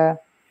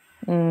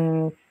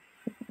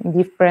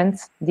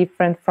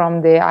different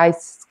from the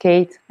ice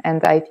skate,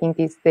 and I think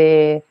is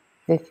the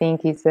thing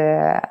is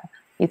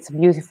it's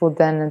beautiful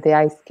than the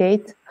ice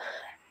skate.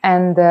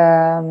 And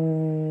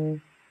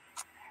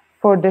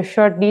for the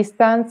short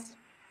distance,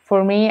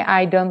 for me,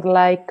 I don't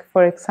like,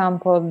 for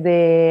example,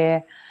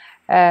 the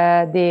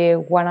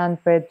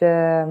 100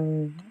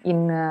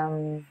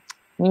 in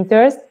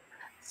meters.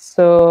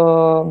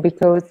 So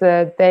because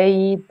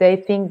they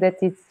think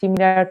that it's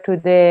similar to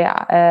the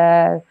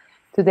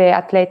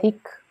athletic,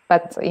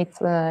 but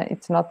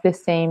it's not the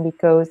same,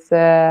 because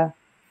I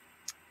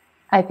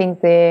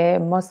think the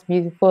most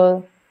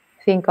beautiful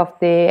thing of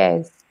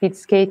the speed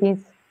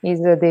skating is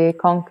the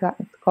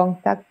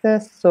contact.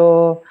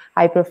 So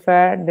I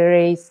prefer the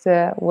race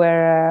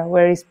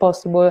where it's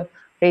possible,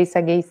 race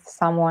against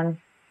someone,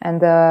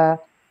 and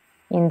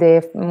in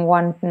the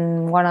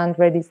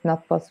 100 is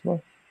not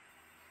possible.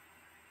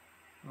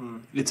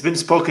 It's been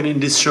spoken in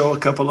this show a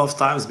couple of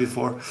times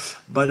before,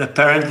 but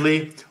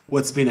apparently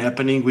what's been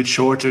happening with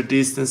shorter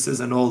distances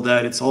and all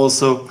that, it's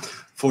also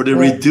for the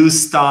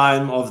reduced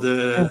time of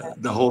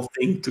the whole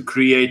thing to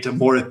create a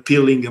more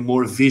appealing, a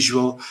more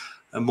visual,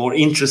 more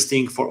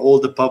interesting for all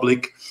the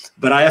public.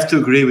 But I have to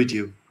agree with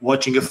you,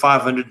 watching a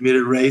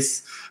 500-meter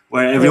race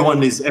where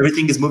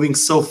everything is moving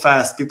so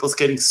fast, people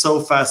skating so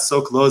fast,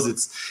 so close,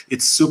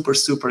 it's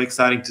super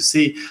exciting to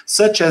see,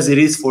 such as it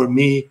is for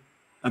me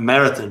a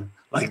marathon.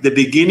 Like the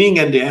beginning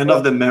and the end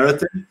of the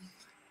marathon,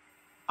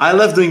 I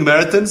love doing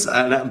marathons,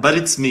 but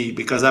it's me,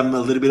 because I'm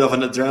a little bit of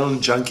an adrenaline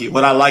junkie.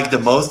 What I like the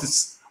most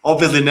is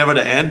obviously never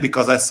the end,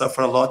 because I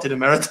suffer a lot in a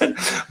marathon,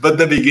 but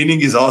the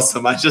beginning is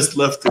awesome. I just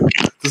love to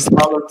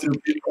smile through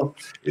people.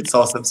 It's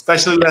awesome,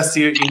 especially last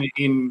year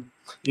in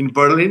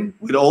Berlin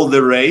with all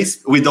the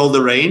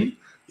rain.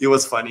 It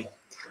was funny.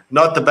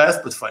 Not the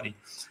best, but funny.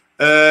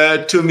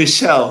 To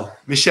Michele.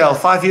 Michele,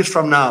 5 years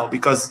from now,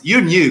 because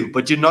you're new,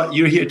 but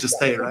you're here to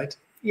stay, right?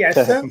 Yes.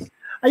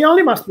 I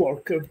only must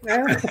work.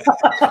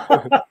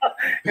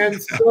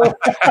 And so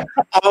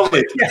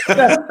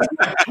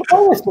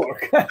always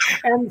work.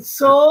 And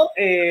so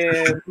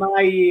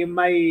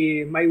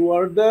my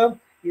word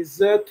is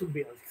to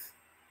build.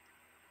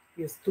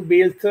 Is to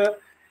build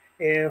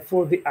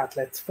for the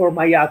athletes, for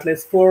my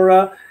athletes,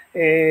 for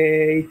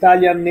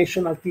Italian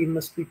national team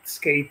speed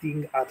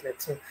skating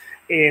athletes.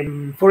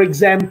 For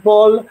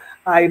example,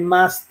 I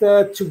must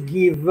to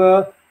give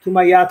to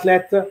my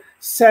athlete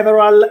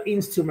several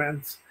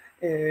instruments.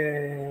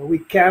 We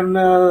can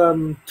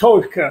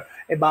talk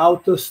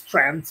about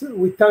strength,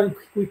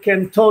 we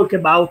can talk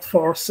about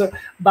force,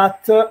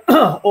 but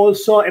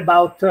also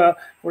about,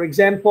 for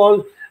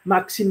example,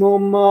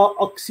 maximum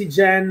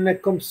oxygen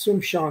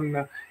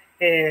consumption,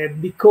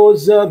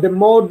 because the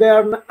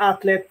modern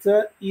athlete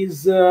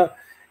is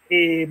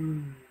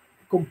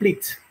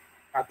complete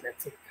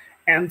athlete.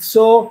 And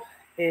so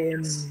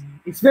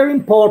it's very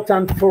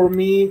important for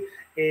me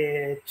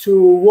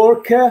to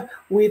work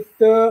with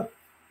the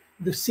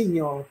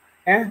senior.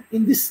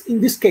 In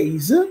this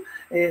case,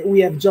 we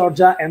have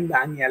Giorgia and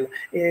Daniel.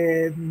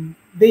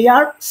 They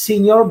are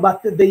senior,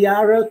 but they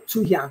are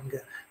too young.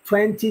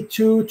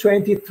 22,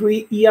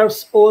 23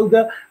 years old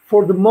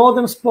for the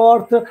modern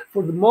sport,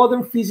 for the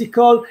modern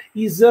physical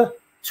is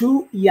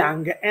too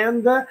young.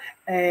 And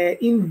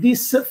in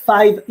these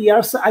 5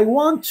 years, I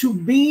want to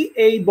be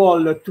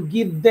able to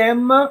give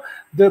them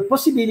the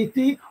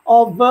possibility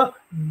of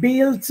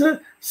build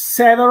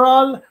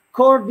several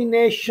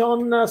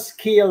coordination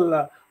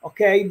skill.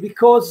 Okay,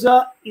 because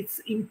it's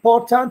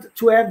important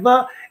to have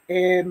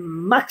a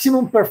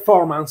maximum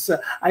performance.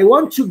 I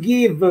want to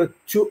give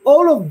to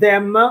all of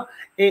them a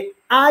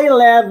high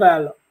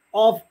level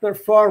of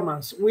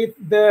performance with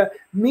the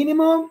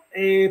minimum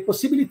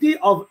possibility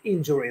of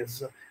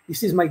injuries.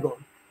 This is my goal.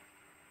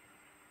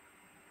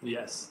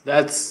 Yes,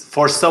 that's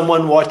for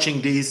someone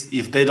watching these,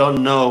 if they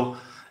don't know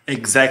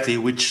exactly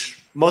which.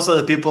 Most of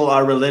the people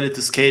are related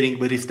to skating,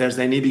 but if there's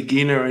any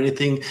beginner or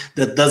anything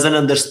that doesn't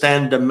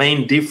understand the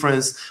main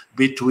difference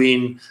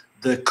between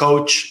the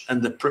coach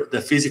and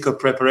the physical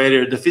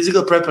preparator, the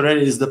physical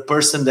preparator is the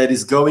person that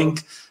is going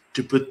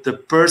to put the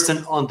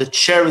person on the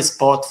cherry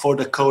spot for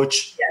the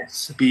coach.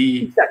 Yes,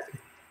 exactly.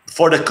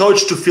 For the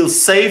coach to feel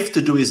safe to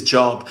do his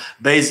job.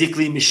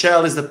 Basically,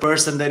 Michele is the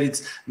person that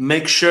is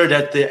make sure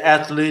that the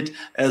athlete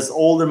has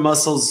all the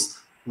muscles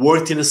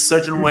worked in a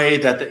certain way,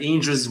 that the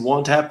injuries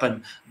won't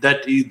happen,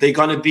 that they're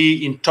going to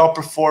be in top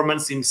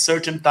performance in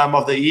certain time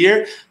of the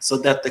year, so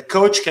that the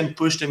coach can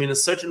push them in a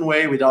certain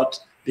way without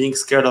being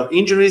scared of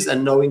injuries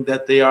and knowing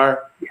that they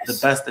are the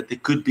best that they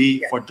could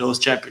be for those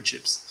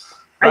championships.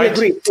 Right? I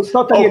agree.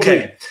 Totally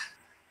agree.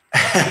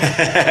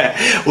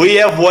 We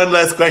have one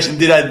last question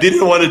that I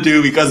didn't want to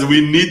do because we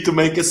need to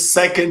make a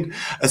second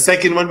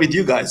one with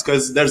you guys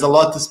because there's a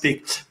lot to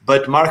speak.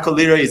 But Marco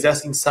Lira is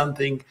asking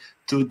something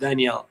to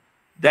Daniel.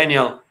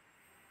 Daniel,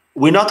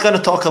 we're not going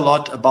to talk a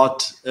lot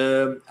about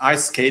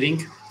ice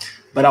skating,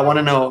 but I want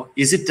to know,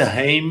 is it the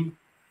aim,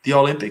 the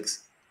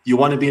Olympics? You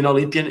want to be an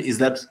Olympian? Is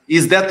that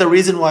the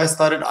reason why I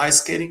started ice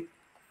skating?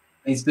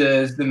 It's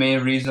the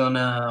main reason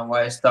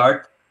why I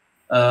start.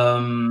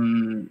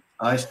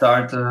 I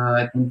started,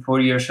 I think,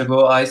 4 years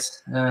ago,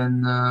 ice.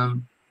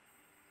 And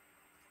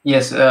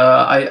yes,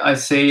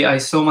 I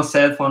saw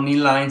myself on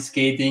inline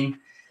skating.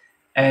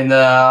 And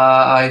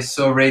I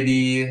saw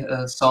already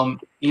some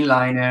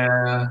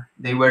inliner,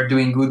 they were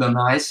doing good on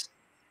ice.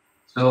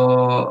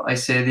 So I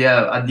said,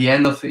 yeah, at the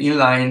end of the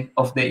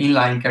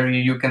inline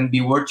career, you can be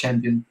world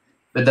champion,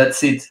 but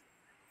that's it.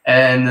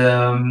 And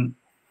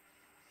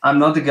I'm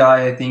not the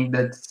guy, I think,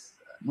 that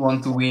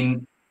want to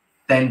win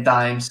 10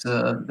 times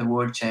the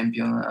world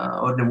champion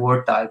or the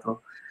world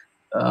title.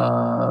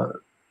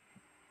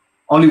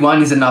 Only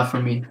one is enough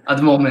for me at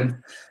the moment.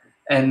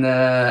 And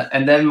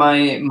then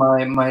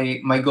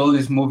my goal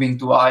is moving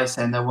to ice,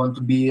 and I want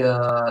to be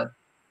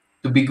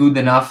good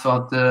enough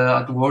at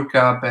the World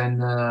Cup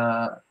and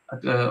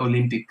at the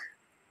Olympic.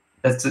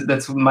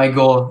 That's my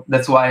goal.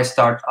 That's why I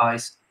start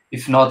ice.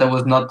 If not, I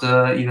was not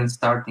even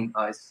starting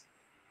ice.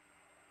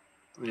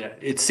 Yeah,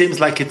 it seems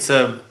like it's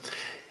a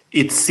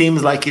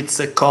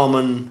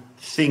common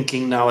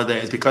thinking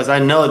nowadays, because I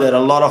know that a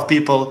lot of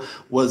people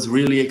was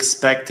really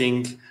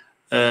expecting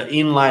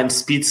inline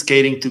speed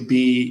skating to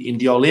be in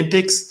the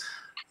Olympics,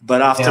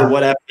 but after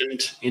what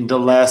happened in the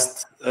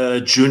last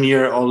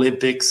junior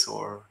Olympics,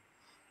 or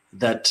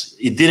that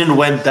it didn't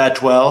went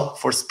that well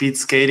for speed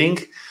skating,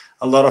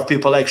 a lot of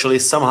people actually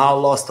somehow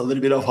lost a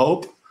little bit of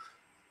hope.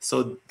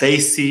 So they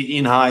see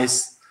in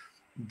ice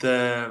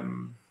the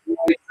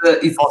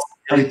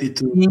possibility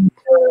to.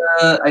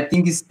 I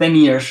think it's 10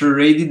 years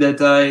already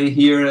that I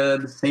hear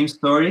the same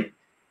story.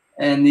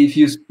 And if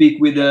you speak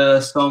with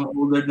some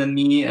older than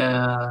me,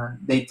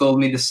 they told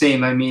me the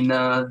same. I mean,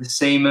 the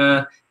same.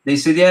 They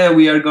said, yeah,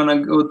 we are going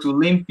to go to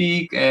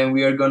Olympic and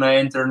we are going to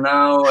enter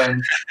now.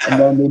 And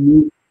then they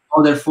move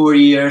another 4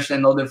 years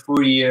and another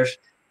 4 years.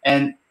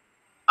 And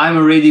I'm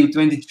already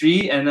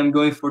 23 and I'm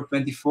going for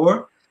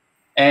 24.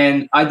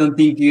 And I don't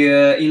think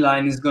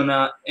inline is going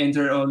to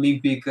enter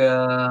Olympic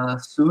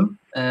soon.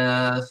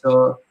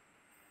 So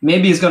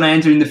maybe it's going to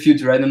enter in the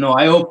future. I don't know.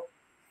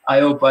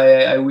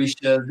 I wish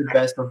the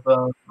best of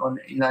on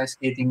inline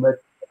skating,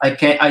 but I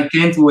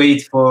can't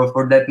wait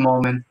for that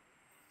moment.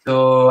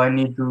 So I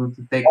need to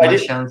take my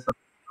chance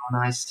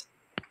on ice.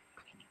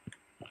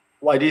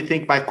 Why do you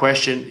think my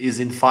question is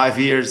in 5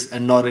 years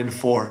and not in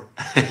 4?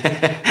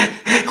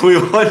 We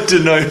want to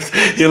know if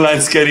inline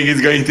skating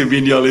is going to be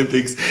in the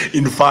Olympics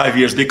in 5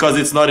 years, because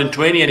it's not in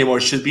 20 anymore.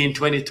 It should be in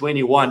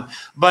 2021.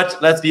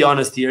 But let's be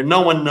honest here.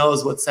 No one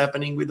knows what's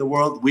happening with the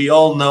world. We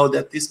all know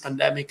that this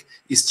pandemic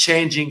is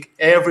changing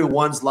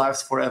everyone's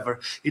lives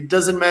forever. It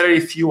doesn't matter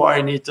if you are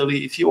in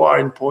Italy, if you are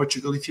in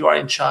Portugal, if you are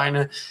in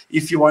China,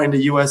 if you are in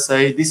the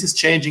USA. This is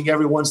changing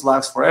everyone's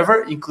lives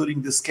forever,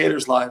 including the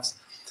skaters' lives.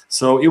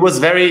 So it was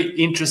very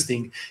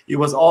interesting. It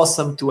was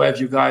awesome to have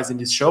you guys in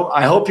this show.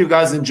 I hope you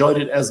guys enjoyed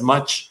it as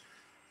much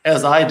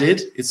as I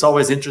did. It's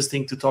always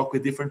interesting to talk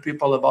with different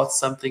people about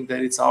something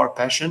that it's our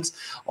passions.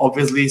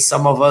 Obviously,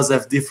 some of us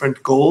have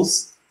different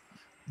goals,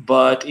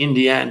 but in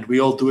the end, we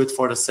all do it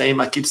for the same.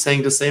 I keep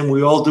saying the same.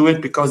 We all do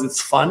it because it's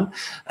fun.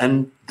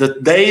 And the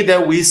day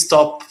that we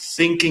stop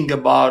thinking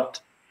about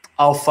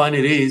how fun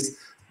it is,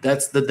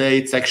 that's the day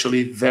it's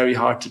actually very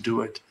hard to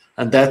do it.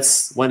 And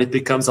that's when it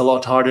becomes a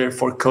lot harder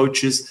for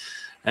coaches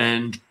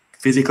and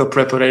physical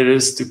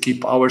preparators to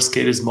keep our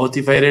skaters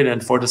motivated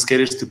and for the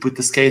skaters to put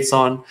the skates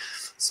on.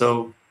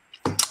 So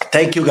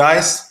thank you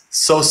guys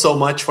so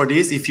much for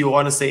this. If you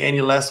want to say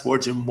any last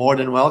words, you're more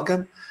than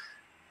welcome.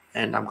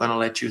 And I'm gonna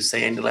let you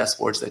say any last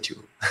words that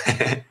you.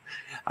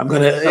 I'm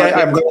gonna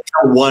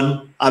tell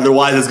one.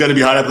 Otherwise, it's gonna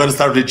be hard. I'm gonna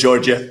start with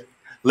Giorgia.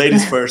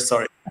 Ladies first.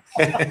 Sorry.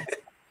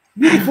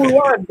 Beautiful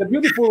one. The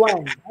beautiful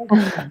one.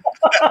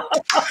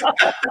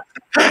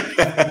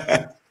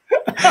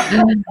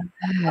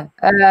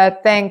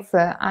 Thanks.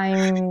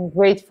 I'm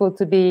grateful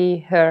to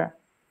be here.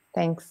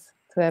 Thanks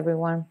to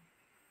everyone.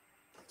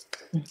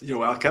 You're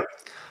welcome.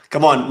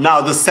 Come on,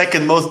 now the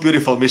second most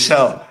beautiful,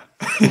 Michele.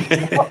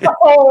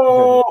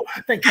 Oh,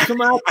 thank you so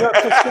much for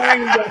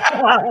saying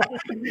that.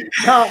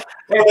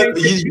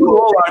 You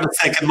all are the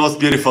second most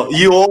beautiful.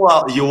 You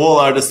all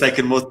are the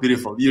second most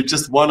beautiful. You're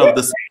just one of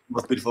the second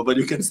most beautiful, but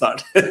you can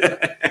start.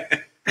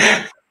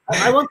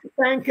 I want to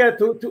thank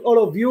to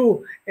all of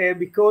you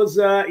because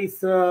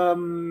it's a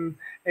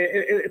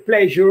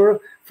pleasure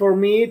for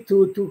me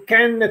to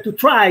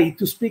try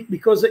to speak,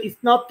 because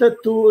it's not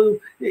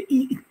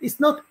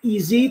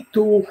easy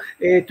to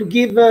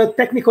give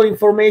technical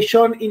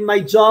information in my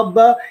job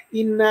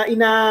in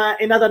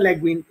another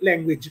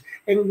language,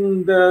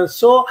 and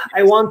so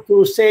I want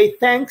to say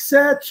thanks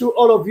to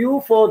all of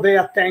you for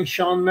the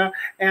attention,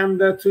 and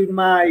to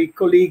my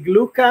colleague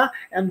Luca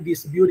and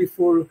this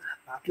beautiful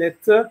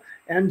athlete,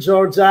 and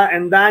Giorgia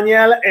and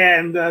Daniel,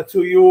 and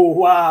to you,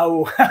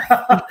 wow,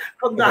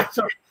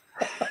 conductor.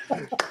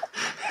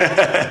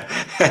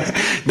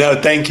 No,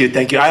 thank you.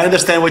 I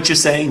understand what you're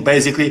saying.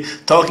 Basically,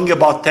 talking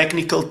about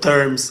technical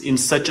terms in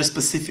such a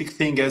specific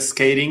thing as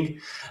skating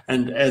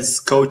and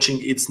as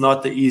coaching, it's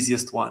not the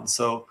easiest one.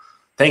 So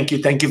thank you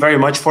very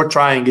much for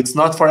trying. It's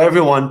not for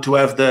everyone to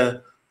have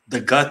the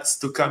guts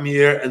to come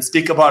here and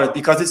speak about it,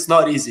 because it's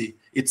not easy.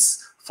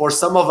 It's for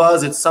some of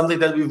us, it's something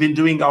that we've been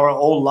doing our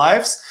whole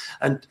lives,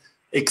 and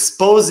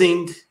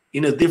exposing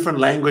in a different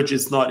language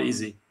is not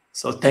easy.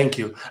 So thank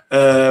you.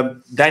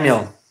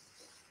 Daniel,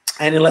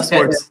 any last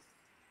words?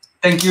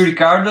 Thank you,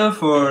 Ricardo,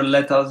 for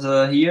let us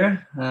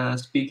here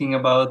speaking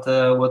about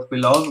what we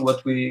love,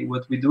 what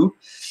we do.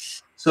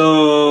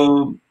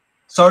 So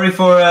sorry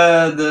for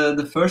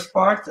the first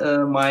part.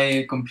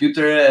 My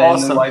computer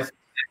and Wi-Fi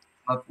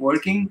not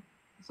working.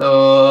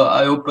 So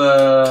I hope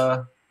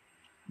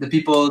the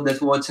people that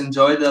watch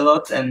enjoyed a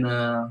lot, and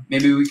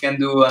maybe we can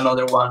do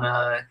another one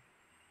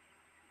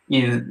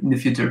in the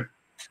future.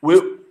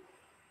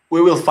 We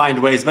will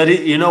find ways, but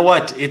you know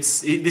what?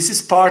 This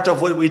is part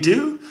of what we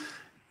do.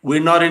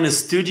 We're not in a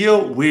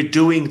studio. We're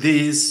doing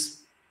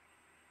this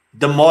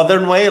the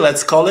modern way,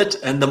 let's call it,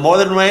 and the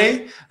modern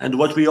way. And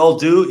what we all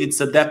do, it's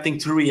adapting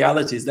to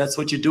realities. That's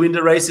what you do in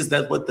the races.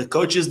 That's what the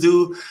coaches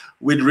do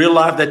with real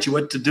life that you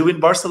want to do in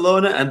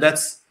Barcelona. And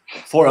that's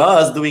for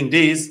us doing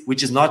this,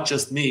 which is not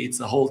just me. It's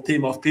a whole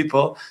team of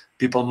people.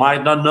 People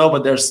might not know,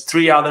 but there's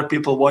 3 other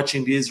people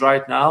watching this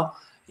right now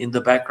in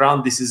the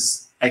background. This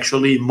is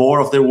actually more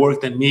of their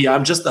work than me.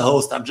 I'm just the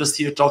host. I'm just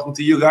here talking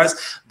to you guys,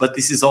 but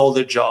this is all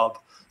their job.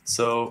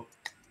 So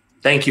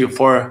thank you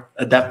for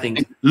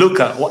adapting.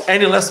 Luca,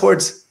 any last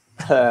words?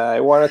 I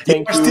want to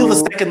thank you. You're still the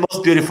second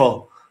most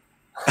beautiful.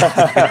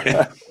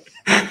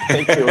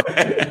 Thank you.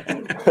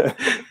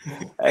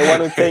 I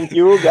want to thank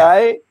you,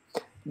 Guy,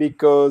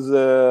 because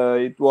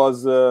it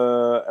was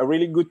a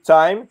really good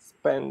time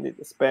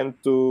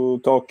spent to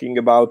talking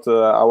about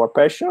our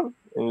passion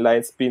in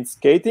line speed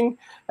skating.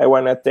 I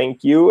want to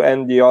thank you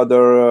and the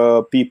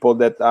other people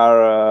that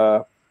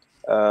are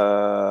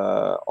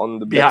on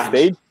the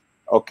backstage.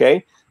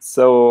 Okay,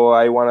 so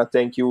I want to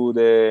thank you,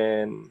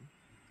 the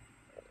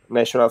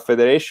National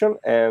Federation,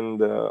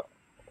 and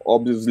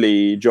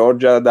obviously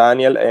Giorgia,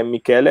 Daniel, and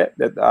Michele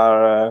that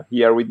are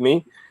here with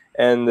me.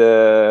 And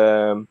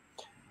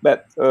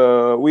but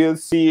we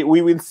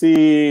will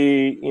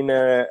see in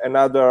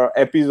another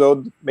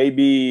episode,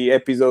 maybe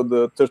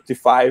episode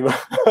 35.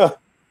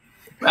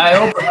 I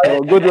hope.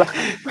 Good luck.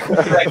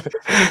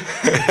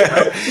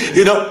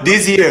 You know,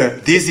 this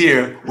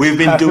year we've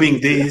been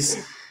doing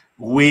this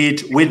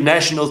with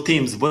national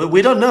teams, but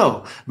we don't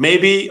know.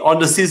 Maybe on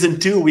the season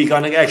 2 we're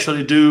gonna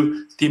actually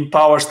do team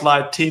power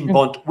slide, team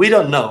bond. We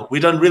don't know. We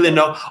don't really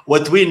know.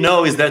 What we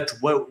know is that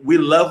we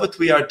love what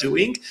we are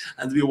doing,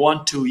 and we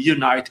want to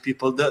unite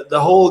people. The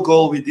whole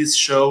goal with this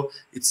show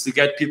is to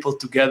get people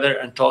together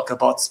and talk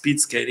about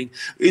speed skating.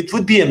 It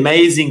would be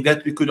amazing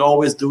that we could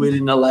always do it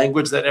in a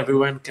language that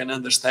everyone can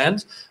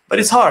understand, but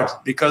it's hard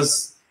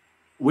because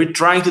we're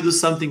trying to do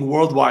something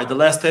worldwide. The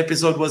last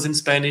episode was in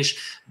Spanish.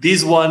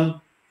 This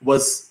one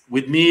was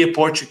with me,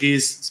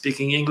 Portuguese,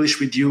 speaking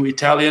English with you,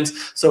 Italians.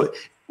 So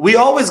we're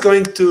always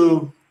going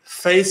to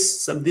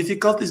face some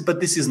difficulties, but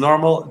this is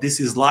normal. This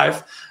is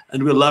life,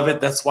 and we love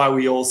it. That's why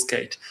we all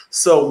skate.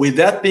 So with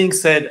that being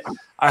said,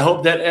 I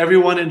hope that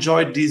everyone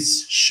enjoyed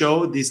this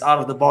show, this Out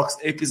of the Box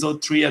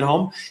episode 3 at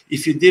home.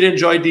 If you did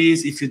enjoy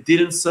these, if you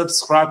didn't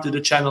subscribe to the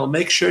channel,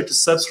 make sure to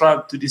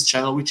subscribe to this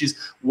channel, which is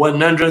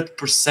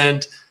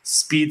 100%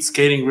 speed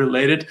skating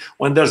related.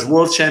 When there's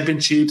world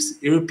championships,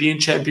 European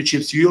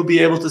championships, you'll be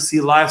able to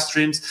see live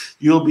streams,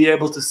 you'll be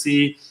able to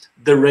see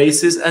the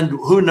races, and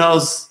who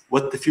knows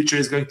what the future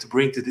is going to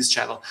bring to this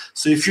channel.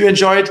 So if you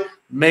enjoyed,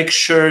 make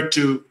sure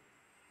to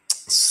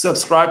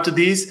subscribe to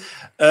these.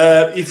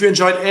 If you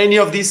enjoyed any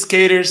of these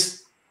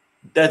skaters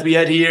that we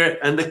had here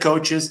and the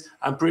coaches,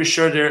 I'm pretty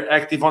sure they're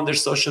active on their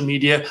social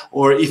media,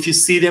 or if you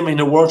see them in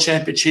a world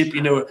championship,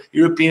 in a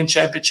European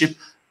championship,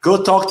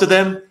 go talk to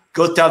them,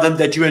 go tell them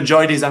that you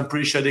enjoyed this. I'm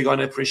pretty sure they're going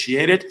to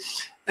appreciate it.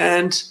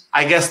 And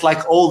I guess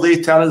like all the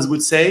Italians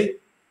would say,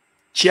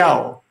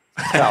 ciao.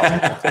 Ciao.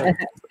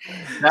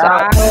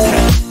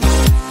 Ciao.